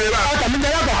 ẹwú yẹn bá. ọkọ̀ mi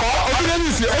jẹ́ lákọ̀ọ́kọ́ ojú lé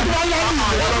nìsí ojú wa lọ́ọ̀nì.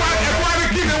 ẹkú wá ní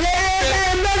kí ni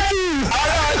wọ́n. lẹ́tù.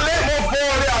 ara lé mo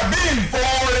fọ́ọ̀rẹ́ àbí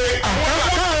ìfọ́ọ̀rẹ́.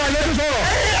 káwọn alẹ́ tó sọ̀rọ̀.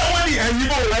 wọ́n ní ẹ̀yin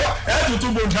bò wọ́ ẹ̀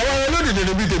tuntun bò ní. àwọn olódìdè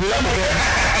níbi tèmi lámọ̀kọ́.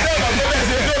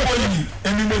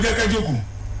 èmi mo jẹ́ kẹ́jọ́ kù.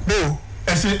 bó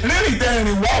ẹ̀sìn rírì tẹ́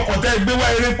ẹ̀rìn wá ọkọ̀ tẹ́ gbé wá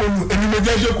eré polu èmi mo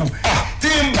jẹ́ jókòó. tí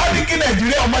n bá ní kí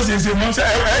nàìjíríà ọmọ ṣèṣe mọ́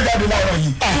ẹ jáde láàárọ̀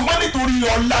yìí. ṣùgbọ́n nítorí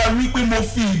ọlá wípé mo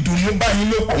fi ìdùnnú bá yín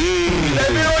lọ́pọ̀.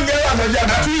 ẹbí ló ń jẹ́ àlọ́jà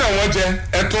náà. àtúnyàn wọn jẹ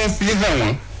ẹ tún fi hàn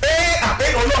wọn.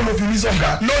 ọlọ́run ló fi mí sọ̀gá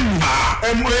lónìí.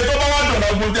 ètò bá wà dọ̀nà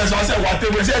ọgbọ́n tẹ̀sán ọ̀sẹ̀ wà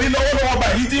tẹ̀wé ṣe rí lọ́wọ́lọ́wọ́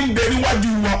báyìí tí ń bẹ níwájú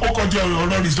wa ó kọjá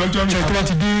ọ̀rọ̀ restructuring. ṣe tó bá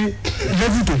ti dé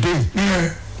level tó dé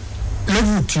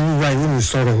level tí wà yìí ní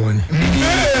sọ̀rọ̀ wọn ni.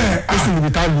 ó sì níbi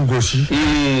tá a lùgọ̀ sí.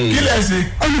 kí lẹ̀ ṣe.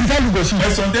 ó níbi tá a lùgọ̀ sí.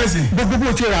 ẹ̀sán tẹ̀sí. gbogbo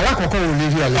bó ti rà alákọ̀ọ́kọ́ ò lè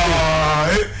rí àlẹ́.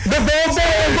 gbogbo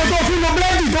tó fún mi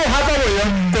búrẹ́dì tó há fáwọn èèyàn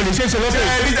kò lè ṣe é ṣe lọ́sẹ̀. ṣé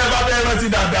ẹni tẹ́ bá fẹ́ rántí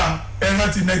dáadáa ẹ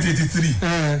rántí 1983.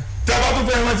 tẹ́ bá tún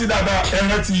fẹ́ rántí dáadáa ẹ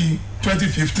rántí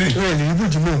 2015. ẹ lè rí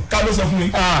bùjú mọ́. ká ló sọ fún mi.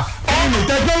 ọ̀nà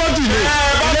technology ni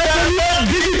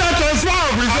digital transfer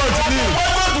of results ni. wọ́n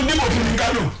gbọ́dọ̀ tún dìbò fún mi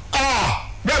kánò.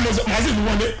 bẹ́ẹ̀ mo sọ màá sì tún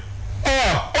wọlé.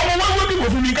 ọmọ wọn gbọ́dọ̀ dìbò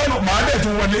fún mi kánò màá dẹ̀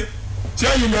tún wọlé. ṣé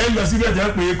ẹ̀yin lẹ́yìn lọ síbẹ̀ jẹ́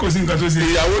pé kò sí nǹkan tó ṣe.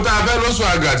 ìyàwó tá a fẹ́ lọ́sọ̀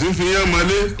àgà tí ń fi yẹn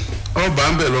mọ́lé ọba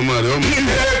ń bẹ̀ lọ́mọ rẹ̀ ọmọ.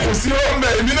 kò sí ọmọ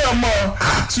èmi náà mọ̀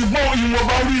ṣùgbọ́n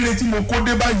ìwọ̀nba oríire tí mo kó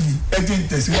dé báyìí ẹ jẹ́ ń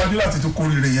tẹ̀síwájú láti tó kó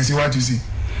oríire yẹn síwájú sí.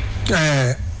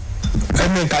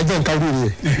 ẹ̀mí ẹ̀ka jẹ́ nǹkan oríire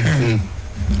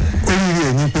oríire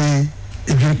ẹ̀ ní pé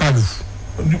ebi ń pàlù.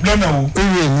 lọ́nà wo.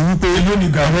 oríire ẹ̀ ní wípé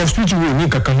àwọn hospital wo ní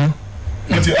kankan mọ́.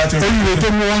 oríire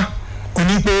tó mú wa ò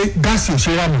ní pé gáàsì ò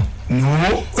ṣe rà mọ́.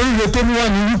 oríire tó mú wa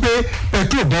ní wípé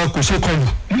pẹ̀trol gan kò ṣe kọlù.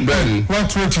 bẹ́ẹ̀ni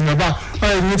 120 nàbà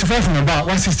 85 nàbà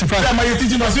 165. ṣé àmọ́ iye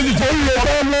títí lọ sí ìdíje. oríire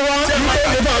tó mú wa ní pé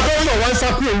ìjọba àgbọ̀nsọ̀ wá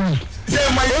sápò òwú.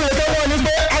 oríire tó wọ́n ní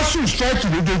pé asu strike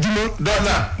lójoojúmọ́.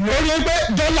 dọ́là. oríire pé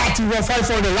dọ́là ti wọ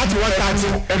 500 láti 130.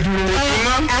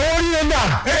 àwọn oríire náà.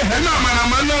 náà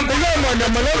mọ̀nàmọ́ná. ilé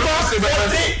mọ̀nàmọ́ná kọ́.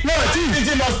 náà tí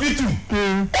ìdíje lọ hospital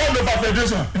all over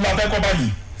federation ni màá fẹ́ kọ́ báyìí.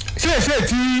 ṣé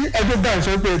tí ẹgbẹ́ gbà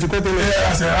sọ pé ti kọ́ tó lọ.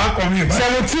 àṣẹ akọni ìbá.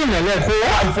 17 ẹ̀lẹ́ kó.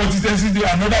 40 days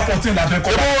another 14 la fẹ́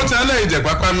kọ́. owó tí alẹ́ ìjẹ̀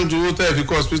pápánu ju owó tẹ́ ẹ fi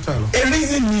kọ́ hospital lọ. a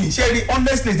reason ni ṣe rí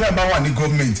honestly tí a bá wà ní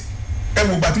government ẹ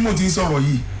wò gbà tí mo ti ń sọ̀rọ̀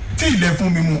yìí tí ilẹ̀ fún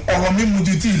mi mu ọ̀rọ̀ mi mu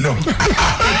ju tí ì lọ.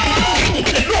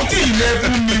 tí ilẹ̀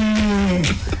fún mi mu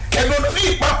ẹ̀gbọ́n ní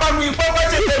ìpápánu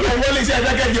ìpápájẹ́ tẹ̀kọ̀ wọlé iṣẹ́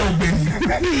ẹ̀dákẹ́jẹ́ ògbẹ́ni.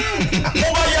 mo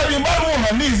bá yẹ mi bá rún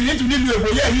hàn ní ìsìn nítorí nílùú èkó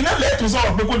yẹ ẹ̀yin náà lẹ́ẹ̀tún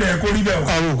sọ̀rọ̀ pé kó dẹ̀ kó rí bẹ́ẹ̀ o.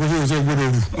 àwọn òkú ṣe gbọdọ̀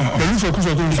rù pẹ̀lú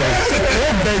ìsọkúsọ tó ń sọ.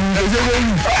 ọbẹ̀ yìí kò ṣe kó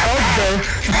rù ọbẹ̀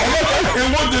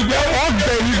ewo dègbẹ́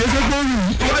ọbẹ̀ yìí kò ṣe kó rù.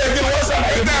 ó lè gbé wọ́n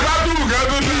sàlàyé. ìtẹ̀ bá túbù kẹ́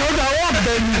tó dún. ọjà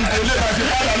ọbẹ̀ yìí. ilé ìbàṣẹ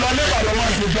padà lọ lé ìbàdàn wọn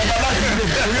ṣèjọba láti ilé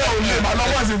ìwé òun lè máa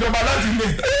lọ́wọ́ ṣèjọba láti ilé.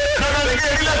 dandan ni kí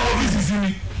erílẹ̀ ọ́fíìsì sí mi.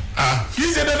 kì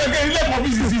í ṣe dandan kí erílẹ̀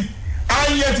ọ́fíìsì sí.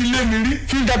 ayé ti lé mi rí.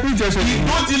 fingerprint ẹsẹ̀ mi.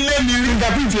 ìgbó ti lé mi rí.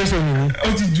 fingerprint ẹsẹ̀ mi. ó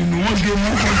ti jùnú wọ́n gé mú.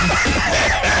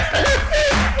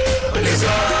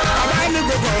 bàbá ní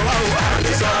kòkò wá o ó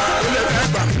lè sọ ó lè fẹ́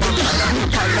gbà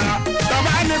pàlà.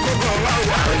 bàbá ní kòkò wá o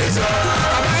ó lè sọ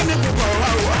bàbá ní kòkò wá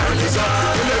o ó lè sọ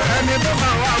ó lè fẹ́ ní tó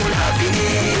máa wá o láfi.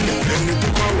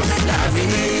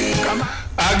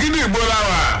 Àgídìgbò la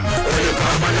wà. olùkọ́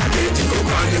ọmọlàkè tí kò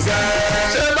kàn ní fẹ́.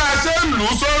 Ṣé bá a ṣe ń lù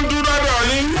ú sóńdú lọ́dọ̀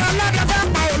yín? ọlọ́dẹ fẹ́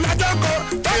pa òun lọ́jọ́ kan.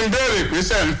 Kí n béèrè pé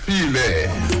ṣe ń fi ilẹ̀.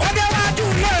 ó dé wájú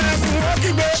ilé rẹ̀ fún ó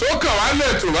kígbe. Sókàn wá lè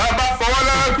tò wá bá fọwọ́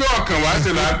lára pé ọkàn wá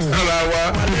ti là tẹ́ra wa.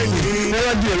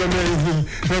 níwájú ẹ̀ lọ́mọ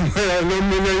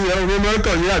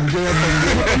ẹ̀kọ́ ní àdúgbò ẹ̀kọ́ ní.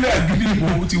 ilé àgídìgbò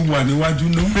ti wà níwájú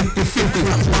náà.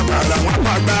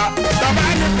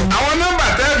 Àwọn nọ́mbà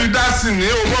tẹ́ẹ̀bì dá sí ní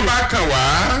owó bá kàn wá.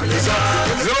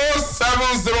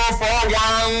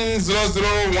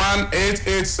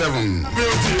 07041001887.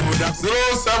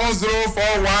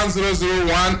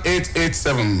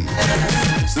 07041001887.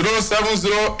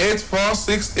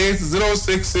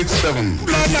 07084680667.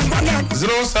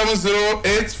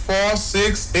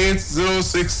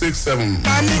 07084680667.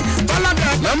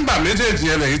 Nọ́mbà méjèèjì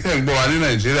yẹn lẹ́yìn tẹ̀ ń gbọ́ wa ní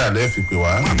Nàìjíríà lẹ́ẹ̀ fi pè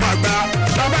wá.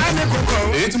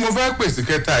 Èyí tí mo fẹ́ pèsè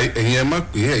kẹta ẹ̀yin ẹ mọ̀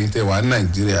pé ẹ̀yin tẹ̀ wá ní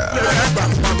Nàìjíríà.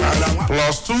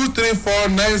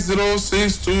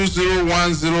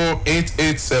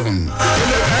 +2349062010887.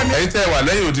 Ẹ̀yin tẹ̀ wà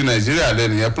lẹ́yìn odi Nàìjíríà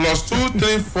lẹ́nu yẹn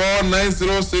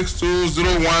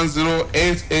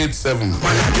 +2349062010887.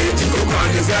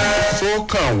 Tó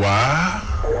kàn wá.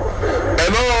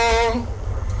 Hello.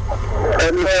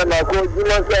 ẹ̀mí ẹ̀ máa kó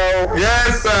ojúmọ́ sẹ́ o.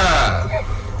 Yes sir.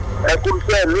 ẹ kú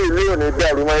sẹ́ẹ̀lú ìlú òní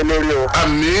dàrú mọ́ lórí o.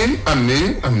 Àmín àmín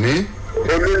àmín.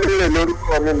 olúlé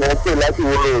lórúkọ mi mọ̀ ń pè láti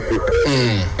wọlé òde.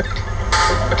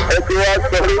 ẹ ti wá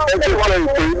sọ ètò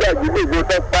ìdàgídìgbò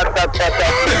tó pátápátá.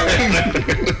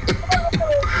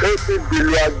 ó ti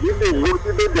bìlù àgídìgbò tí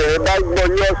bèbèrè bá gbọ́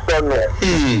yóò sọnù.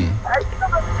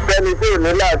 sẹ́ni tí ò ní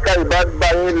láàká ìbá gbá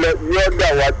yín lọ yóò dà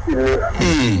wá sí ni.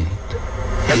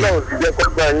 ọlọ́run ti jẹ́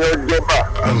kọ́gbà yín ó jọba.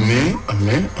 Àmín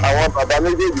àmín. àwọn bàbá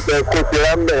méjèèjì tẹ kó ti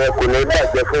rámbẹ̀ yẹn kò ní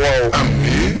bàjẹ́ fún wọn o.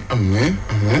 Àmín àmín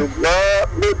àmín. ṣùgbọ́n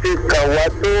bó ti kàn wá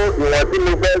tó ìwọ̀n tí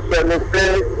mo fẹ́ sọ ni pé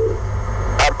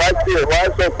àbáṣe wa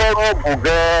sọ fọ́rọ̀bù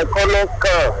gan-an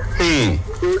kọ́lọ́kàn.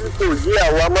 torí kò yí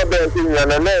àwọn amọ́bẹ̀rẹ̀ ti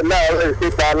yànnà náà láàárọ̀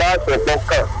ìṣèta aláṣọpọ̀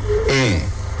kan.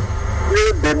 yóò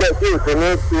débẹ̀ tí òsì ní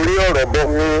torí ọ̀rọ̀ bọ́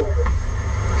mi.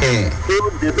 yóò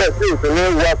débẹ̀ tí òsì ní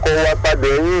wakọ̀ wa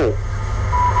padà yìí.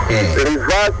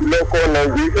 rìvásì lọ́kọ̀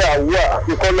Nàìjíríà wà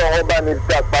kíkọ́lọ́ wọn bá ní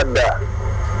dá padà.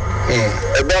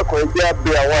 ẹ̀dá kan jẹ́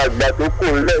abẹ àwọn àgbà tó kù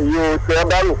ńlẹ̀ yìí ó tí wọ́n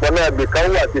bá rò pọ́n náà àgbè kan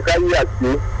wà tí ká yà sí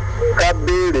ká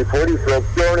béèrè fún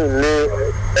restructuring ní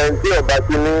ẹni tí ọba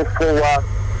ti ní fún wa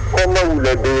kọ́ mọ́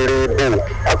wulẹ̀ béèrè ìbò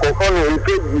àkọ́kọ́ ní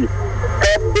ìkejì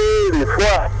ká béèrè fún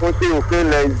àtúnṣe òfin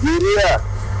Nàìjíríà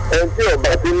ẹni tí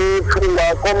ọba ti ní fún wa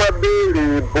kọ́ mọ́ béèrè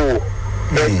ìbò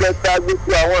ẹ̀kẹta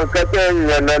gbogbo àwọn nǹkan tẹ́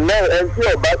ìyànnà náà ẹni tí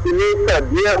ọba ti ní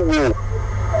tàbí ẹ̀ wò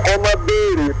kọ́ mọ́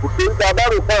béèrè ìbò tó ń ta bá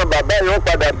rò fún àwọn bàbá yẹn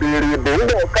padà béèrè ìbò ń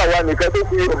bọ̀ káwa nìkan tó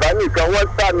fi Yorùbá nìkan wọ́n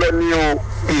sá lọ ní o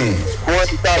wọ́n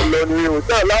ti sá lọ ní o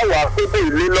tí aláwọ̀ àkókò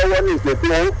ìlé lọ́wọ́ ní ìṣètò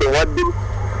wọn pè wọ́n dé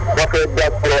wọ́n fẹ́ gbà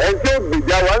pọ̀ ẹni tí ó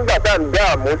gbèjà wa ń gbà tá à ń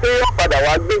dààmú tí wọ́n padà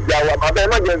wá gbèjà wa bàbá ẹ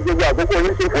má jẹ́ gbogbo àkókò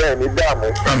oníṣòfò ẹ̀ ní dààmú.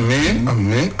 Àmín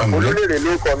àmín àmín. olóríire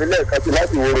ló kọ mí lẹ́ẹ̀kan sí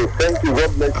láti wọlé thank you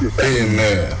God bless you.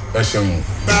 Amen. Ẹ ṣeun.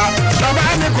 bàbá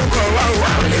ní kòkò wà ó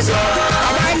wà ó lè sọ.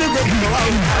 bàbá ní kòkò wà ó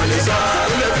wà ó lè sọ.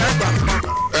 ó lè fẹ́ gbà.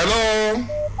 Hello.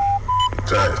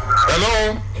 Hello.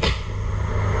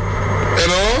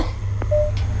 Hello.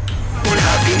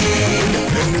 Làbí ní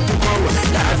ẹni tó kọ̀ wọ̀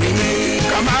làbí ní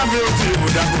ká máa fi ojú ìbò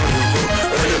dàpọ̀ lóko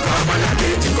olùkọ́ ọmọlàkè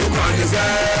tí kò kàn ní fẹ́.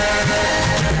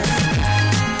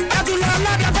 Àtúnlọ̀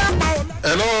ọlọ́dẹ fẹ́ pa òun.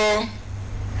 Hello.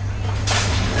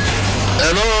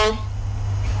 Hello.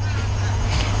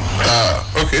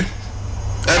 Okay.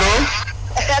 Hello.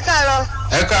 Ẹ káàárọ̀.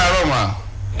 Ẹ káàárọ̀ ma.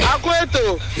 A kú ètò.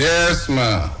 Yes ma.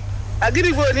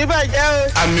 Àgídìgbò ní bàjẹ́ o.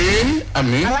 Àmín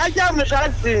àmín. Alájà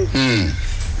Mùsàtì.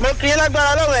 Mo kì í lágbára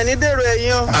Ọlọ́run ẹ̀ ní dèrò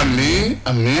ẹ̀yìn o. Àmín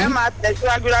àmín. Ẹ máa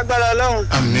tẹ̀síwájú lágbára Ọlọ́run.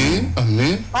 Àmín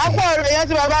àmín. Wọ́n pọ̀ ọ̀rọ̀ yẹn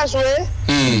tí bàbá sùn é.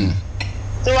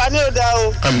 Tiwa ní òda o.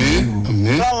 Àmín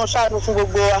àmín. Ọlọ́run ṣàánú fún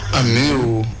gbogbo wa. Àmín o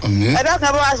àmín. Ẹ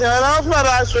dákun bá wa ṣèrànlọ́wọ́ fún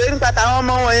bàbá sùn é nípa tàwọn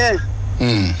ọmọ wọn yẹn.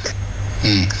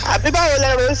 Àbí báwo lẹ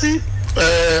rò ó sí?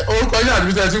 Orúkọ yín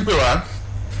àdúgbò tẹ́ ẹ ti ń pè wá.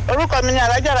 Orúkọ mi ni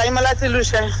Alájà Ràyímọ́ láti ìlú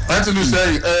Ṣẹ́. Láti ìlú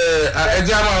Ṣẹ́yìn ẹ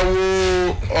jẹ́ á máa wo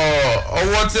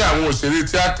ọwọ́ tí àwọn òṣèré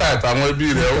tíátà àtàwọn ẹbí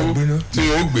rẹ̀ tí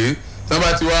ó gbé tí wọ́n bá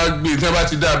ti wá gbé tí wọ́n bá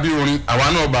ti dà bí orin àwa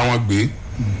náà bá wọn gbé.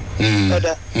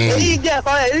 Èyí jẹ́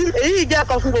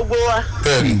ẹ̀kọ́ fún gbogbo wa.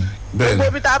 Bẹ́ẹ̀ni bẹ́ẹ̀ni. Gbogbo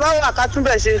ibi tá a bá wà ká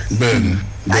túbẹ̀ ṣe. Bẹ́ẹ̀ni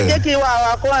A jẹ́ kí ìwà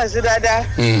wa kó hàn sí dáadáa.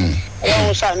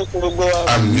 Ọlọ́run ṣàánú fún gbogbo wa.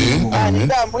 Àmín àmín.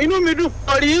 Inú mi dùn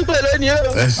orí yín pè lónìí o.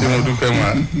 Ẹ ṣe mo dúpẹ́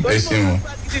wọn ẹ ṣe wọn.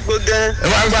 Gidigbo gan. Ẹ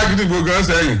máa ń gbá gidigbo gan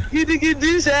sẹ́yìn. Gidigidi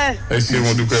sẹ́. Ẹ ṣe mo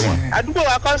dúpẹ́ wọn. Àdúgbò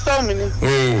wa kọ́sítọ́ọ̀mù ni. Ẹ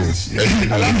ṣe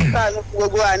mo. Ọlọ́run ṣàánú fún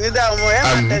gbogbo ànídàmú ẹ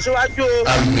máa tẹ̀síwájú o.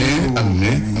 Àmín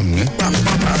àmín àmín.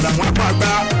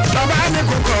 bàbá ní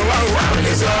kòkò wà wà ó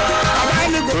lè sọ. bàbá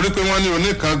ní kòkò. torí pé wọ́n ní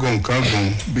oníkangun kangun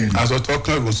aṣọ tó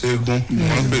kangun ségun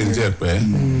wọ́n gbé ní jẹ̀pẹ́.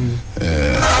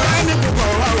 bàbá ní kòkò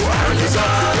wà wà ó lè sọ.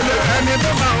 ẹni tó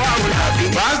máa wà ó láfi.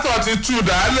 pásítọ̀ ti tú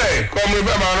dálẹ̀ kọ́ mi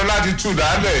fẹ́ máa lọ láti tú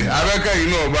dálẹ̀ abẹ́kẹ́ yìí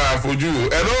náà bá a fojú wò.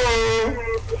 ẹ̀rọ.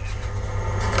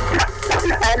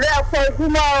 ẹ̀lẹ́ ẹ̀kọ́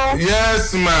ojúmọ́ o. yes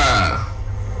ma.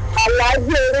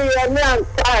 aláàjì oríyọmí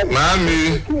àǹfààní. màámi.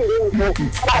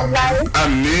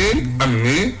 àmín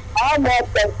àmín. ọmọ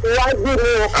tẹ̀síwájú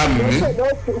ni o. àmín. ló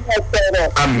ti mọ̀ sọ̀rọ̀.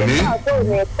 àmín. ìyá àbúrò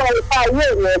mi kọ́ ipá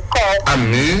yóò mi kọ́.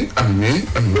 àmín àmín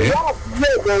àmín. ìyá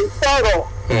àbúrò mi sọ̀rọ̀.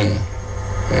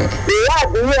 ìyá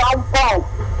àbúrò àǹfààní.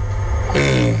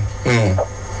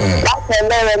 láti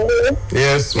ẹlẹ́rẹ̀ mi.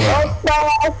 yes ma.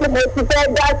 ó pẹ́ tí mo ti fẹ́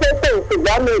dá sétò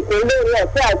ṣùgbọ́n mi ìpínlẹ̀ rẹ̀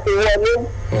sí àti wọlé.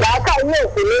 làákà yóò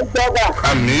sì ní jọba.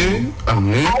 àmín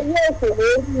àmín. ayé òsì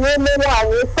ní nínú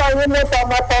àmì sọ́yún ní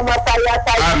tọmọtọmọ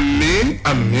tayátayá. àmín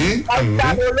àmín àmín.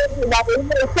 àtàwọn olóògùn àti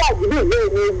ilé iṣẹ́ àdúgbò lè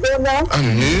ní gbóná.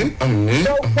 àmín àmín.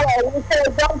 gbogbo ẹni tó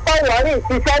jọ ń fọwọ́rì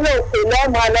ṣiṣẹ́ náà kò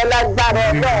lọ́mọ ọlọ́lágbára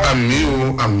ọlọ́run. àmín o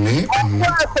àmín àmín. ọkọ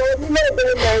àti orílẹ̀-èdè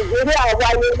nàìjíríà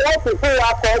wáyé lọ́sùn fún wa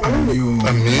kọjú.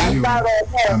 àmín lágbára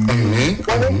ọlọ́run. àmín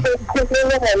àmín.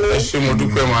 ẹ ṣé mo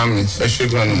dúpẹ́ màámi ẹ ṣé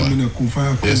gan-an ma.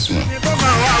 yes ma.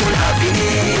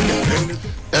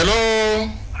 hello.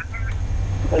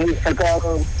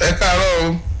 ẹ káàárọ̀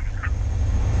o.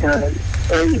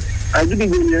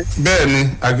 àgídìgbò yẹn. bẹ́ẹ̀ ni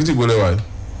àgídìgbò lẹ wà yìí.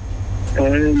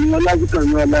 ní ọlájúkàn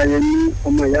ní ọláyẹ ní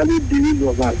ọmọ ìyá ló di nílùú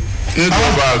ọba. nílùú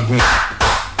ọba àgùn.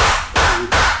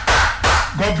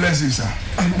 God bless you sir.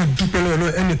 àwọn dúpẹ́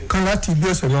lọ́wọ́ ẹnìkan láti ibi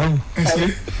ọ̀sẹ̀ márùn-ún.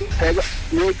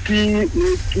 mo kí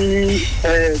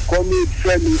kọ́míìtì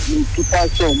fẹ́mi mo kí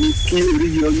pásọ̀ mo kí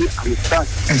oríyọmí àmìtàn.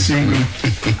 ẹ ṣeun gan.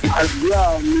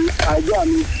 àdúrà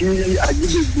mi sí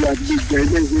àjídègbè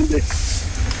ẹlẹ́gbẹ̀ẹ́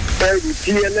ẹrù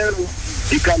tí ẹlẹ́rù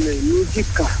ìkàlẹ̀ ní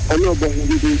jíkà ọlọ́ọ̀bọ̀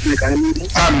ìdíje ìkàlẹ̀ ní.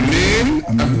 àmín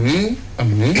àmín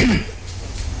àmín.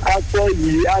 aṣọ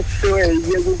yìí aṣọ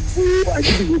ẹ̀yẹ gbogbo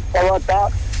àjídègbè pàwátá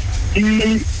tí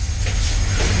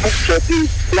ọ̀ṣọ́ ti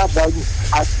lábàárù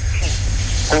àti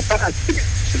ọ̀pá àti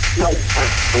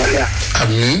ìwọ̀lẹ̀.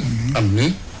 àmín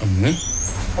àmín àmín.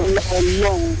 ọlọ́run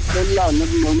lọ́la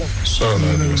ọ̀nàdúnmọ́lá. sọ̀rọ̀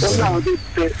náà ló sọ. lọ́la àwọn tó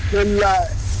tẹ lọ́la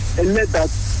ẹlẹ́dàá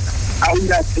àwọn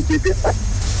àtẹ̀jẹ̀dẹ́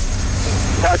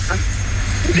pátá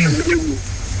ní ìwéwu.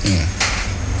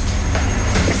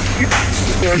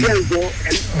 ọ̀rẹ́ ìjọ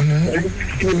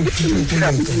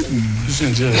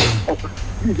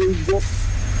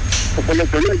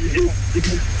ọ̀pọ̀lọpọ̀ náà jíjẹ́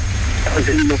jíjẹ́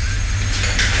ọ̀sẹ̀ lọ.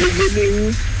 gbogbo ilé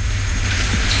yín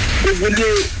gbogbo ilé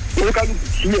olúkálùkù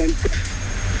tí ẹ̀ ń tẹ̀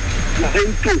ẹ̀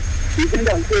ń tò èyí tó ń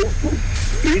dà ń tẹ̀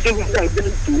èyí tó ń dà ń tẹ̀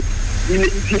ilé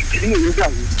ibi tí ní ìlú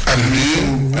dàrú. àmín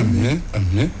àmín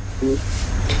àmín.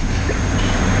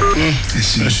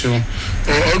 ẹ ṣeun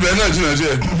ọbẹ̀ náà jìnnà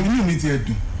díẹ̀. inú mi ti ẹ̀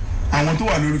dùn àwọn tó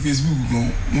wà lórí Facebook gan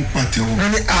wọn pàtẹ́wọ́. wọ́n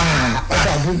ní ọba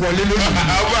àgúnwọlé lónìí.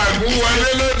 ọba àgúnwọlé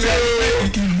lónìí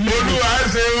olúwa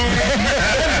ṣeun.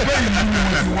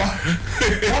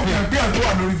 wọ́n fi hàn pé àwọn tó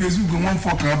wà lórí Facebook gan wọ́n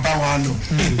fọkàn bá wa lọ.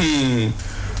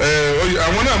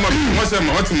 àwọn náà mọ̀ wọ́n ṣe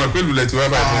mọ̀ wọ́n ti mọ̀ pé lulẹ̀ tí wọ́n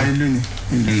bá dé. ìlú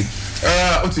ni.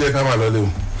 ó ti yẹ ká máa lọ lé o.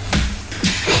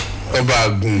 ọba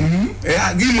àgùn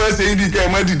gímọ̀ ṣe ń di kẹ́ ẹ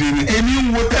mọ́ dìde ni. èmi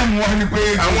ń wo tẹ́mu wọn ni pé.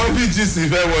 àwọn VGC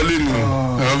fẹ́ wọlé ni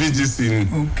àwọn VGC ni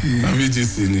àwọn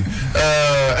VGC ni.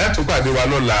 ẹ tún pàdé wa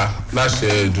lọ́la láṣẹ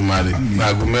Èdùmàrè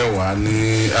láago 10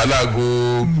 ní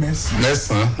aláago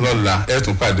 9 lọ́la ẹ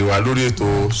tún pàdé wa lórí ètò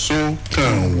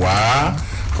Sókàn Wá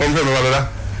kọ́ńfẹ́ mi wá lọ́la.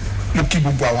 mo kí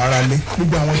gbogbo àwọn ará lé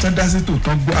gbogbo àwọn tán dá sí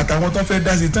tòótọ́ gbọ́ àtàwọn tán fẹ́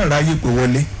dá sí tán ráyè pé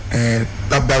wọlé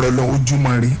lágbára Ọlọ́run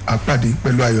ojúmọ́ rí àpàdé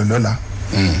pẹ̀lú ayọ̀ lọ́la.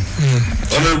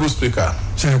 Honourable Speaker.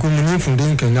 ṣe kó mi ní ìfúndé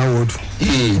nkẹ̀yà wọ́ọ̀dù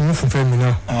mo fún fẹ́ mi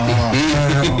náà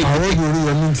àwọn òbí orí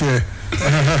yẹn ní tiẹ̀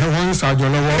wọ́n ń ṣàjọ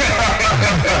lọ́wọ́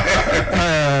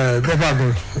bẹ́ẹ̀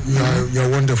àgbọn you're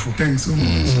wonderful. Thanks so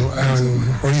much.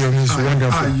 Oriyomi is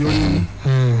wonderful. yóò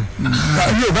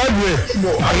bá lu ẹ̀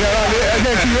àyàrá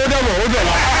ẹgbẹ́ tí yóò dẹ̀bọ̀ ó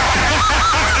dọ̀la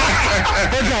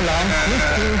ó dọ̀la.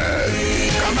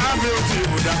 kàmáà mi ò tí ì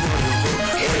mú dàgbọ̀ lóko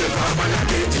ó lè kọ́ ọmọdé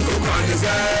kejì kó kàn ní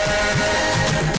sẹ́ẹ̀.